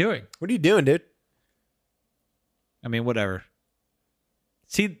fucking doing? What are you doing, dude? I mean, whatever.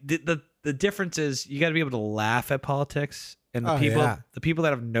 See, the difference is you got to be able to laugh at politics, and the people that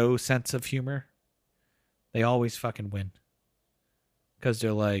have no sense of humor, they always fucking win. Because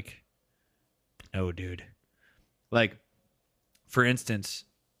they're like, no, dude. Like, for instance,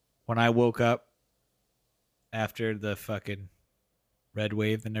 when I woke up after the fucking red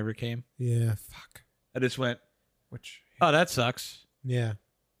wave that never came. Yeah, fuck. I just went, oh, that sucks. Yeah.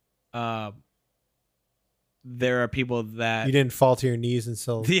 There are people that you didn't fall to your knees and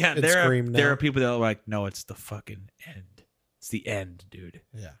still scream. There are people that are like, no, it's the fucking end. It's the end, dude.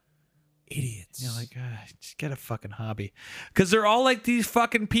 Yeah. Idiots. You're like, just get a fucking hobby. Because they're all like these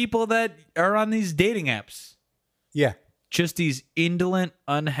fucking people that are on these dating apps. Yeah. Just these indolent,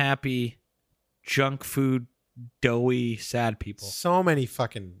 unhappy, junk food, doughy, sad people. So many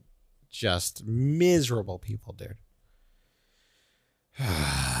fucking just miserable people, dude.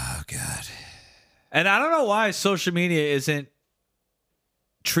 Oh, God. And I don't know why social media isn't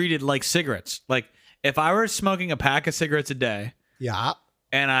treated like cigarettes. Like, if I were smoking a pack of cigarettes a day,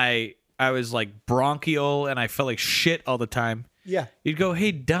 and I was like bronchial and I felt like shit all the time, you'd go,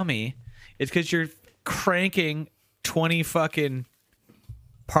 hey, dummy, it's because you're cranking 20 fucking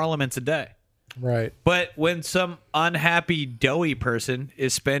parliaments a day. Right. But when some unhappy, doughy person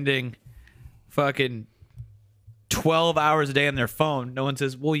is spending fucking 12 hours a day on their phone, no one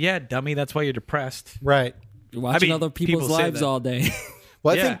says, well, yeah, dummy, that's why you're depressed. Right. You're watching other people's lives all day.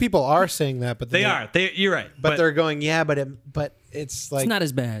 Well, I think people are saying that, but they are. You're right. But they're going, but it's like, it's not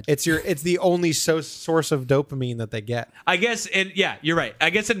as bad. It's the only source of dopamine that they get. I guess, and yeah, you're right. I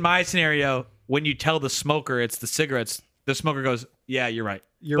guess in my scenario, when you tell the smoker it's the cigarettes, the smoker goes, yeah, you're right.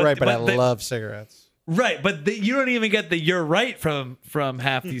 You're right, but I love cigarettes. Right, but you don't even get the you're right from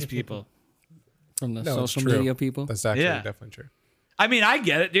half these people. From the social media people. That's actually definitely true. I mean, I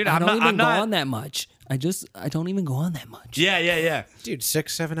get it, dude. I don't even go on that much. I don't even go on that much. Yeah. Dude,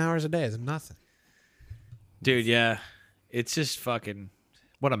 6-7 hours a day is nothing. Dude, yeah. It's just fucking,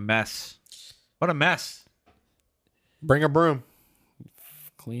 what a mess. What a mess. Bring a broom.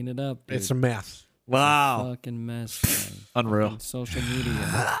 Clean it up, dude. It's a mess. Wow. Fucking mess, man. Unreal. Social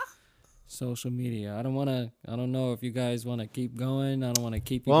media. Social media. I don't know if you guys want to keep going. I don't want to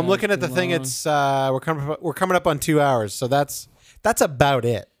keep you. Well, I'm looking at the thing. It's we're coming up on 2 hours, so that's about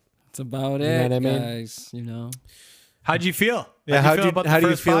it. That's about it, know what I mean? guys. You know. How'd you feel? Yeah, how do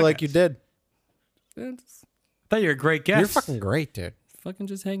you feel like you did? I thought you were a great guest. You're fucking great, dude. Fucking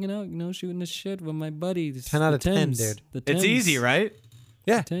just hanging out, shooting the shit with my buddies. 10 out of 10, Tims, dude. The Tims. It's easy, right?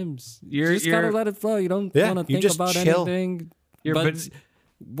 Yeah. Tims. You just gotta let it flow. You don't want to think about chill. anything.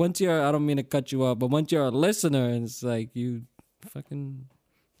 Once you're, I don't mean to cut you off, but once you're a listener, it's like you fucking.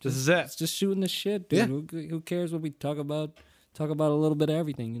 This is it. It's just shooting the shit, dude. Yeah. Who cares what we talk about? Talk about a little bit of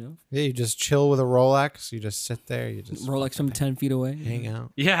everything, Yeah, you just chill with a Rolex. You just sit there. You just Rolex from 10 feet away. hang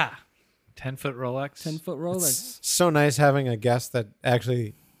out. Yeah. 10-foot Rolex. 10-foot Rolex. It's so nice having a guest that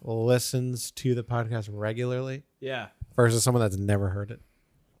actually listens to the podcast regularly Yeah. versus someone that's never heard it.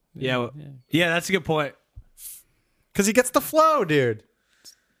 Yeah. That's a good point. Because he gets the flow, dude.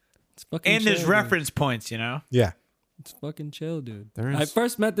 It's fucking And there's chill, reference points, you know? Yeah. It's fucking chill, dude. There I is.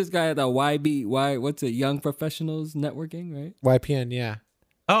 first met this guy at the what's it, Young Professionals Networking, right? YPN, yeah.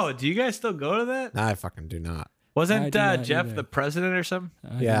 Oh, do you guys still go to that? Nah, I fucking do not. I Wasn't do not Jeff either. the president or something?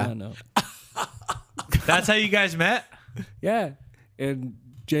 I Yeah. do not know. That's how you guys met? Yeah. And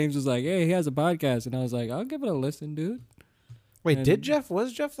James was like, hey, he has a podcast. And I was like, I'll give it a listen, dude. Wait, And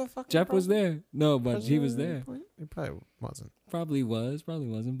was Jeff the fucking Jeff was president? there. No, but he was there. He probably wasn't. Probably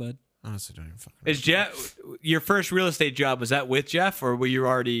wasn't, but Honestly, don't even fucking Is Jeff your first real estate job? Was that with Jeff, or were you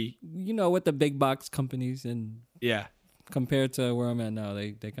already? you know, with the big box companies and Yeah, compared to where I'm at now,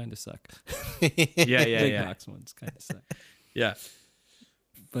 they kind of suck. yeah, Big yeah. box ones kind of suck. Yeah.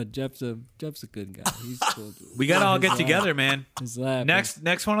 But Jeff's a good guy. He's cool. Dude. We gotta all His get laugh- together, man. His laugh.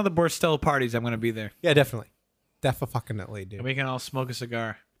 Next one of the Borstello parties, I'm gonna be there, Yeah, definitely. Definitely, dude. and we can all smoke a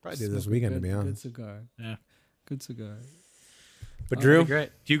cigar. Probably do this Smoke a weekend, to good- be Good honest. cigar. Yeah, Good cigar. But that'd Drew, be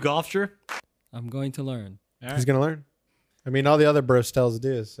great. Do you golf, Drew? I'm going to learn. he's going to learn. I mean, all the other Brostells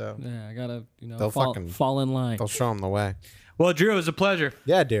do, so Yeah, I gotta, They'll fucking- fall in line. they'll show him the way. Well, Drew, it was a pleasure.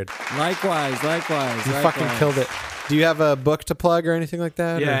 Yeah, dude. Likewise. You fucking killed it. Do you have a book to plug or anything like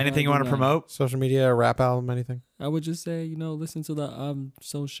that? Yeah, Or anything you want to promote? social media, a rap album, anything? I would just say, listen to the I'm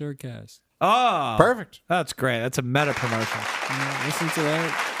So Sure cast. Oh, Perfect. That's great. That's a meta promotion. Listen to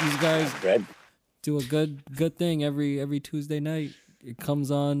that. These guys do a good thing every Tuesday night. It comes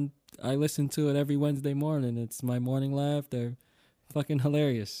on. I listen to it every Wednesday morning. It's my morning laugh. They're fucking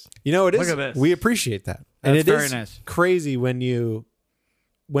hilarious. You know, it Look is. at this. We appreciate that. And That's it very is nice. crazy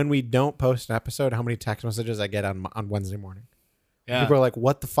when we don't post an episode, how many text messages I get on Wednesday morning. Yeah. People are like,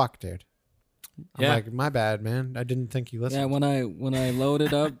 what the fuck, dude? I'm Yeah. like, my bad, man. I didn't think you listened. Yeah, when I load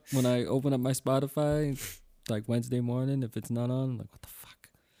it up, when I open up my Spotify, like Wednesday morning, if it's not on, I'm like, what the fuck?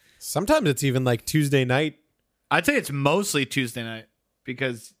 Sometimes it's even like Tuesday night. I'd say it's mostly Tuesday night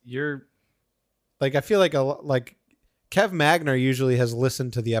because you're. Like, I feel like like Kev Magner usually has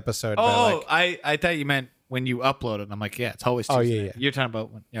listened to the episode. by Oh, like, I thought you meant when you upload it. I'm like, yeah, it's always Oh, Tuesday. yeah, night. yeah. You're talking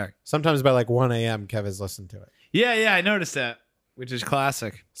about when. Yeah. sometimes by like 1 a.m. Kev has listened to it. Yeah, I noticed that, which is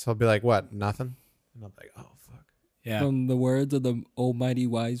classic. So I'll be like, what? Nothing? And I'm like, oh, fuck. Yeah. From the words of the almighty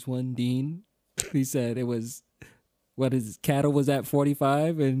wise one, Dean, he said it was, what his cattle was at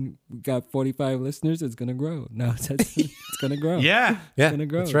 45 and we got 45 listeners. It's going to grow. No, it's going to grow. Yeah. Yeah, gonna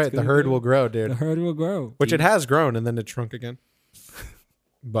grow. that's It's right. The gonna herd grow. will grow, The dude. herd will grow. Which it has grown and then it shrunk again.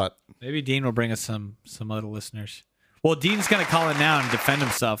 But Maybe Dean will bring us some other listeners. Well, Dean's gonna call it now and defend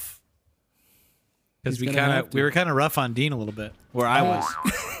himself because He's gonna have to. we were kind of rough on Dean a little bit where I was.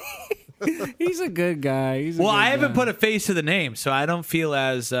 He's a good guy. He's a Well, good I haven't guy. put a face to the name, so I don't feel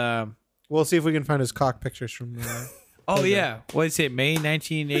as. we'll see if we can find his cock pictures from. Oh yeah, what did you say? May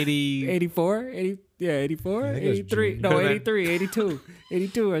 1980. 84? 84? I think it was 83? June. No, Could've been. 83, 82.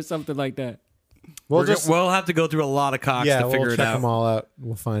 82 or something like that. We'll just we'll have to go through a lot of cocks yeah, to figure we'll it check out. them all out.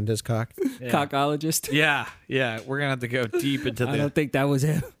 We'll find his cock. Yeah. Cockologist. Yeah, we're gonna have to go deep into I don't think that was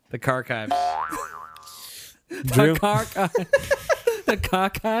him. the carchives. Drew? The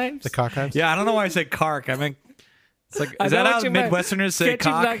cockives? The cockives. Yeah, I don't know why I said cark. I mean, it's like I is know that what how you meant. Midwesterners say Can't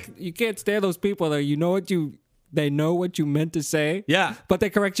you, cock? you can't stand those people that they know what you meant to say. Yeah. But they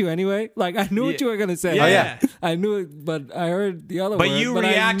correct you anyway. Like I knew what Yeah. you were gonna say. Yeah. Oh, yeah. I knew it, but I heard the other But word. you I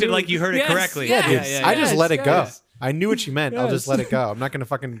reacted knew- like you heard it Yes, correctly. Yes, Yeah, I just yes, let it go. yes. I knew what you meant. I'll just Yes. let it go. I'm not gonna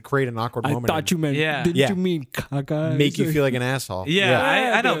fucking create an awkward I moment. thought and you meant. Yeah. Didn't Yeah. you mean cockeyes? make you feel like an asshole. Yeah,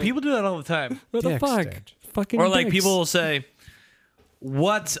 I know. dude. People do that all the time. What the Dicks, fuck? dude. Fucking Or like dicks. people will say,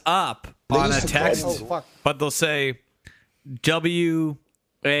 "What's up?" on a text, Oh, fuck. but they'll say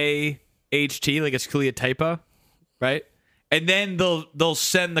WAHT, like it's clearly a typo, right? And then they'll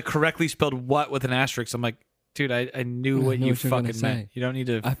send the correctly spelled "what" with an asterisk. I'm like, dude, I knew what know you what you're gonna fucking say. meant. You don't need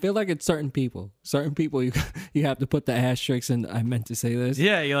to. I feel like it's certain people. Certain people you you have to put the asterisks and I meant to say this.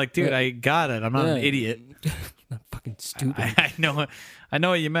 Yeah, you're like, dude, I got it. I'm not an Yeah. idiot. Not fucking stupid. I know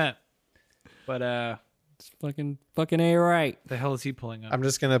what you meant. But It's fucking A right. the hell is he pulling up? I'm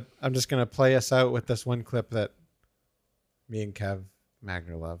just gonna play us out with this one clip that me and Kev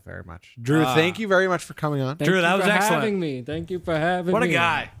Magner love very much. Drew, thank you very much for coming on. Thank Drew, you that was for excellent. having me. Thank you for having What me. a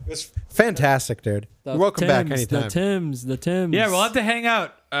guy. It was fantastic, dude. The You're welcome back Tims, anytime. The Tims. Yeah, we'll have to hang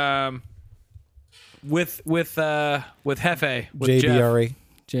out with Hefe, with Jeff, JBRE.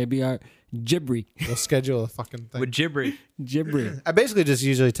 JBR. Jibri. We'll schedule a fucking thing. with Jibri. Jibri. I basically just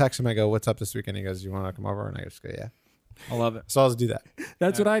usually text him. I go, "What's up this weekend?" He goes, "You want to come over?" And I just go, "Yeah." I love it. So I'll just do that.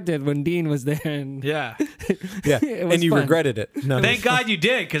 That's what I did when Dean was there. And Yeah. Yeah, It was and you fun. regretted it. No, Thank God you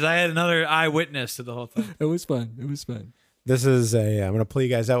did, because I had another eyewitness to the whole thing. It was fun. It was fun. This is a. I'm gonna play you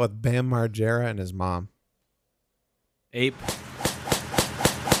guys out with Bam Margera and his mom. Ape.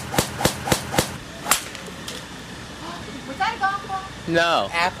 Was that a golf ball? No.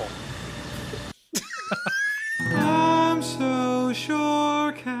 Apple. I'm so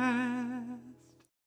sure can.